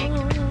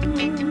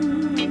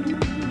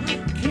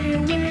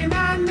came when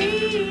I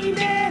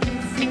needed a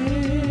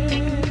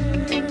friend,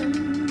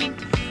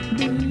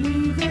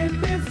 believing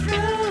me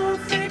through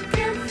thick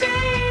and thin.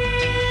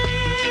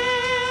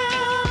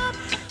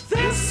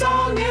 This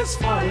song is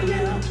for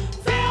you,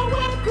 filled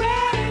with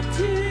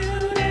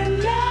gratitude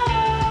and love.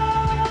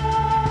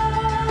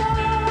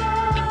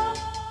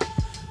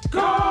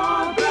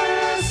 God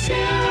bless you.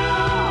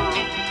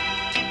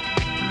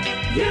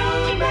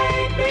 You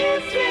make me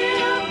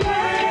feel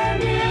brand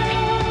new.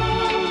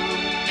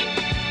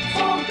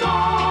 For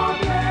God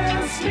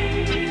bless me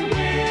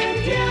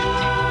with you.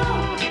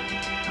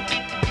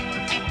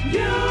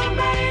 You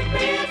make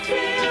me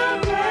feel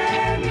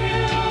brand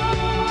new.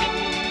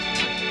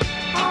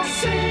 I'll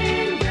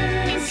sing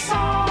this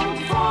song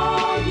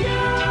for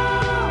you.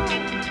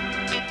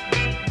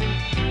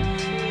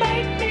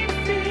 Make me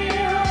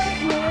feel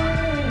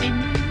brand new.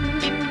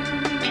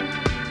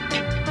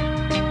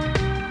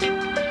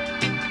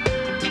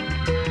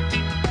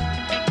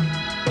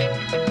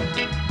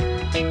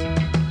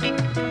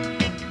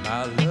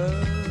 My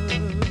love,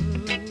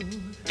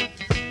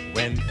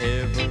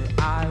 whenever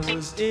I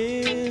was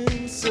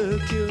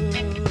insecure,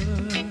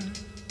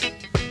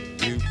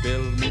 you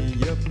built me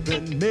up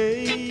and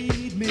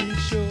made me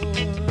sure.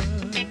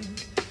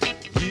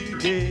 You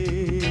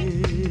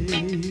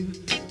gave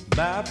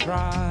my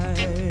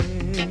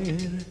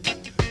pride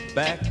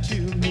back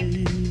to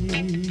me.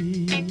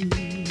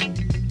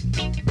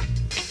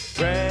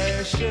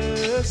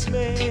 Precious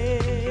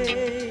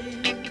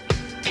man,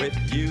 with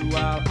you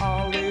I'll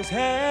always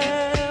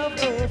have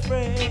a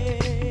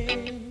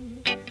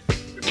friend.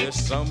 There's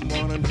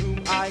someone on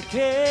whom I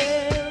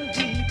can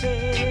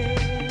depend,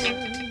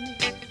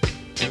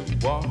 to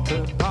walk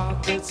the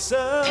path that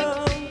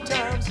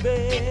sometimes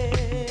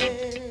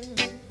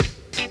bends.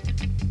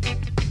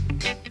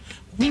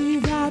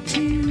 Without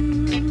you,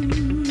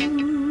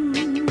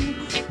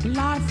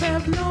 life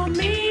have no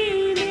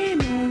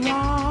meaning or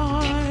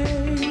right.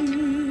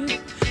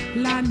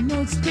 Like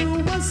notes to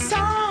a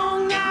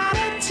song at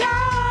a time.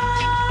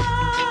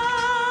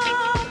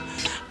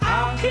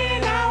 How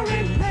can I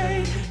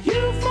repay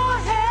you for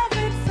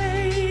having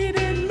faith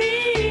in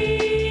me?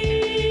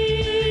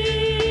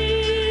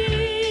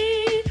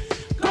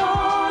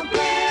 God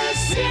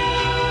bless you.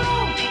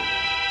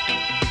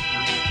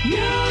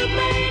 You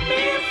make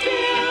me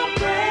feel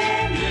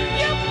brand new.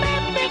 You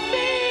make me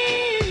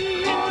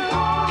feel. Oh,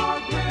 God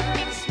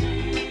bless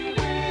me.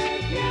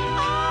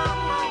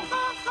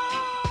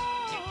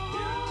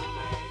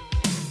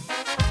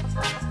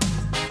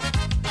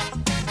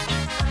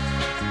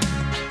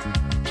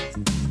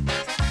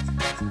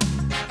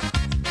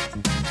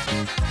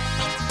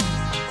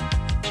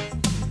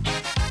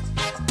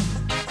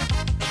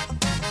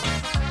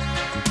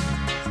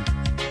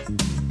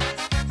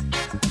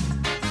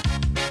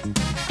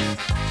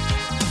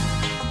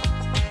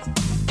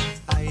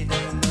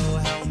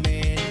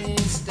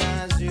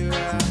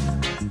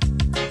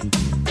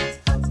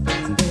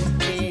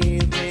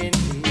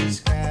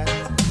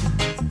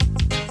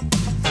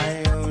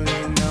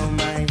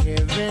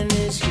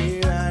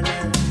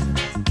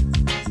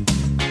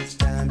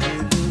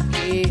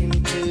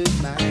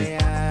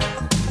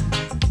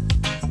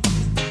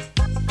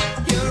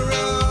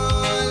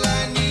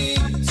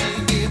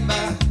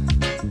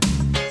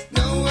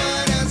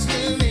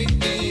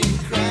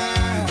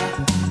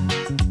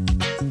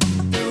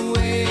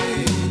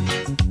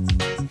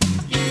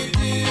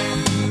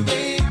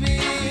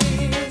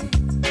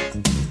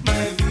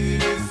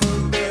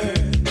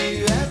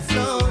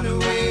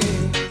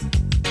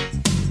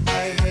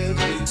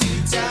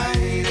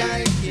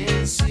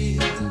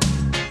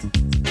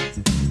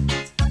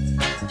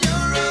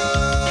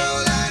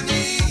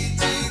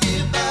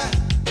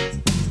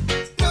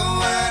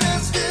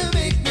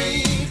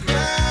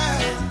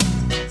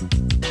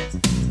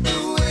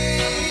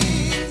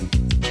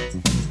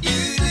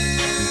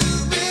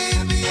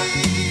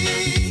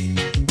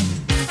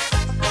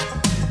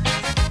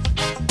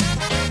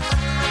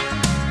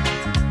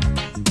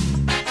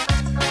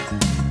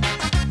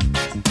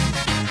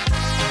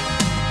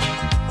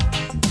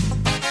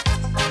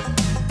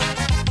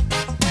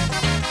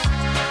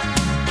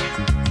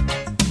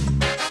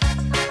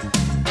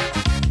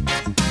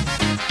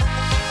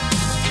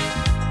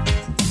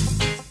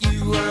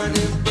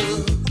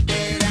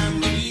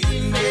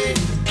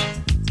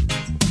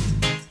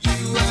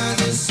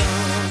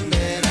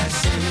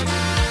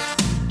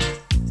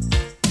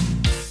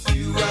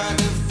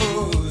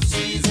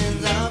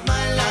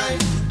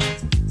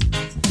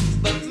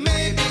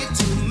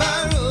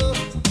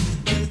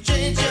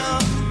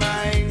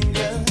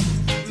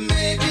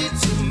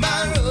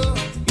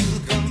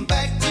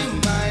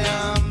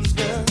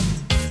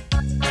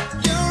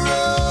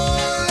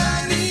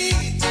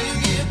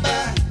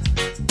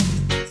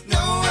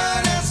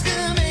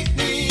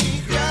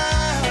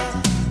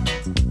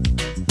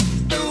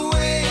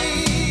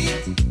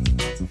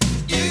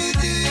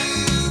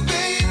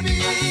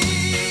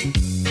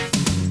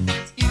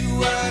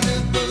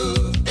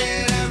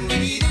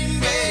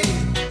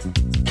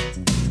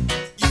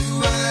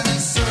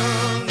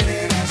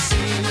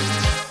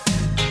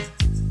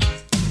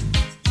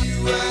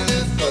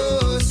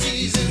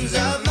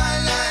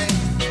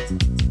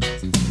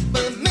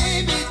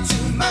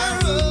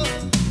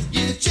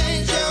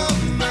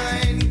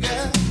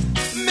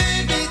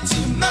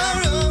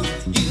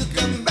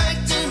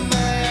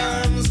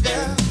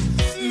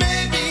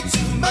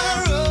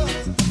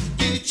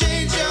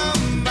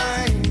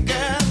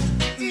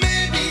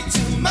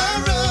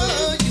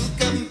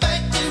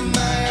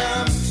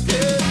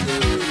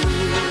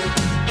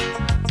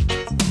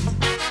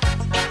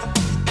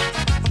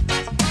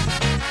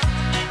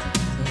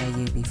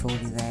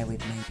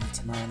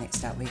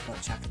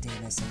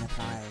 Chakademus and the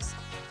Pliers.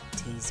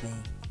 Tease me.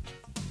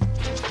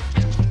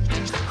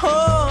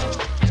 Oh,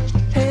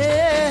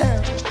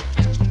 yeah.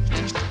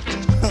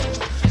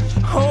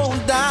 Oh,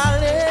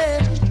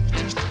 darling.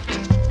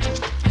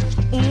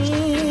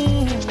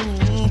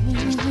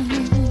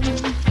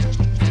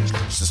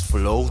 She's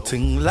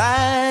floating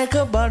like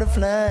a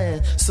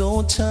butterfly,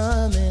 so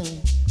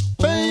charming.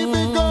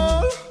 Baby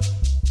girl.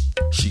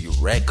 She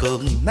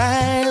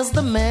recognized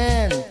the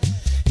man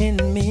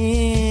in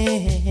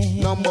me.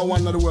 Number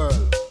one of the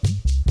world.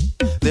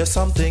 There's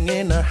something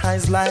in her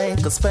eyes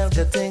like a spell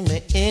getting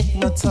me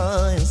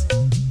hypnotized.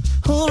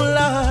 Oh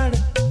Lord,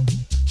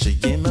 she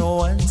gave me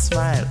one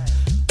smile,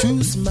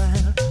 two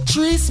smile,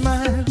 three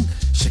smile.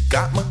 She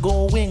got me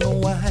going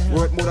wild.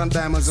 Worth more than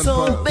diamonds and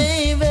so pearls.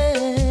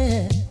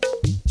 baby,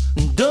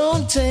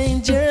 don't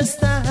change your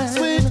style.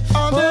 Sweet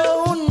honey.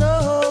 Oh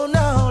no,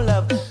 no,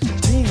 love.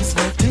 Tease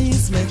me,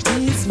 tease me,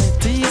 tease me,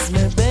 tease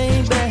me,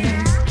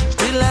 baby,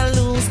 till I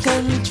lose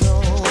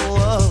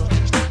control.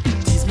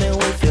 Tease me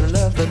with your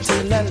love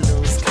until I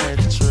lose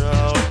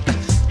control.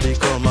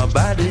 Become my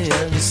body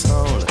and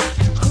soul.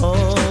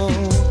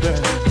 Oh,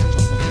 girl.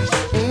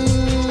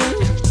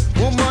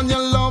 Woman,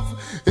 your love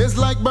is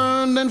like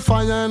burning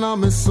fire in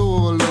my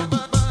soul.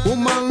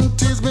 Woman,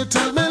 tease me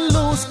till me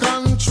lose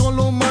control.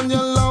 Woman,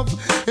 your love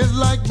is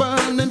like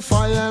burning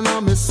fire in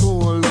my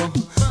soul.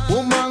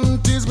 Woman,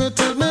 tease me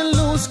till me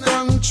lose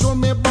control.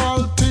 Me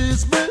ball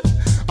tease me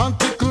and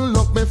tickle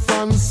up me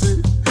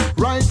fancy.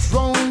 Right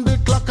round the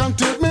clock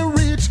until me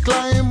reach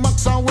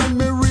climax. And when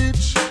me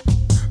reach,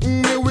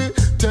 me will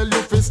tell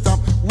you fi stop.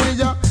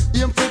 We are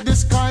aim for the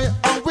sky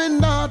and we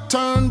not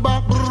turn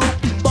back.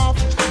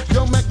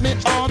 You make me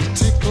heart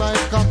tick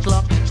like a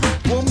clock.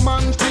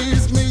 Woman,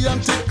 tease me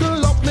and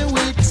tickle up me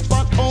weak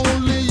spot.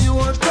 Only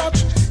your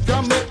touch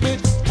can make me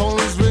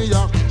pulse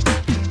react.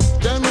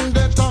 Them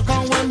they talk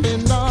and when me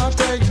not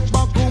take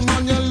back.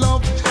 Woman, your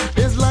love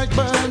is like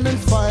burning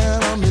fire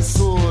on me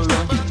soul.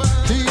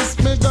 Tease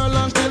me girl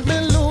until me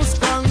lose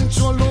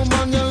control.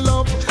 Woman, your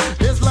love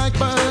is like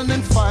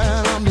burning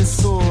fire on me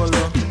soul.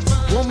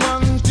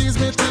 Woman, tease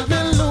me till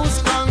me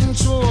lose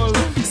control.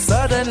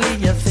 Suddenly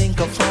you think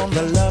I found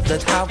the love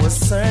that I was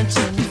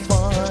searching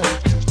for.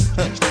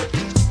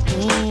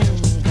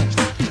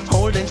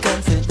 Holding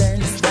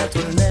confidence that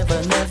will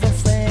never, never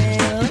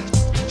fail.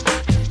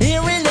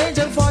 Hearing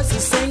angel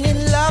voices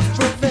singing love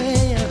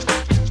prevail.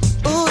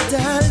 Ooh,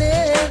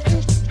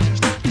 darling.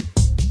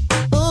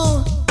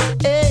 Ooh,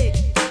 hey,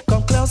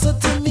 come closer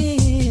to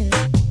me.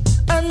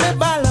 And me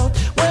ball out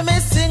when me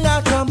sing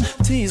I come.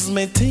 Tease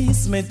me,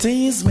 tease me,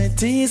 tease me,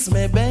 tease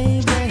me,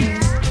 baby,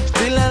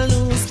 till I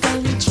lose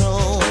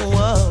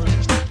control.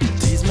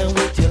 Tease me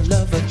with your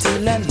love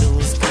until I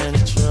lose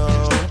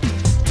control.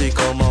 Take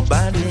all my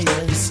body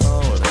and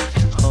soul.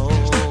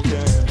 Oh,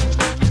 girl.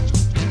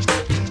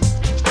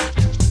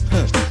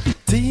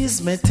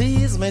 Tease me,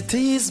 tease me,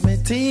 tease me,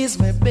 tease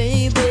me,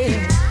 baby,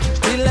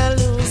 till I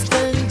lose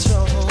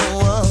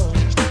control.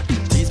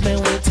 Tease me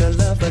with your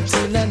love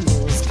until I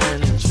lose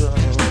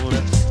control.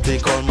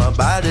 Take all my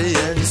body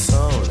and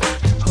soul.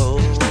 Oh,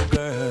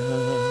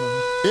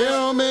 girl.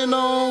 Hear me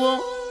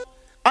now.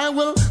 I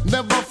will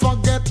never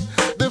forget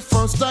the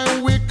first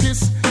time we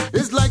kiss.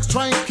 It's like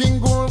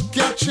striking gold,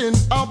 catching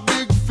a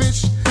big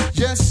fish.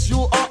 Yes,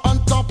 you are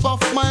on top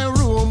of my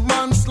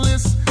romance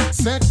list.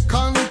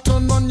 Second to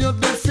none, you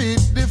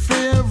defeat the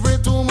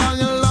favorite woman.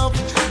 Your love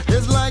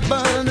is like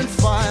burning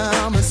fire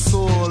on my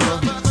soul.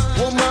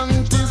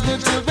 Woman, tease me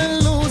till we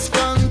lose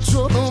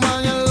control.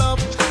 Woman, your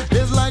love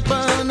is like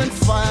burning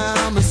fire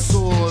on my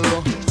soul.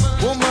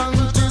 Woman,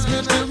 tease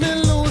me till we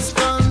lose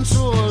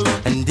control.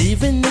 And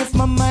even if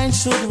my mind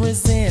should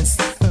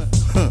resist,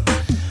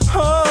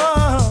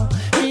 oh,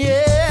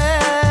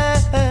 yeah.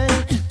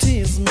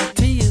 Tease me,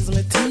 tease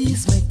me,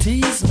 tease me,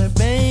 tease me,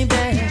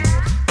 baby,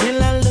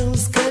 till I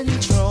lose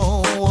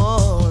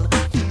control.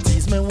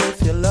 Tease me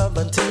with your love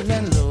until I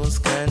lose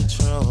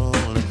control.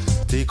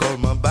 Take all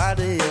my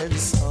body and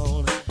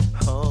soul.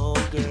 Oh,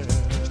 girl.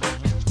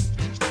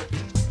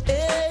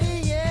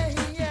 Hey, yeah,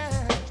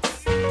 yeah.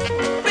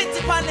 Pretty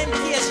upon them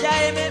case, yeah,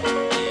 hear me?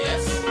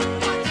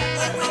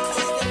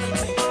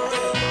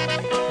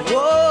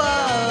 Whoa,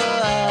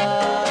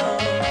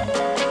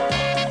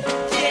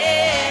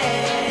 yeah.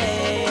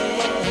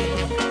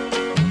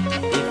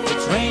 If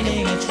it's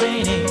raining, it's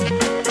raining.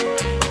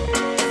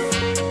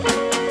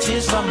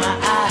 Tears from my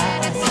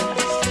eyes.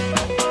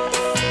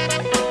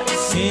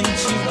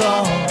 Since you've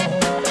gone,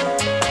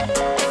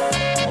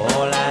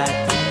 all I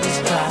do is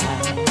cry.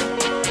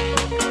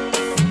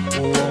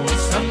 Won't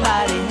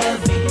somebody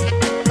help me?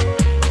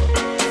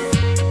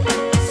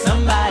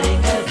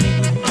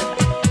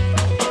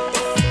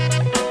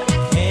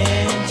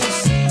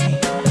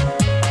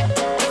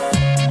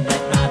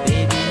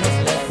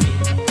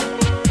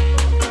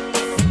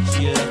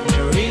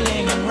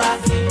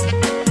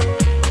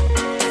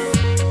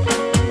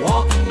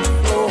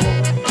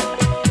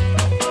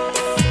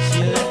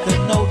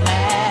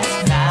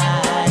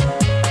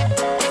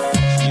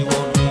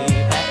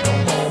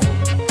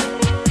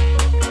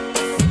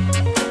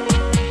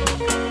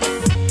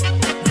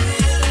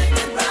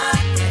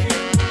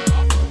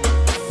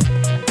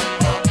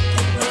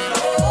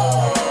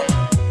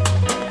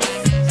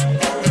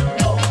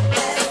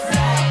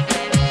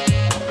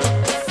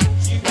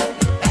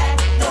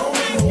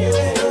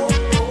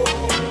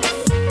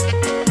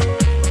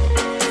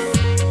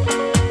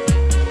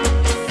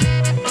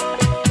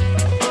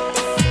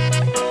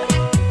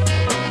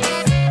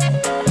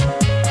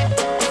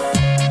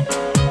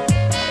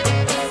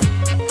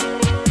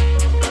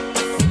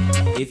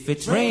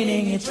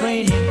 it's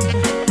raining.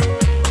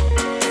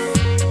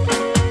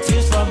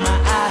 Tears from my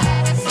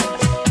eyes.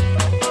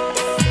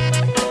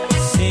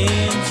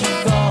 Since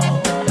you've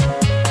gone,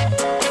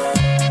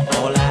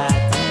 all I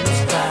do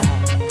is cry.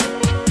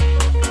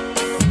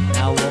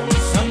 Now won't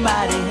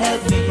somebody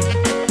help me?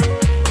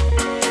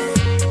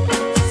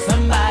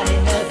 Somebody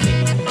help me.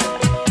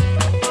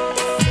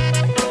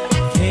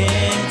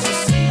 Can't you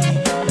see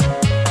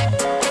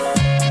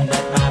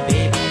that my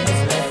baby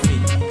has left me?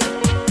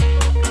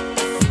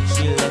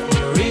 She left me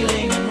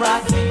reeling and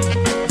rocking,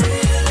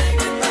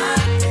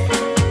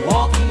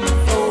 walking the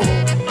floor.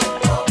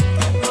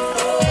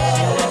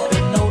 She left a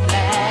note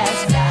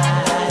last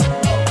night.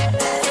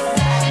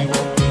 She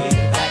won't be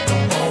back no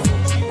more.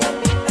 She won't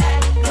be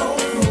back no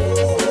more.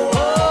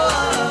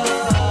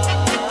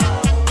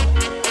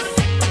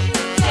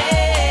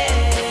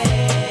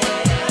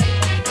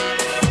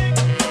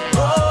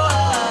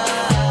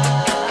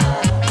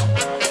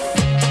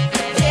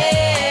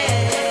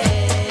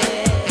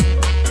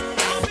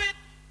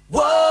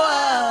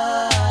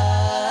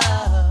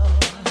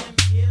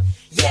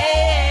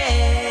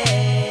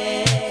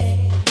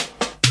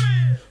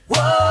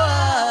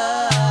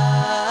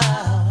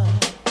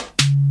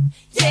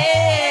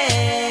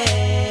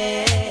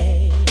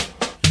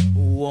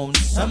 Won't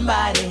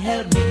somebody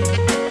help me?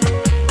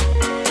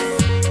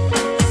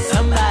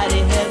 Somebody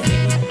help me.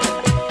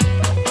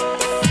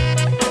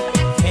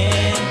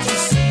 Can't you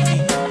see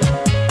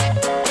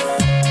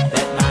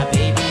that my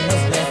baby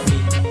has left me?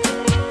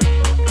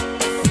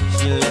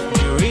 She left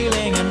me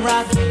reeling and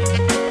rocking,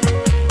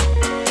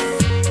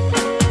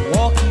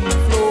 walking the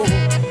floor.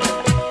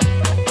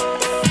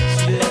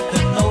 She left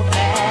a note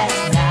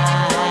last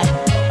night.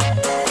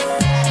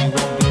 She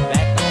won't be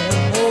back no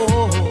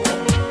more.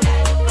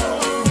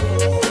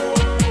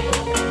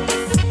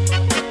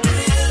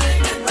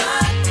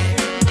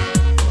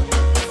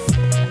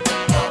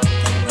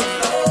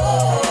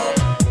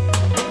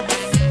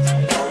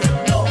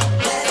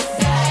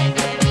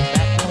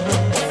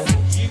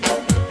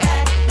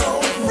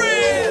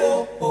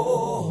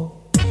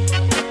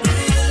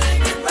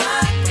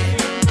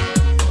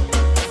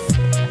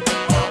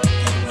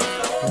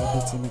 Little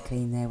bit in the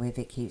clean there with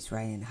It Keeps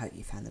Raining. Hope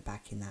you found the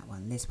back in that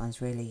one. This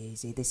one's really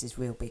easy. This is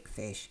Real Big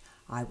Fish.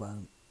 I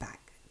Won't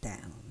Back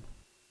Down.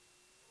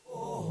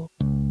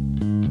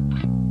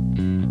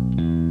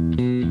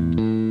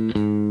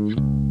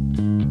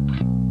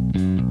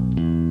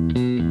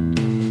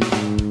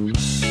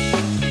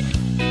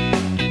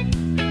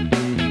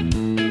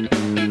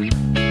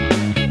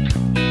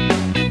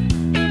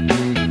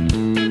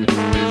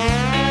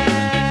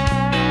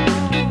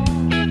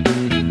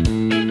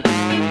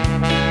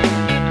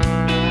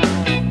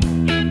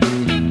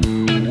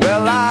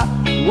 Well, I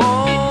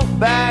won't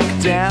back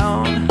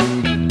down.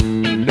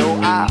 No,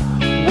 I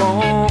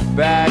won't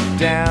back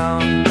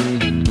down.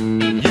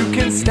 You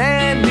can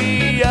stand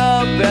me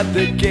up at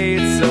the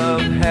gates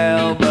of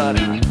hell, but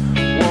I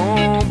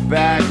won't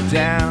back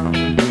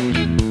down.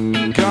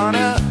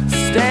 Gonna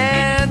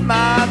stand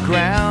my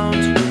ground,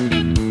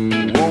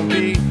 won't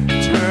be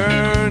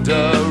turned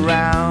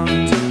around.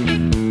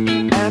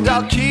 And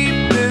I'll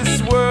keep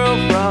this world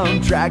from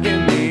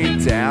dragging me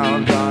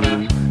down.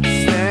 Gonna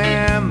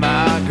stand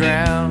my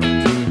ground,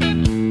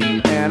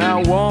 and I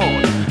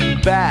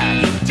won't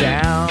back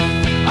down.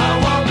 I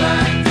won't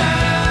back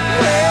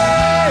down.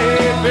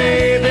 Hey,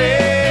 baby,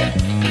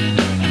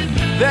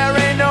 there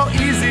ain't no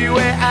easy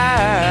way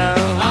out.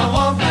 I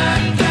won't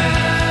back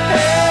down.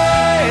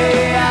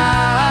 Hey, I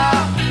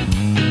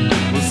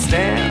will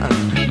stand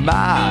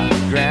my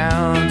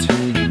ground,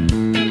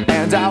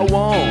 and I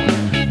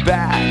won't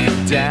back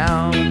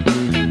down.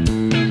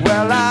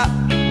 Well, I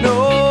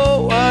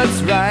know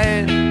what's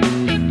right.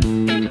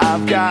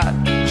 I've got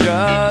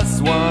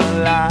just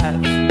one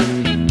life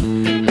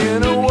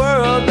in a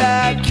world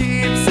that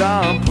keeps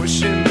on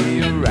pushing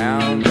me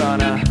around.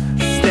 Gonna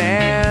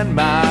stand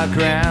my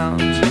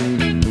ground,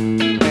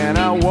 and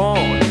I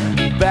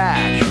won't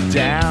back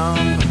down.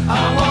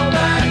 I won't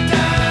back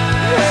down.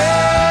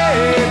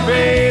 Hey,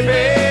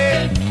 baby,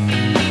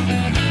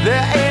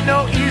 there ain't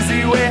no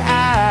easy way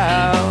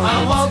out.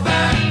 I won't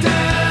back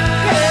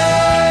down.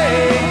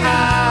 Hey, I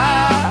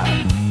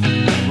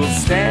will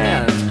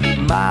stand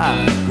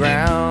my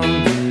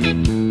ground,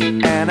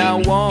 and I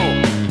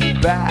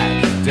won't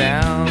back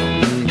down.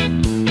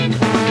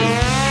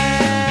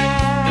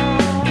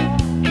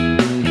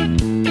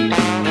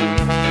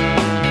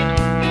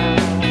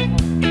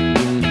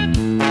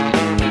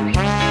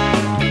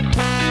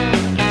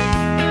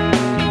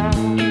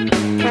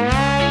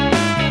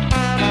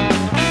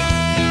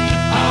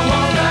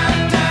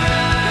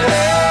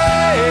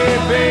 Hey,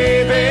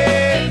 baby,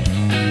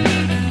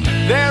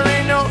 there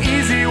ain't no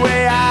easy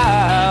way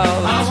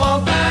out. I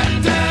won't back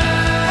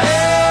down.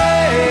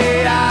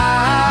 Hey, I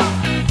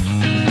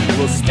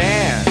will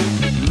stand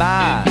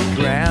my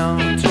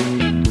ground,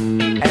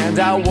 and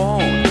I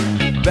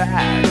won't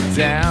back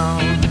down.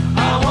 I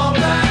won't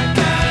back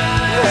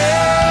down.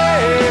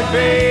 Hey,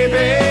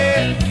 baby,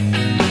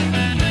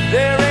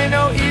 there ain't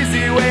no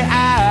easy way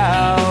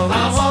out. I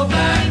won't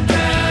back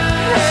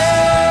down.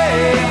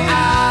 Hey,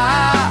 I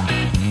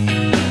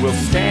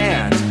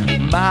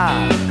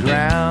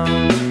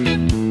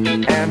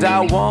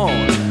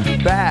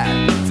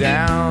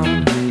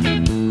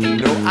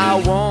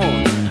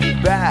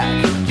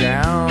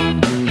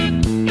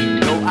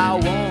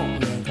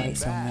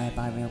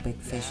big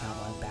fish, I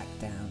won't back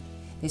down.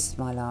 This is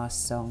my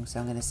last song, so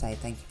I'm going to say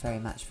thank you very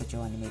much for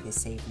joining me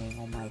this evening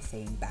on my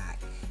theme back,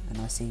 and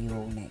I'll see you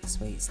all next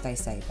week. Stay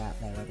safe out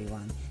there,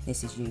 everyone.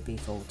 This is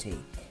UB40,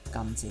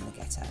 Guns in the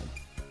Ghetto.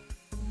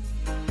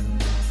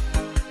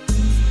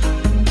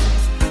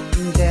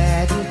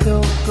 Daddy,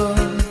 don't go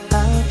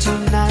out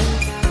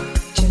tonight.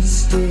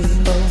 Just stay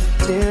home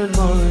till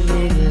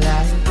morning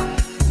light.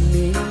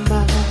 Me,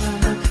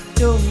 mama,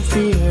 don't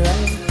feel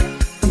right.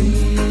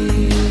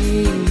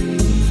 Please,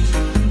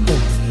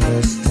 hold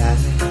us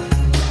tight.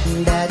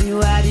 Daddy,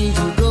 why did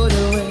you go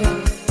away?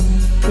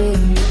 When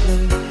you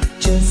know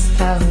just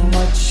how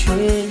much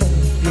we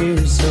love you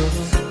so.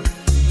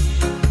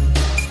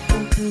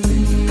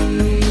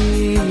 Please,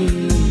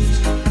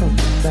 come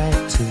back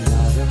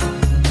tomorrow.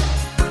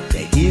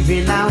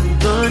 Giving out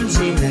guns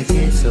in the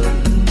ghetto.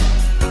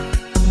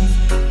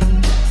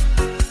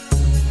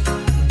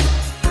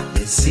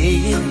 They're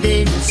saying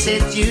they will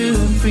set you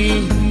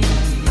free.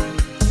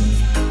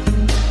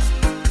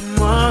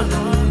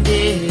 One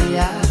day I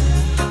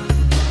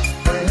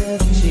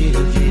have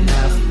children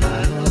of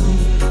my own,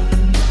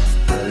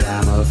 but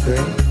I'm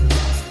afraid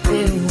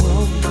they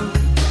won't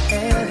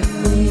have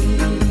me.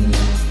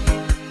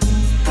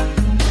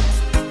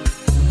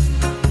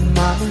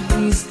 Mama,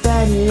 please,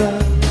 daddy,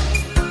 up.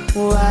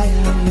 Why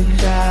are you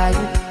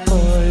crying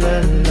all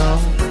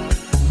alone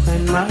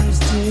when my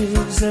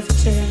tears have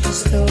turned to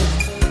stone?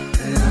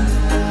 And I'm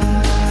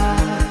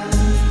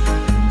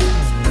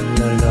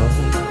all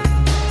alone.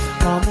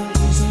 Mama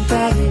isn't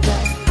daddy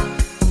back.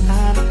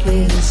 I'm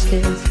getting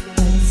scared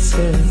and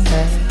so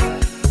bad.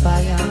 Why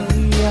are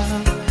we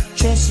young,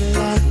 dressing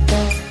like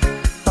that?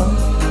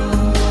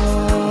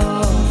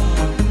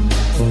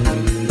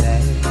 Only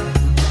that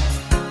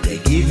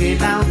they're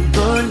giving out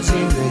guns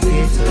in the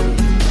ghetto.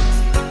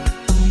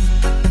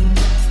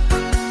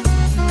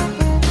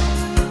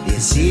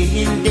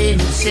 Saying they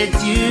will set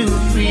you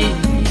free.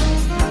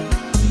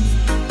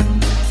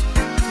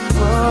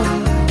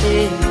 One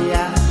day I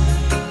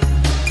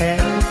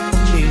have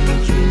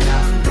children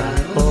of my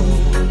own,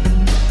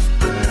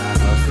 but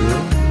I'm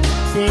afraid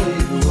they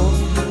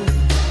won't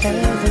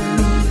have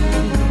me.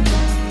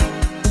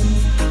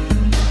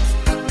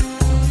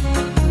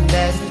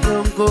 Daddy,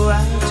 don't go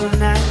out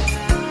tonight.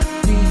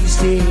 Please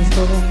stay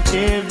home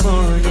till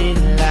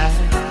morning light.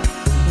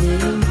 Me,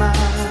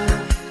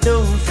 mine,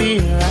 don't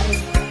feel right.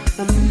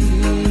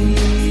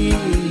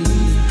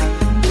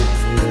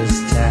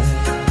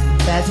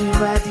 Daddy,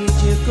 why did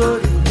you go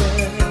to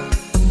work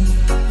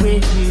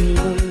when you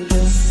know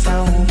just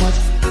how much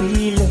we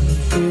love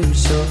you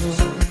so?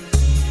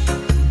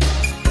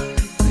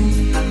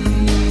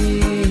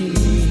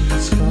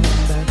 Please come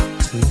back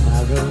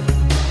tomorrow.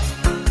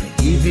 They're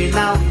giving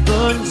out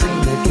guns in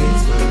the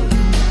ghetto.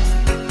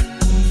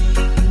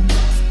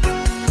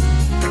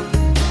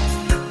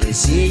 They're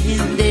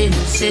saying they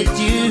will set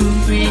you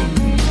free.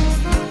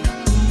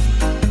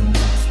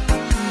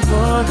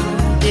 One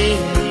day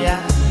I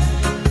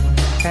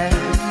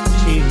have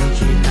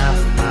children of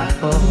my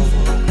own,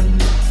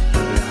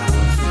 but I'm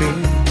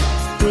afraid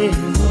they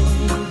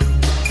won't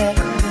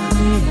have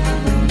me.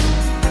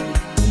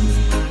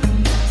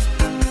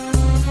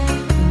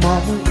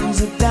 Mama is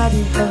a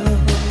daddy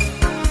love.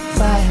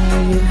 Why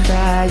are you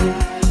crying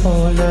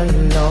all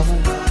alone?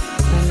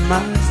 And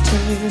my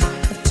tears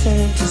have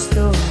turned to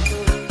stone.